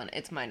Amazon,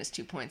 it's minus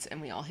 2 points, and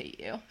we all hate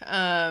you.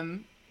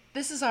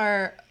 This is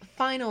our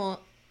final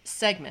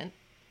segment,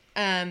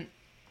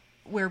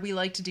 where we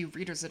like to do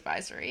Reader's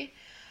Advisory.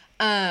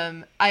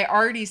 I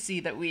already see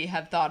that we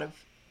have thought of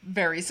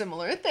very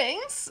similar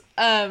things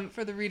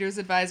for the Reader's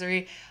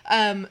Advisory.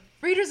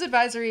 Reader's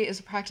Advisory is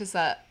a practice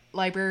that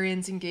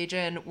librarians engage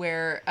in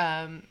where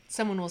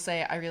someone will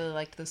say, I really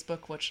liked this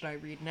book, what should I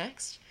read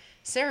next?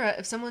 Sarah,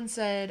 if someone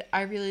said,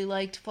 I really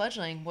liked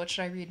Fledgling, what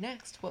should I read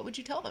next? What would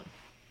you tell them?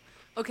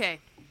 Okay,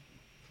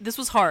 this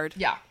was hard.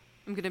 Yeah.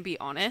 I'm going to be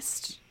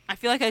honest. I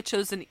feel like I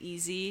chose an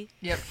easy...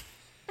 Yep.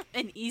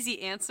 an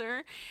easy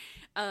answer.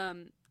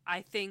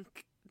 I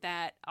think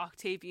that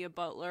Octavia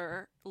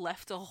Butler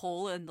left a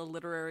hole in the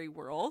literary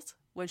world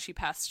when she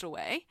passed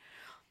away.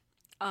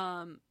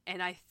 And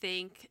I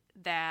think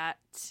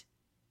that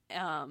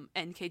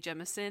N.K.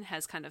 Jemisin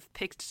has kind of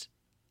picked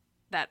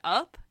that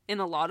up in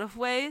a lot of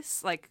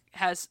ways,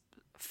 has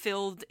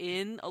filled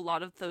in a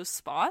lot of those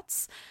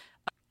spots.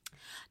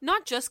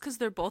 Not just because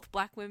they're both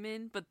Black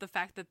women, but the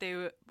fact that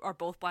they are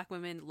both Black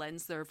women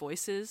lends their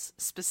voices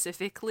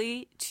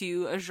specifically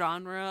to a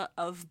genre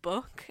of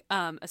book,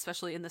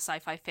 especially in the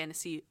sci-fi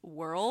fantasy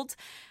world.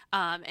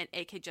 And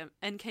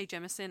N.K.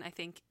 Jemisin, I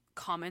think,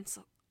 comments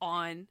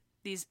on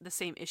the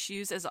same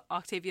issues as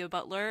Octavia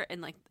Butler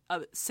in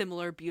a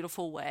similar,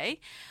 beautiful way.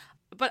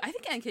 But I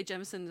think N.K.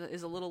 Jemisin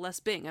is a little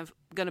less Bing, I'm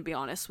going to be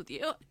honest with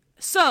you.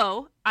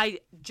 So, I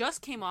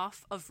just came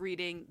off of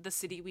reading The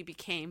City We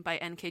Became by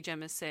N.K.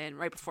 Jemisin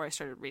right before I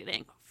started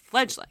reading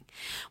Fledgling,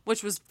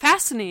 which was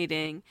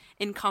fascinating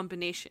in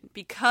combination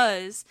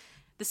because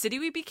The City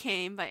We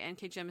Became by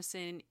N.K.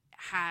 Jemisin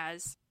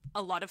has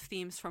a lot of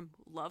themes from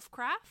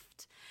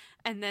Lovecraft,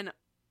 and then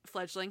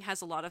Fledgling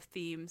has a lot of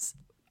themes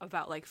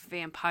about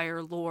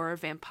vampire lore,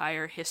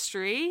 vampire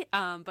history,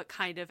 but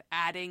kind of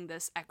adding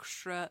this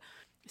extra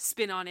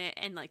spin on it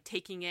and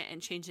taking it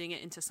and changing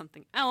it into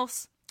something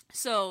else.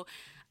 So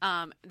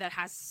that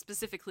has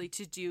specifically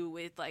to do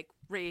with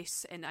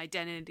race and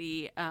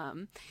identity.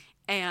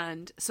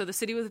 And so The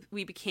City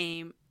We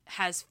Became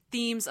has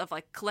themes of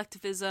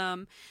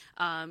collectivism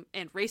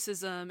and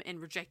racism and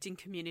rejecting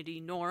community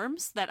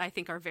norms that I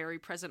think are very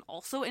present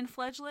also in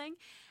Fledgling.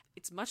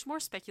 It's much more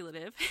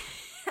speculative,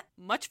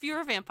 much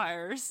fewer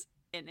vampires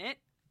in it.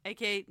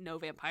 aka no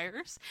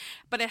vampires.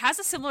 But it has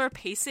a similar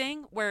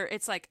pacing where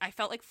it's like, I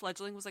felt like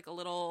Fledgling was like a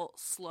little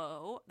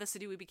slow. The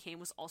City We Became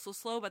was also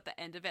slow, but the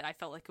end of it, I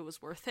felt like it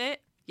was worth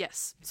it.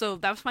 Yes. So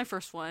that was my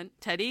first one.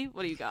 Teddy,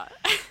 what do you got?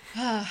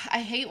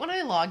 I hate when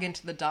I log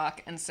into the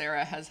doc and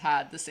Sarah has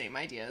had the same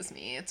idea as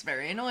me. It's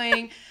very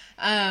annoying.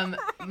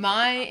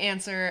 My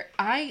answer,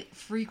 I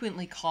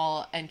frequently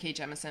call N.K.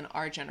 Jemisin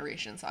our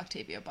generation's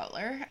Octavia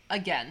Butler.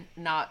 Again,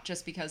 not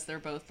just because they're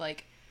both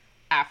like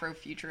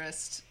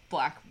Afrofuturist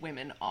Black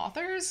women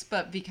authors,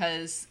 but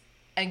because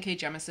N.K.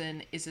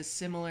 Jemisin is a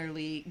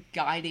similarly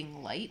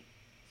guiding light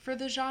for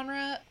the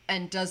genre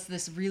and does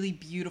this really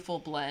beautiful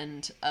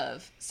blend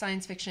of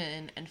science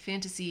fiction and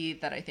fantasy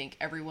that I think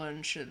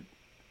everyone should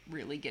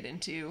really get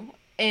into.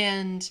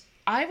 And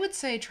I would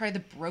say try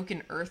the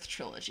Broken Earth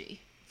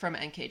trilogy from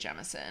N.K.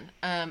 Jemisin.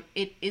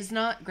 It is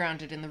not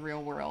grounded in the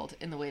real world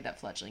in the way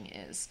that Fledgling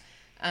is.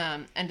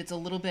 And it's a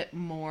little bit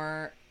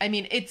more, I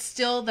mean, it's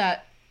still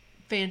that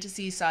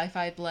fantasy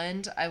sci-fi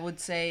blend. I would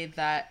say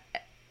that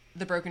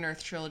the Broken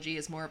Earth trilogy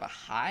is more of a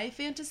high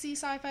fantasy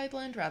sci-fi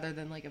blend rather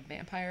than like a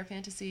vampire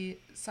fantasy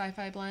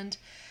sci-fi blend.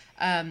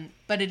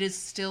 But it is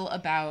still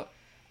about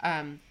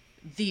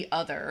the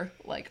other,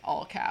 like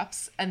all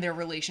caps, and their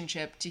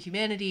relationship to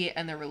humanity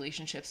and their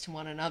relationships to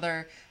one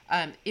another.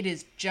 It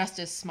is just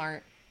as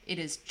smart. It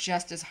is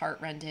just as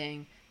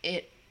heartrending.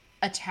 It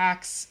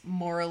attacks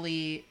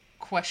morally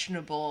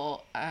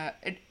questionable.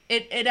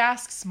 It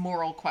asks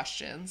moral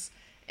questions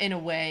in a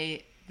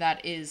way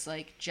that is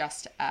like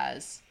just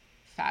as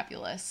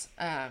fabulous.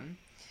 And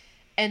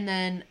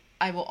then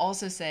I will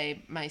also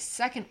say my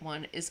second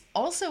one is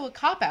also a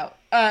cop-out.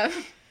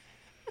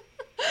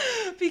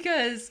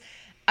 Because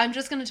I'm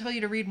just going to tell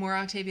you to read more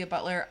Octavia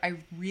Butler. I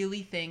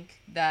really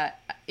think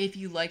that if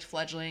you liked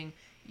Fledgling,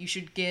 you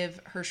should give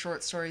her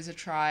short stories a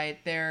try.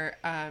 They're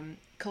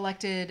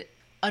collected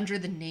under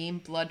the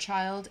name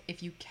Bloodchild.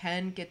 If you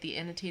can get the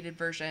annotated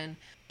version,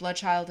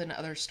 Bloodchild and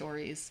Other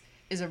Stories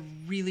is a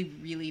really,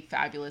 really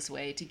fabulous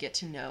way to get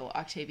to know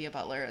Octavia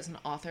Butler as an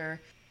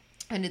author.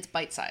 And it's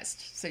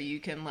bite-sized, so you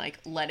can like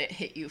let it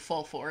hit you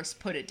full force,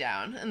 put it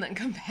down, and then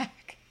come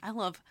back. I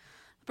love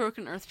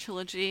Broken Earth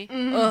trilogy.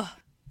 Ugh,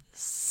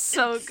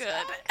 so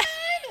good.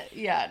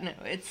 Yeah, no,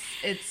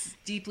 it's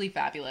deeply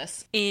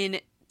fabulous.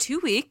 In 2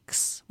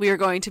 weeks, we are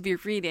going to be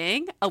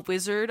reading A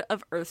Wizard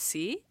of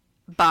Earthsea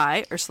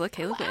by Ursula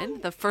K. Le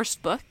Guin, the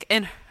first book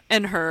in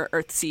her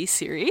Earthsea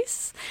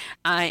series.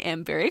 I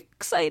am very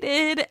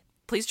excited.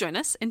 Please join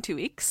us in 2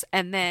 weeks.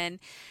 And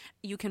then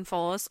you can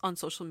follow us on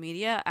social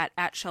media at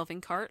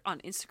 @shelvingcart on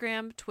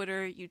Instagram,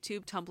 Twitter,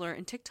 YouTube, Tumblr,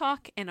 and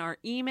TikTok. And our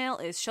email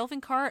is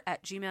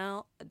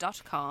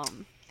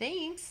shelvingcart@gmail.com.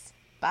 Thanks.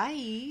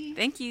 Bye.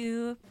 Thank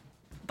you.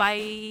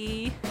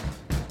 Bye.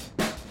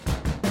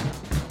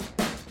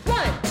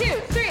 1, 2,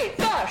 3,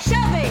 4,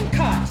 shelving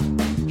cart,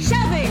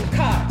 shelving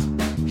cart,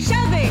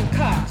 shelving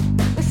cart,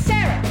 with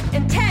Sarah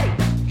and Teddy,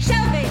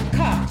 shelving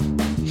cart,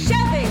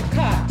 shelving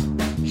cart,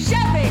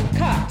 shelving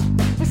cart,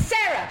 with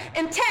Sarah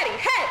and Teddy,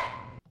 hey!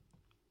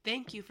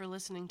 Thank you for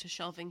listening to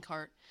Shelving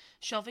Cart.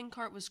 Shelving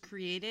Cart was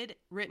created,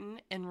 written,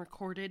 and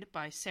recorded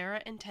by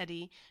Sarah and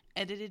Teddy,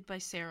 edited by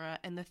Sarah,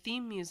 and the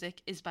theme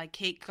music is by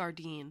Kate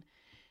Gardine.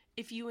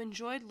 If you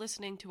enjoyed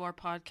listening to our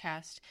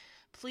podcast,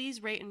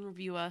 please rate and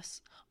review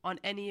us on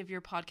any of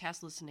your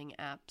podcast listening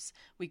apps.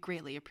 We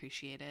greatly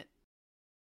appreciate it.